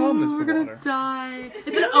 how calm is the We're gonna water? die.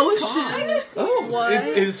 It's an ocean. Oh, What?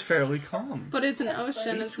 it is fairly calm. But it's an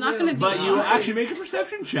ocean. It's not gonna be But you easy. actually make a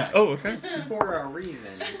perception check. Oh, okay. For a reason.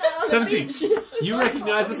 17. You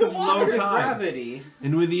recognize this is low tide. Gravity.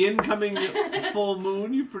 And with the incoming full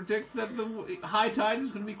moon, you predict that the high tide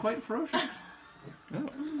is going to be quite ferocious. Oh.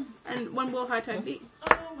 And when will high tide be?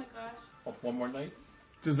 Oh my gosh. Oh, one more night?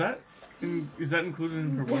 Is that included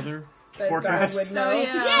in her weather Besgar forecast? would know. Oh,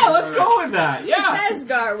 yeah. Yeah, let's go with that. Yeah.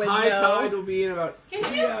 Besgar would High know. tide will be in about Can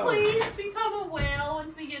 3 you hours. please become a whale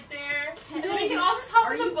once we get there? And then we can all just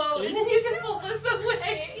hop on the boat and then you can pull us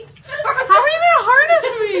away. How are you gonna harness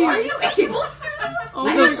me? Are you able to? Oh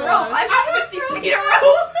my gosh. I'm 50 feet of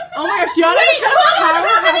rope. Oh my gosh, Yana is gonna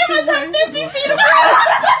power half 50 feet of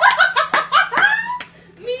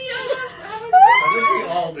Me, I think we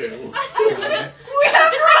all do. We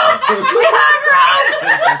have rope. We have rope.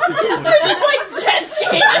 Just like jet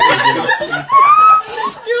skiing.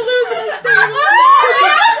 You're losing a stamina.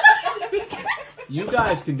 You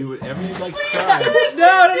guys can do whatever you'd like to try.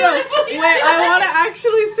 No. Wait, I want to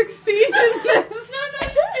actually succeed in this. No,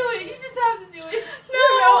 just do it. You just have to do it. No,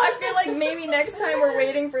 I feel like maybe next time we're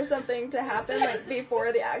waiting for something to happen, like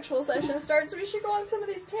before the actual session starts, we should go on some of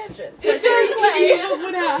these tangents. Like replay,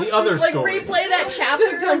 What happened? The other like story. replay that chapter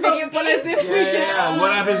on video What if games. we did? Yeah.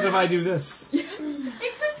 What happens if I do this? It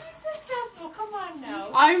could be successful. Come on now.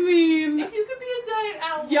 I mean, If you could be a giant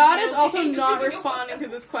owl. Yada's also not responding to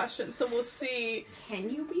this question, so we'll see. Can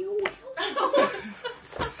you be a whale?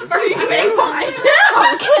 Are you being fine?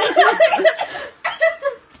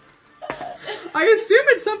 I assume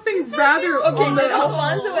it's something rather Okay, on did the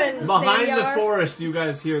Alfonso and Behind the Samyar... forest, you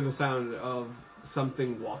guys hear the sound of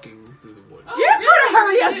something walking through the woods. You're trying to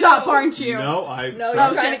hurry us up, aren't you? No, No, he's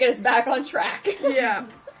Okay. trying to get us back on track. Yeah.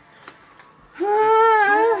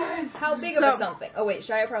 How big of So- a something? Oh wait,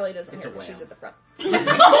 Shia probably doesn't hear because she's at the front.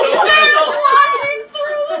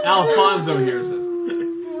 Alfonso hears it.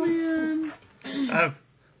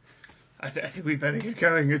 I think we better get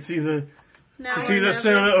going. It's either Now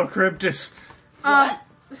Scylla or Cryptus.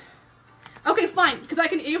 Okay, fine. Because I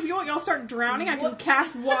can, if you want, y'all start drowning. I can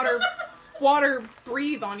cast water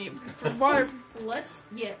breathe on you.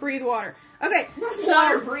 Breathe water. Okay,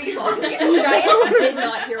 so Breathe on me. Shia did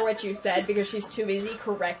not hear what you said because she's too busy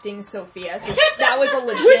correcting Sophia. So that was a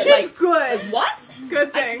legit which is like good. what?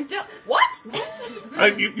 Good thing.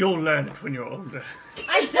 What? You'll learn it when you're older.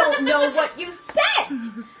 I don't know what you said.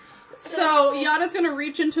 So Yada's gonna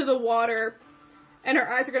reach into the water, and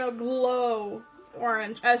her eyes are gonna glow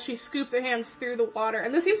orange as she scoops her hands through the water.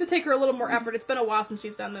 And this seems to take her a little more effort. It's been a while since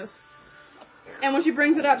she's done this. And when she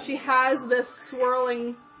brings it up, she has this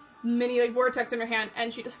swirling mini vortex in her hand,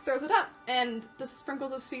 and she just throws it up, and just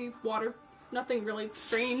sprinkles of sea water. Nothing really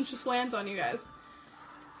strange, just lands on you guys.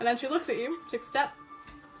 And then she looks at you, takes a step,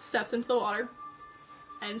 steps into the water,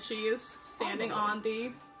 and she is standing on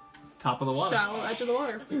the Top of the water. shallow edge of the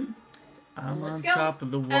water. I'm on go. top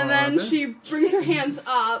of the water. And then she brings her hands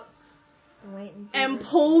up and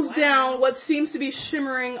pulls down what seems to be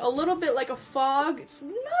shimmering a little bit like a fog. It's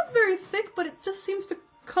not very thick, but it just seems to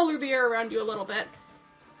color the air around you a little bit.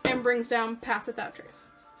 And brings down Pass Without Trace.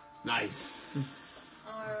 Nice.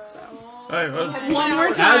 Alright, well, One more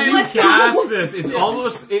As time. you cast this, it's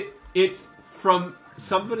almost it from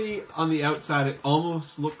somebody on the outside. It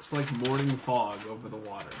almost looks like morning fog over the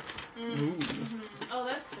water. Oh,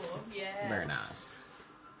 that's cool. Yeah. Very nice.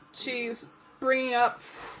 She's bringing up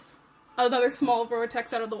another small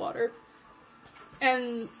vortex out of the water.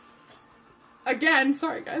 And again,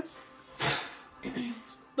 sorry guys,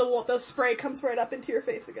 the spray comes right up into your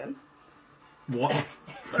face again.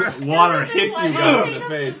 Water hits you guys in the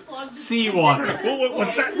face. Seawater.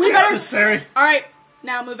 what's that We better- necessary? Alright,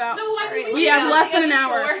 now move out. No, I mean, We have less than an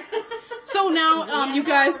hour. Sure. So now, you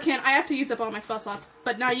guys can, I have to use up all my spell slots,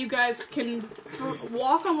 but now you guys can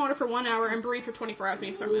walk on water for 1 hour and breathe for 24 hours when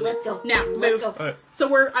you start moving. Let's go. Now, Let's move. go.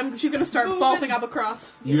 So she's gonna start vaulting up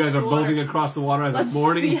across. You guys are the water. bolting across the water as a Let's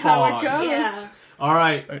morning see how fog. it goes. Yeah.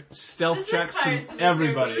 Alright, stealth This is checks from Pirates of the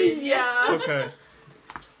everybody. Yeah. Okay.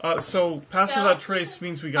 So, pass without trace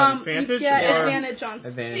means we got advantage? You get or... advantage on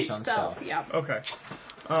Advantage on stealth. Yeah. Okay.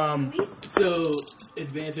 So,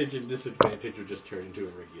 advantage and disadvantage would just turn into a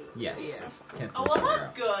regular. Yes. Cancel Oh, well, each other that's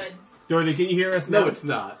out. good. Dorothy, can you hear us No, now? it's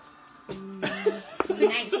not.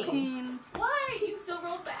 19. Why? You still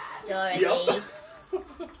roll bad. Yep.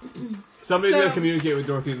 Somebody's So- gonna communicate with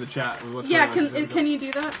Dorothy in the chat with what's Yeah, going on. can you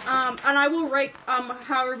do that? And I will write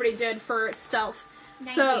how everybody did for stealth.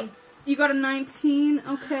 19. So you got a 19,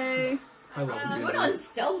 okay. I love I'm it. good on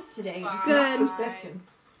stealth today. Just Good. not perception.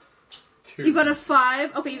 You got a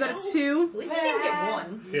 5, okay, you got a 2. At least I didn't get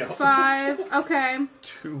one. Yeah. 5, okay.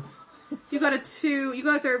 2. You got a 2. You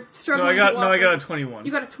guys are No, struggling I got to a 21.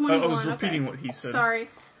 You got a 21, I was okay. repeating what he said. Sorry.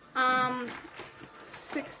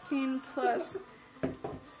 16 plus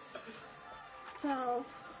stealth.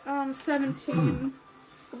 17.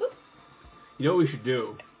 You know what we should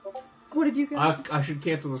do? What did you get? I should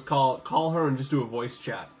cancel this call. Call her and just do a voice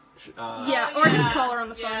chat. Yeah, or just call her on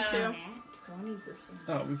the phone too. 20%.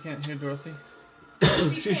 Oh, we can't hear Dorothy.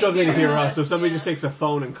 She's struggling to hear us, so if somebody just takes a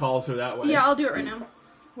phone and calls her that way. Yeah, I'll do it right now.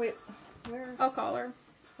 Wait, where? I'll call her.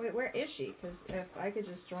 Wait, where is she? Because if I could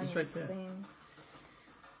just join She's the right there. same.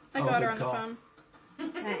 I Oh, got her good on call. the phone.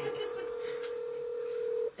 Thanks.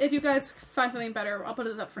 If you guys find something better, I'll put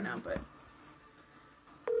it up for now. But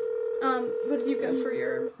what did you get for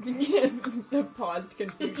your? The paused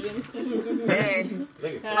confusion. Hey.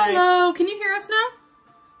 Hello, can you hear us now?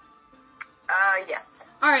 Yes.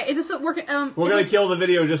 All right, is this working? We're gonna kill the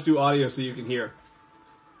video, just do audio so you can hear.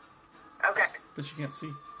 Okay. But you can't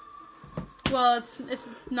see. Well, it's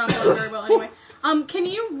not going very well anyway. Can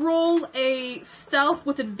you roll a stealth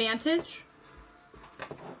with advantage?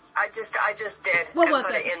 I just did. What I was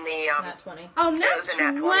put it? in the Not 20. Oh, It was a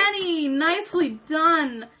nat nat 20. Nicely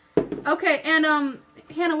done. Okay, and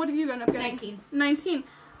Hannah, what did you end up getting? 19.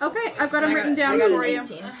 Okay, I've got them written down I got for an you.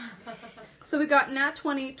 18. So we got nat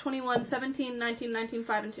 20, 21, 17, 19, 19,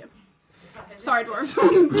 5, and 2. Sorry, dwarves.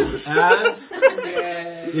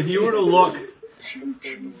 If you were to look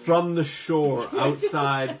from the shore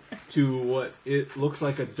outside to what it looks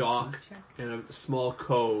like a dock and a small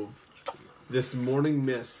cove, this morning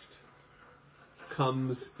mist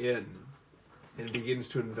comes in and begins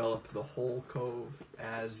to envelop the whole cove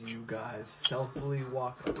as you guys stealthily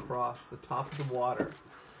walk across the top of the water.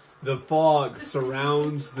 The fog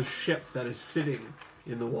surrounds the ship that is sitting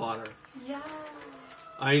in the water. Yeah.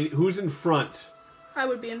 Who's in front? I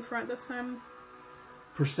would be in front this time.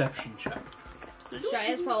 Perception check.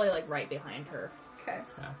 Shaya's probably like right behind her. Okay.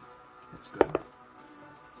 Yeah, that's good.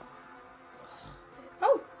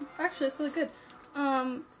 Oh, actually, that's really good.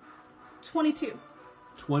 22.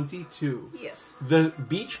 22. Yes. The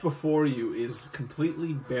beach before you is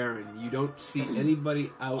completely barren. You don't see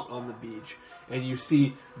anybody out on the beach. And you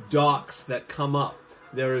see docks that come up.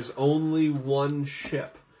 There is only one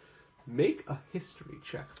ship. Make a history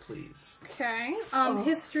check, please. Okay.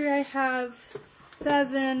 History, I have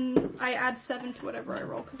 7. I add 7 to whatever I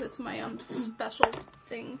roll, because it's my special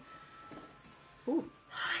thing. Ooh.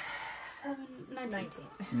 7, 19.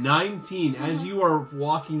 19. As you are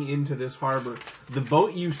walking into this harbor, the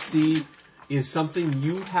boat you see is something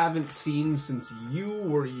you haven't seen since you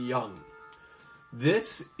were young.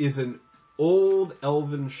 This is an old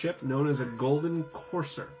elven ship known as a golden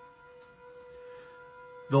courser.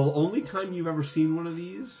 The only time you've ever seen one of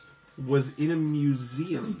these was in a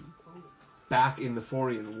museum back in the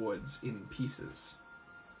Forian woods in pieces.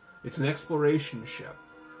 It's an exploration ship,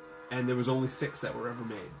 and there was only 6 that were ever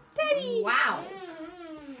made. Daddy! Wow.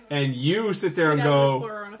 And you sit there and Yeah, go, that's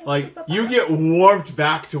where we're on a like, sleep. you get warped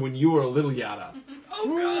back to when you were a little Yada.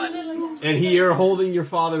 Oh god! And you're holding your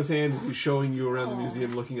father's hand as he's showing you around the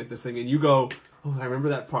museum looking at this thing, and you go, oh, I remember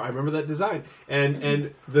that part, I remember that design.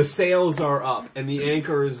 And the sails are up, and the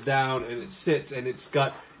anchor is down, and it sits, and it's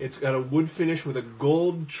got a wood finish with a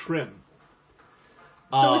gold trim.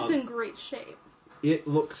 So it's in great shape. It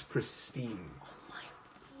looks pristine.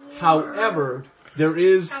 However, there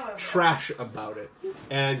is trash about it,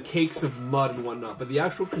 and cakes of mud and whatnot, but the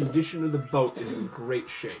actual condition of the boat is in great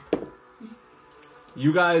shape.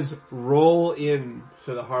 You guys roll in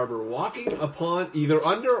to the harbor, walking upon either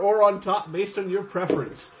under or on top, based on your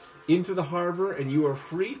preference, into the harbor, and you are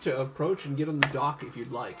free to approach and get on the dock if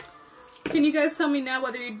you'd like. Can you guys tell me now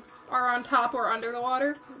whether you are on top or under the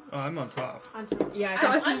water? Oh, I'm on top. Yeah, So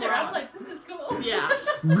I if you Under, were I'm on- like, this is cool. Yeah.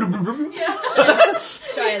 Yeah.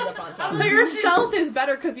 Shaya's up on top. So your stealth is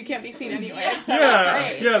better because you can't be seen anyway. So Yeah,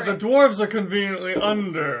 great, yeah, great. the dwarves are conveniently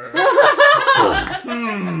under.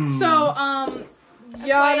 So,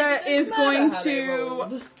 Yada is going how they to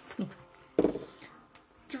rolled.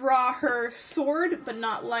 draw her sword, but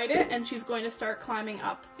not light it, and she's going to start climbing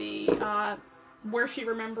up the, where she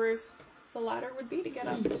remembers the ladder would be to get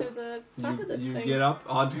up to the top of this You thing. get up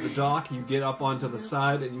onto the dock, you get up onto the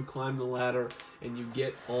side, and you climb the ladder, and you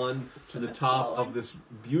get on to the it's top falling. of this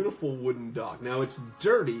beautiful wooden dock. Now, it's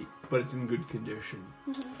dirty, but it's in good condition.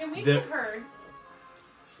 Can we The- get heard?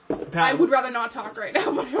 Pat, I would rather not talk right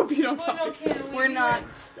now, but I hope you don't Well, talk. no, can we We're be not. heard?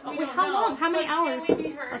 Oh, We wait, don't how know. long? How many But hours? Can we be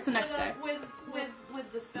heard? That's the next day.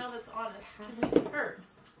 With the spell that's on us, can we be heard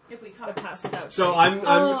if we talk? The pass without So trace. I'm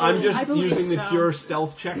I just believe using the so. pure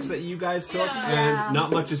stealth checks that you guys took, Yeah. and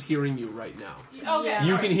not much is hearing you right now. Okay. Yeah.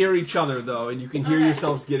 You can hear each other though, and you can hear Okay.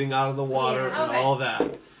 yourselves getting out of the water Yeah. and Okay. all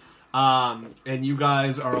that. And you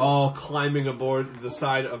guys are all climbing aboard the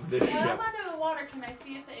side of this When I'm ship. under the water, can I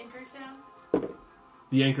see if the anchor's down?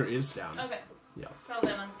 The anchor is down. Okay. Yeah. So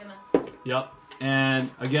then I'm gonna. Yep. And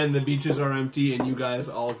again, the beaches are empty, and you guys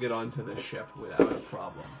all get onto the ship without a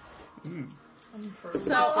problem.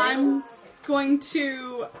 So I'm going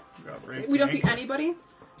to... We don't see anybody.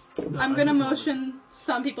 No, I'm going to motion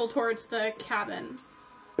some people towards the cabin.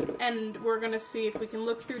 And we're going to see if we can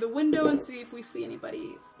look through the window and see if we see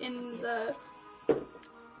anybody in the...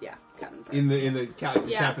 Yeah, cabin part. In the cabin.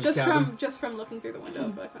 Yeah, cabin. just from looking through the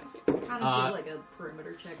window, but if I see it. Kind of do like a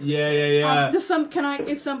perimeter check. Yeah.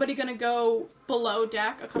 Is somebody going to go below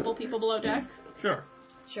deck? A couple people below deck? Sure.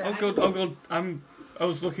 Sure. I'll go. I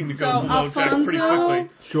was looking to go So, below deck pretty Alfonso? quickly.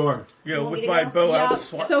 Sure. Yeah, You want with me to my go? bow Yeah, out,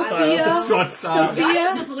 SWAT Sophia. style. SWAT style. Sophia,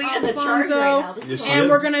 Guys just leading the charge right now. This is Yes, she fun. and is.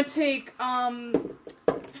 we're going to take...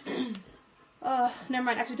 never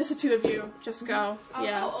mind. Actually, just the two of you. Just go. I'll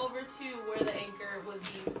Yeah. go over to where the anchor would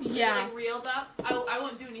be. Yeah. Like reeled up. I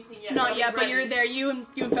won't do anything yet. Not I'll yet, be but ready. you're there. You and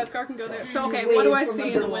Feskar can go there. So, okay, Wave what do I from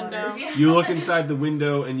see in the underwater. window? You look inside the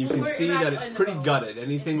window and you We'll can worry see about that it's in the pretty boat. gutted.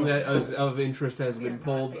 Anything that is of interest has been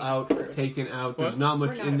pulled out, taken out. There's not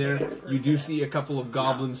much in there. You do see a couple of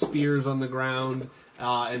goblin spears on the ground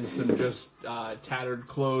and some just tattered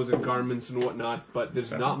clothes and garments and whatnot, but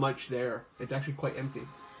there's not much there. It's actually quite empty.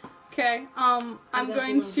 Okay, I'm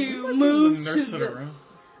going to move to Nurse it the... around.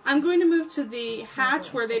 I'm going to move to the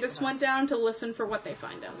hatch where they just went down to listen for what they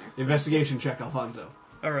find down there. Investigation check, Alfonso.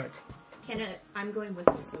 All right. I'm going with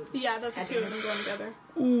you, so... Yeah, that's the two of them going together.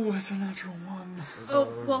 Ooh, that's a natural one. Oh,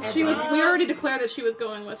 well, she was... We already declared that she was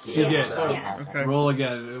going with you. She did. Yeah. Okay. Roll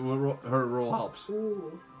again. Her roll helps.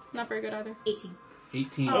 Ooh. Not very good either. 18.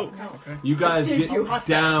 18. Oh, okay. You guys get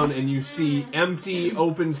down and you see empty,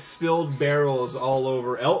 open, spilled barrels all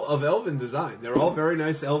over of elven design. They're all very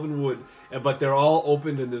nice elven wood, but they're all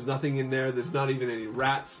opened and there's nothing in there. There's not even any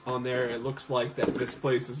rats on there. It looks like that this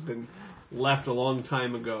place has been left a long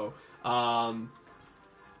time ago.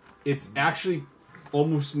 It's actually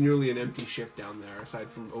almost nearly an empty ship down there, aside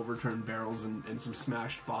from overturned barrels and some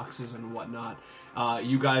smashed boxes and whatnot.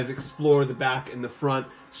 You guys explore the back and the front,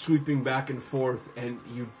 sweeping back and forth, and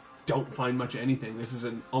you don't find much of anything. This is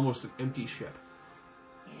almost an empty ship.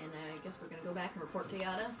 And I guess we're gonna go back and report to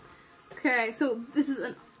Yada. Okay, so this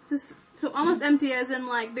is so almost empty as in,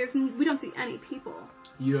 like, we don't see any people.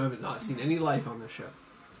 You have not seen any life on this ship.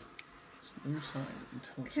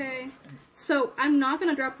 Okay, so I'm not going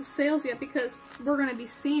to drop the sails yet because we're going to be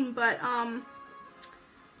seen, but, how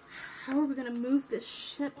are we going to move this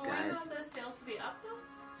ship, Well, we guys? want the sails to be up though?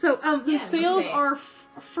 So, the Yeah, sails okay. are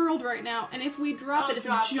furled right now, and if we drop Oh, it, it's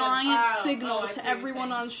drop a them. giant Oh, signal I see to what you're everyone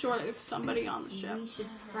saying. on shore that there's somebody on the ship. We should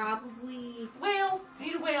probably... Whale!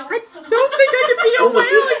 Need a whale! I don't think I can be a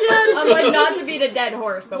whale again! Like, not to beat a dead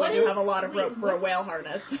horse, but What we do is- have a lot of wait, rope for a what's- whale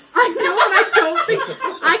harness. I know, and I don't think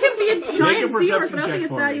I can be a giant perception seahorse, but I don't check think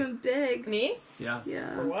it's for that me. even big. Me? Yeah.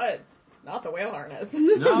 Yeah. For what? Not the whale harness.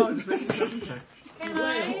 No, just make a perception check. Can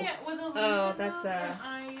I, with a Oh, that's, can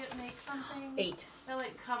I make something 8. that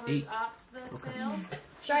like covers 8. up the sails?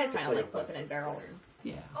 Shy's kind of like flipping in barrels.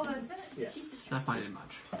 Yeah. Oh, that's it? Yeah. Not finding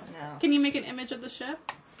much. No. Can you make an image of the ship?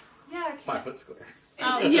 Yeah, I can. 5 foot square.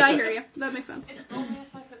 Oh, yeah, I hear you. That makes sense. It's only a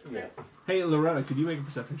 5 foot square. Hey, Loretta, could you make a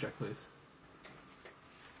perception check, please?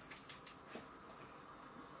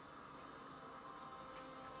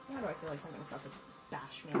 Why do I feel like something's about to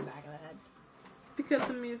bash me in the back of the head? Because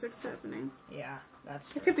the music's happening. Yeah, that's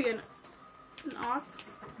true. It could be an ox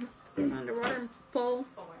underwater and pull,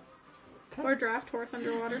 or draft horse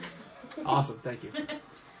underwater. Awesome, thank you.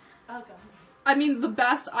 Oh god. I mean, the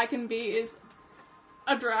best I can be is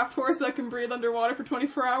a draft horse that can breathe underwater for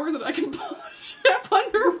 24 hours and I can pull a ship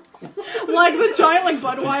under, like the giant, like,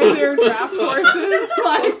 Budweiser draft horses. Those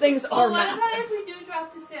Like, things Well, are what massive. about if we do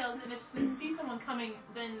drop the sails and if we see someone coming,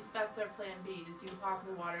 then that's our plan B, is you hop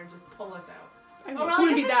in the water and just pull us out. I Oh, well,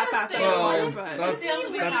 wouldn't I be guess that I fast should underwater, say, but...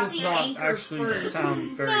 That does not actually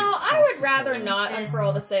sound very... No, I would rather possible. not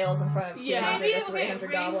unfurl the sails in front of 200 Yeah. Maybe or 300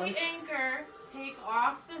 bring goblins. the anchor, take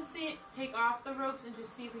off the ropes, and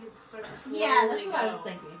just see if we can start to slowly Yeah, that's what go I was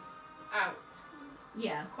thinking. out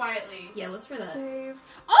Yeah. quietly. Yeah, let's try that. Save.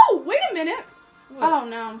 Oh, wait a minute! Oh,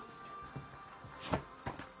 no.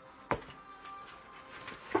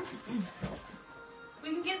 We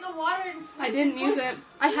can get in the water and swim. I didn't and use push. it.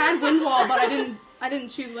 I had wind wall, but I didn't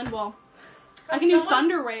choose wind wall. I can use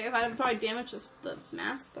thunder wave. I'd probably damage the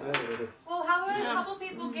mast though. Well, how about Yeah. a couple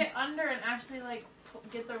people get under and actually like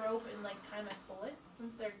get the rope and like kind of pull it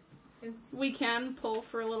since We can pull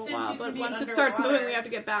for a little Since while, you but can be once it starts underwater. moving, we have to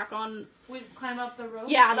get back on. we climb up the rope.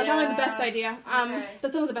 Yeah, that sounds like the best idea. Okay.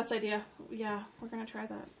 That sounds like the best idea. Yeah, we're gonna try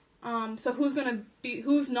that. So who's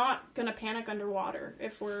not gonna panic underwater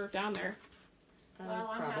if we're down there? Well,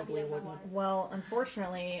 I'm Probably happy wouldn't. with that. Well,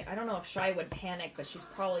 unfortunately, I don't know if Shy would panic, but she's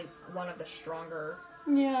probably one of the stronger.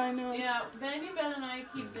 Yeah, I know. Yeah, Ben and I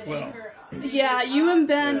keep the Well. anchor. Yeah, you and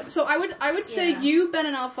Ben. Yeah. So I would say Yeah. you, Ben,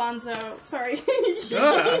 and Alfonso. Sorry.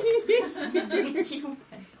 Ah.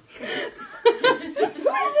 Who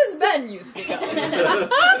is this Ben you speak of? Oh,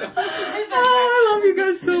 I love you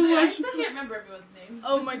guys so I much. still can't remember everyone's name.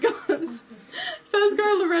 Oh my god.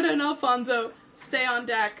 Fezgar, Loretta, and Alfonso, stay on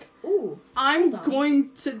deck. Ooh. I'm Hold on. going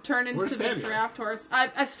to turn into Where's the Samyar? draft horse.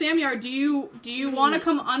 Samyar, do you want to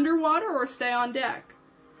come underwater or stay on deck?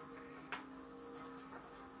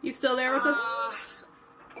 You still there with us?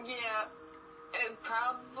 Yeah.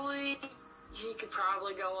 He could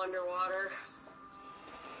probably go underwater.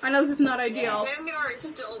 I know this is not ideal. Samyar is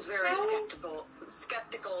still very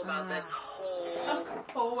skeptical about this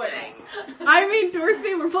whole thing. I mean,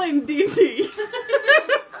 Dorothy, we're playing D&D.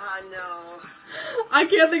 No. I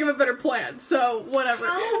can't think of a better plan, so whatever.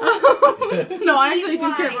 No, I actually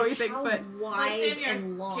do care about what you think, How but wide Samyar's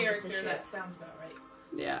and long is the character, ship? that sounds about right.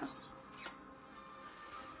 yeah.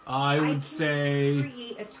 I would can say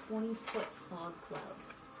create a 20-foot fog cloud.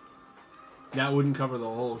 that wouldn't cover the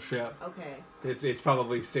whole ship. Okay. It's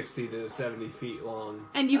probably 60 to 70 feet long.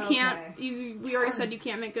 And you Okay. can't, we already said you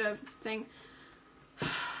can't make a thing.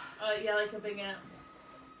 Yeah, like a big amp.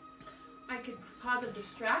 I could cause a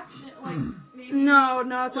distraction, like maybe. No,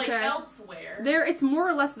 it's like okay. elsewhere. It's more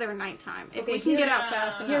or less their nighttime. If Okay, we can get here's- out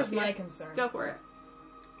fast enough, Here's yeah. my concern. Go for it.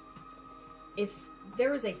 If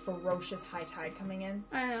there is a ferocious high tide coming in,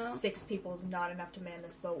 I know. 6 people is not enough to man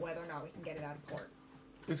this boat, whether or not we can get it out of port.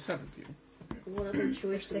 There's 7 people. What other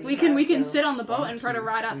choice do We can have, sit on the boat 1, and try to 2,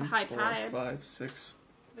 ride out the 3, high 4, tide. 5, 6.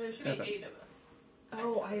 There should 7. be 8 of us.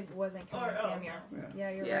 Oh, I wasn't counting Samyar. Yeah. Yeah,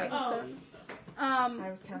 you're Yeah. right. Oh. I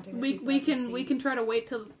was counting the We people I could see. can try to wait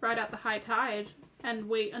to ride out the high tide and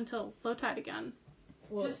wait until low tide again.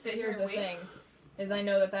 Well, Just sit here's here the and thing, is I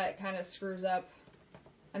know that kind of screws up.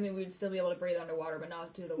 I mean, we'd still be able to breathe underwater, but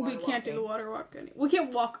not do the water We can't do the water walk. We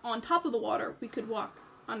can't walk on top of the water. We could walk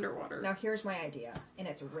underwater. Now, here's my idea, and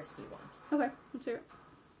it's a risky one. Okay, let's hear it.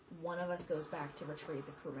 One of us goes back to retrieve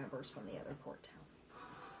the crew members from the other port town.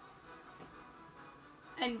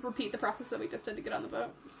 And repeat the process that we just did to get on the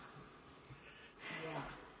boat. Yeah.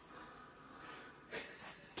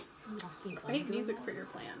 I need music for your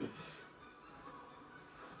plan.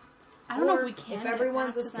 I don't know if we can. If get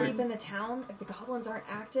everyone's back to asleep them. in the town, if the goblins aren't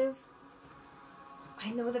active,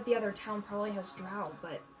 I know that the other town probably has drow,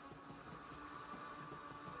 but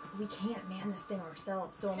we can't man this thing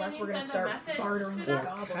ourselves. So unless we we're going to send a start message bartering to with them?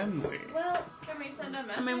 goblins. Can we? Well, can we send a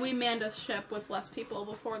message? I mean, we manned a ship with less people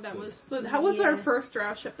before that was... How was our first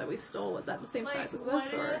drow ship that we stole? Was that the same size as what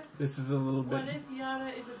this, or...? if, This is a little what bit... if Yara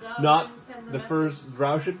is a dog Not and send the message? first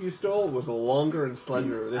drow ship you stole was longer and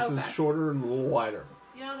slender. This Okay. is shorter and a little wider.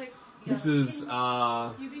 Yara, This is,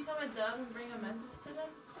 Can you become a dove and bring a message to them?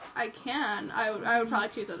 I can. I would probably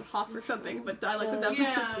choose a hawk or something, but I like the dove.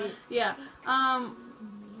 Yeah. Yeah.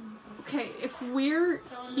 Okay, if we're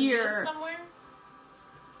Throw in the here... news somewhere?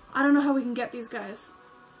 I don't know how we can get these guys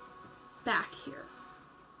back here.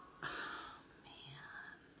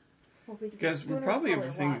 Well, because the Guys, we're schooner's probably a lot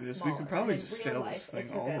overthinking this. We smaller, could probably and in just real sail life, this it thing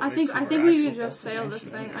took all the us- way I think to our we need to actual just sail this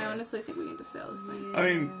destination thing. I anyway. honestly think we need to sail this thing. I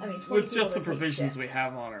mean, 20 with people just the to take provisions we ships.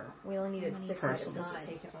 have on our... We only needed 6 at a Personal. time.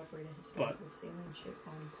 Take to operate a But- historical sailing ship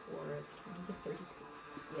on ports 20 to 30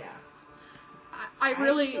 feet. Yeah. I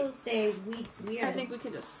really... still say we are. I think we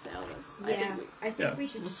can just sail this. Yeah, I think Yeah. we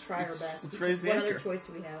should just try our best. let's raise the What other anchor. choice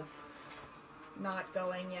do we have? Not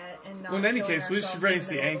going yet, and not Well, in any killing case, we should ourselves raise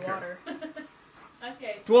in the middle of anchor. water.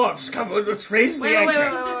 Okay. Dwarves, come on, let's raise the Wait,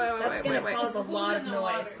 anchor. That's going to wait. cause a Who's lot in of the noise.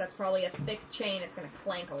 water? That's probably a thick chain. It's going to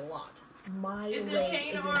clank a lot. My Is it a leg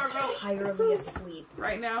chain is or a rope? entirely asleep.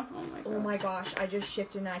 Right now? Oh my god. Oh my gosh, I just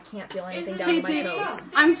shifted and I can't feel anything it down to my PG? toes.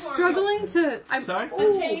 I'm struggling to... Sorry?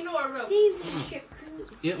 A chain or a rope? Save ship crew.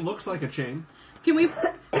 It looks like a chain. Can we...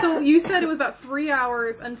 So you said it was about 3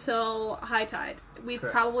 hours until high tide. We've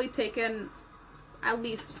Correct. probably taken at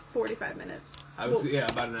least 45 minutes. I would say, yeah,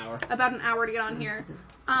 about an hour. About an hour to get on here.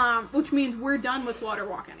 Which means we're done with water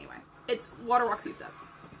walk anyway. It's water walk's used up.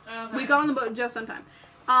 Okay. We got on the boat just on time.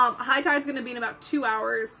 High tide's going to be in about 2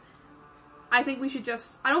 hours. I think we should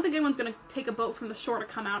just... I don't think anyone's going to take a boat from the shore to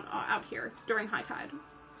come out here during high tide.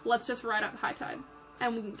 Let's just ride out the high tide.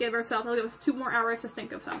 And we can give ourselves... It'll give us 2 more hours to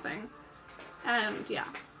think of something. And, yeah.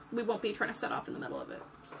 We won't be trying to set off in the middle of it.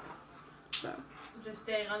 So... Just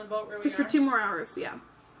staying on the boat where Just we for are? 2 more hours, yeah.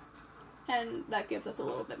 And that gives us a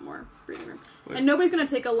little bit more breathing room. And nobody's going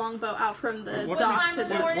to take a longboat out from the What dock time to of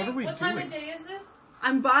this. morning? What are we What time doing? of day is this?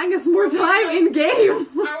 I'm buying us more time in game.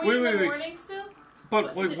 Are we in the Wait. morning still?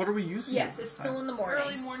 But wait, what are we using? Yes, it's still in the morning.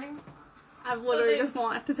 Early morning? I literally just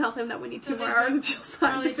want to tell him that we need 2 more hours of chill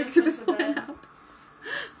time to figure this plan out.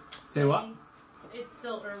 Say what? It's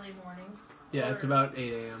still early morning. Yeah, it's about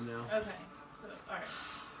 8 a.m. now. Okay, so, alright.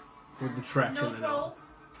 With the trek No and then trolls?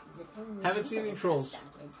 Haven't seen any trolls.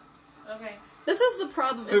 Okay. This is the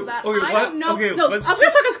problem, is that okay, I don't know. okay, no, I'm let's going to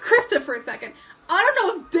just- talk as Krista for a second. I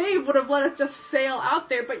don't know if Dave would have let us just sail out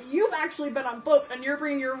there, but you've actually been on boats and you're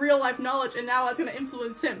bringing your real life knowledge, and now it's going to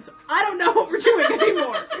influence him. So I don't know what we're doing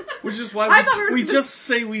anymore. Which is why I thought we just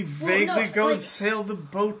say we vaguely no, go like- and sail the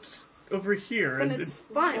boat over here. And it's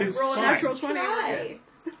fine. it's Roll a fine. natural 20. Try.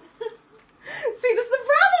 See, that's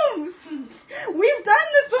the problem! We've done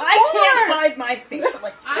this before! I can't hide my facial I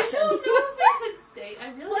expressions. don't know if they should stay. I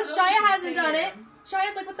really Plus, don't Shia think hasn't they done did. it.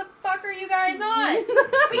 Shia's like, what the fuck are you guys on?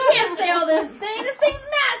 We can't sail this thing. This thing's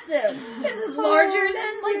massive. This is larger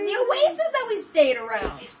than, like, the oasis that we stayed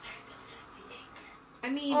around. I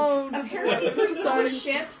mean, Oh, apparently no. for some Sorry.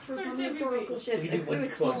 ships, for some historical ships, You a did crew like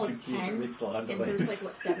as small club as computer 10, mix on and the there's way. like,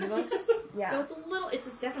 what, 7 of us? Yeah. So it's a little,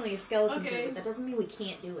 it's definitely a skeleton Okay. crew, but that doesn't mean we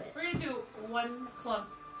can't do it. We're gonna do one clump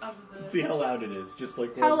of the... See how loud it is. Just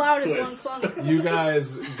like How one loud is twist. one clunk? You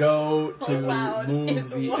guys go How to loud move is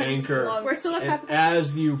the one anchor, clunk? We're still at and past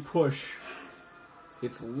as you push,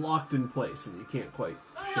 it's locked in place and you can't quite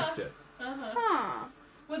shift it. Uh-huh. Huh.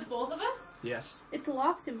 With both of us? Yes. It's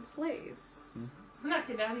locked in place. I'm not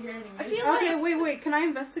getting out of here anyway. I feel Okay, like wait, can I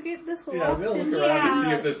investigate this? Yeah, Locked we'll look in- around and see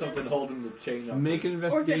Yeah. if there's something holding the chain up. Make an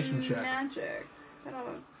Or is it investigation check. magic? I don't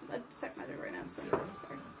have a detect magic right now, so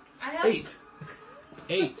sorry. I have 8.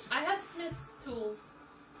 8. I have Smith's tools.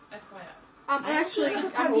 FYI. I'm actually,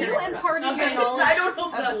 I'm have you curious about imparted Okay. your knowledge I don't know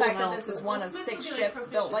of that the fact will that this help. is one of Smith 6 would be, ships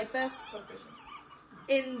like, built like this? proficient.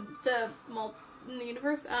 in the in the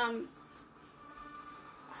universe. I don't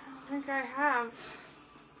think I have,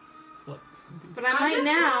 What? but I I'm might just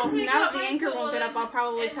now. gonna pick Now that up the my anchor tool won't get up, I'll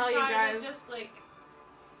probably and tell you try to guys just, like,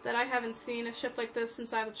 that I haven't seen a ship like this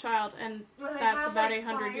since I was a child, and when I that's have, about like,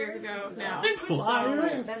 800 years flyers. ago now.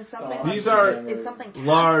 Flyers? Then something These are is something cast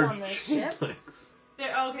large on the ship. planks.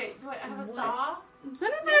 There, okay, do I have a saw? Does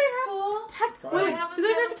anybody Smith's have tool? detect? Probably. Wait, does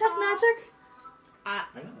anybody have detect magic? I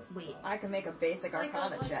know. Wait. I can make a basic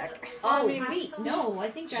arcana check. Oh, mean, wait, no,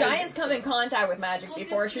 I think Shai has come in contact with magic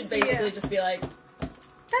before. She'd basically Yeah. just be like,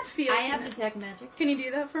 That feels. I have nice. detect magic. Can you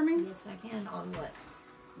do that for me? Yes, I can. On what?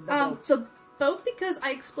 The boat, because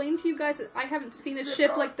I explained to you guys that I haven't seen a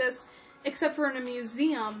ship like this except for in a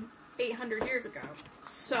museum 800 years ago.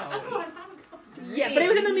 So, Oh, I found a couple. yeah, but it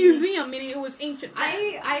was in the museum, meaning it was ancient.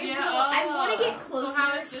 I want to get closer So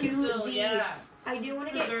how is this to still, the. yeah. I do want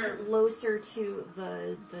to get Preserved. closer to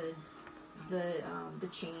the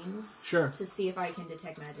chains. Sure. To see if I can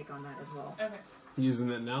detect magic on that as well. Okay. Using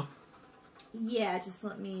it now? Yeah, just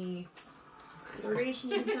let me. Duration,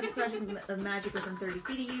 you can sense the presence of magic within 30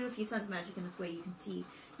 feet of you. If you sense magic in this way, you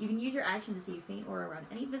can use your action to see a faint aura around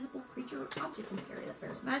any visible creature or object in the area that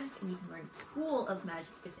bears magic, and you can learn School of Magic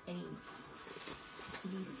if any.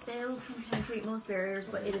 The spell can penetrate most barriers,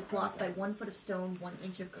 but it is blocked by 1 foot of stone, 1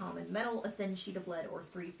 inch of common metal, a thin sheet of lead, or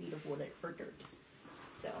 3 feet of wood or dirt.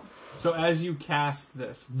 So as you cast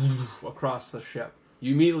this across the ship,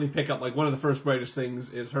 you immediately pick up, like, one of the first brightest things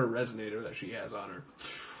is her resonator that she has on her.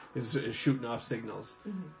 Is shooting off signals.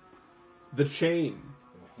 Mm-hmm. The chain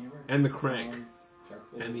Hammer, and the crank tongs,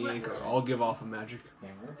 charcoal, and the anchor all give off a magic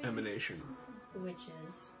hammer. emanation. Which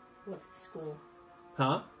is, what's the school?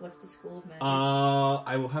 Huh? What's the School of Magic?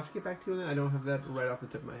 I will have to get back to you on that. I don't have that right off the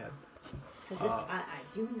tip of my head. 'Cause I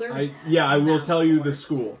do learn that. I will Now, tell you of the course.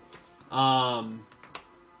 school.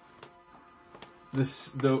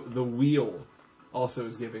 The wheel also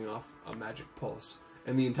is giving off a magic pulse,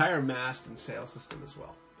 and the entire mast and sail system as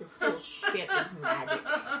well. This whole ship is magic.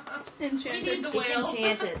 We need Enchanted. the It's whale.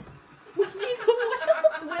 enchanted.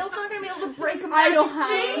 the whale's not going to be able to break a magic I don't have,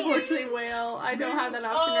 chain. unfortunately, whale. I don't have that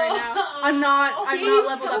option Oh. right now. I'm not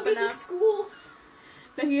leveled up enough. School.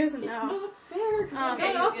 No, he doesn't It's know. not fair. It's not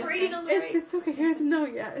Okay, operating on the right. It's okay. He doesn't know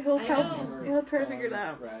yet. He'll I help. know. He'll try to figure it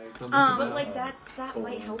out. Um, But like that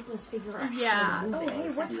might help us figure out. Yeah. How to move Oh, it. hey,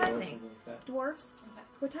 what That's time? the thing. Dwarves,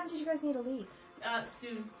 what time did you guys need to leave?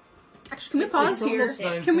 Soon. Actually, can we pause here? almost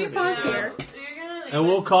 9:30. Can we pause Yeah. here? You're gonna leave And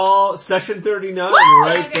we'll it. call session 39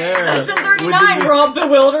 right Okay. there. Session With 39, the we're all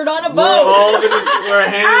bewildered on a We're boat. all we're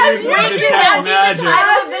handing you some Can detect that be the magic.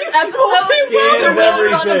 title of this episode? Scans Bewildered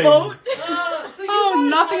on a everything. boat? So you Oh, want-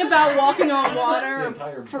 nothing about walking on The water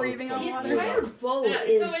entire or boat's breathing on The like- water. entire boat Yeah,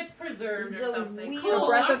 is so it's preserved or the something. wheel, Cool. A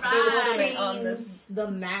breath of alright. bewilderment on this. the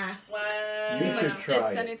mast. Wow. You should It's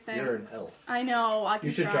try it. anything. You're an elf. I know. I can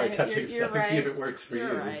You should try touching You're stuff and see if right. it works for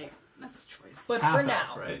You're you. right. That's a choice. But half for elf,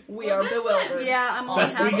 now, right? we are bewildered. Yeah, I'm all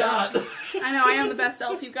Best we got. I know, I am the best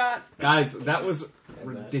elf you got. Guys, that was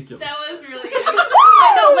ridiculous. That was really good.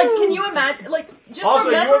 I know, like, can you imagine? Like, just Also,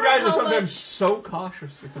 remember you guys are how sometimes much. so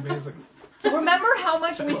cautious. It's amazing. Remember how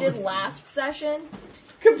much we did last session?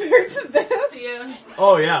 Compared to this? Yeah.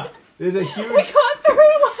 Oh yeah, there's a huge. We got through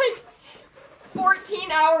like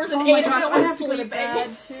 14 hours and Oh my 8 of gosh, it I was have to go to sleeping.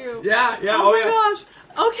 bed too. Yeah, yeah, Oh my yeah. gosh.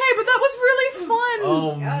 Okay, but that was really fun.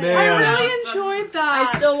 Oh man. I really enjoyed that.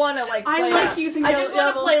 I still want to like. I Play like using I just want to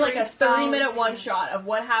level play like 3 a 30-minute one shot of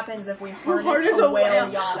what happens if we harness Harness a a whale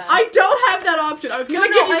whale. yada. I don't have that option. I was no,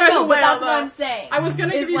 gonna give you I guys know, a but whale. that's what though. I'm saying. I was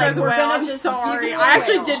gonna Is give you like, guys a we're whale. gonna I'm just sorry. give you a I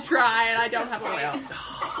actually whale. did try, and I don't have a whale.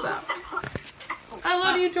 So. I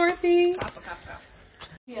love you, Dorothy.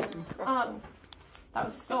 Yeah. That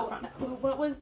was so fun. What was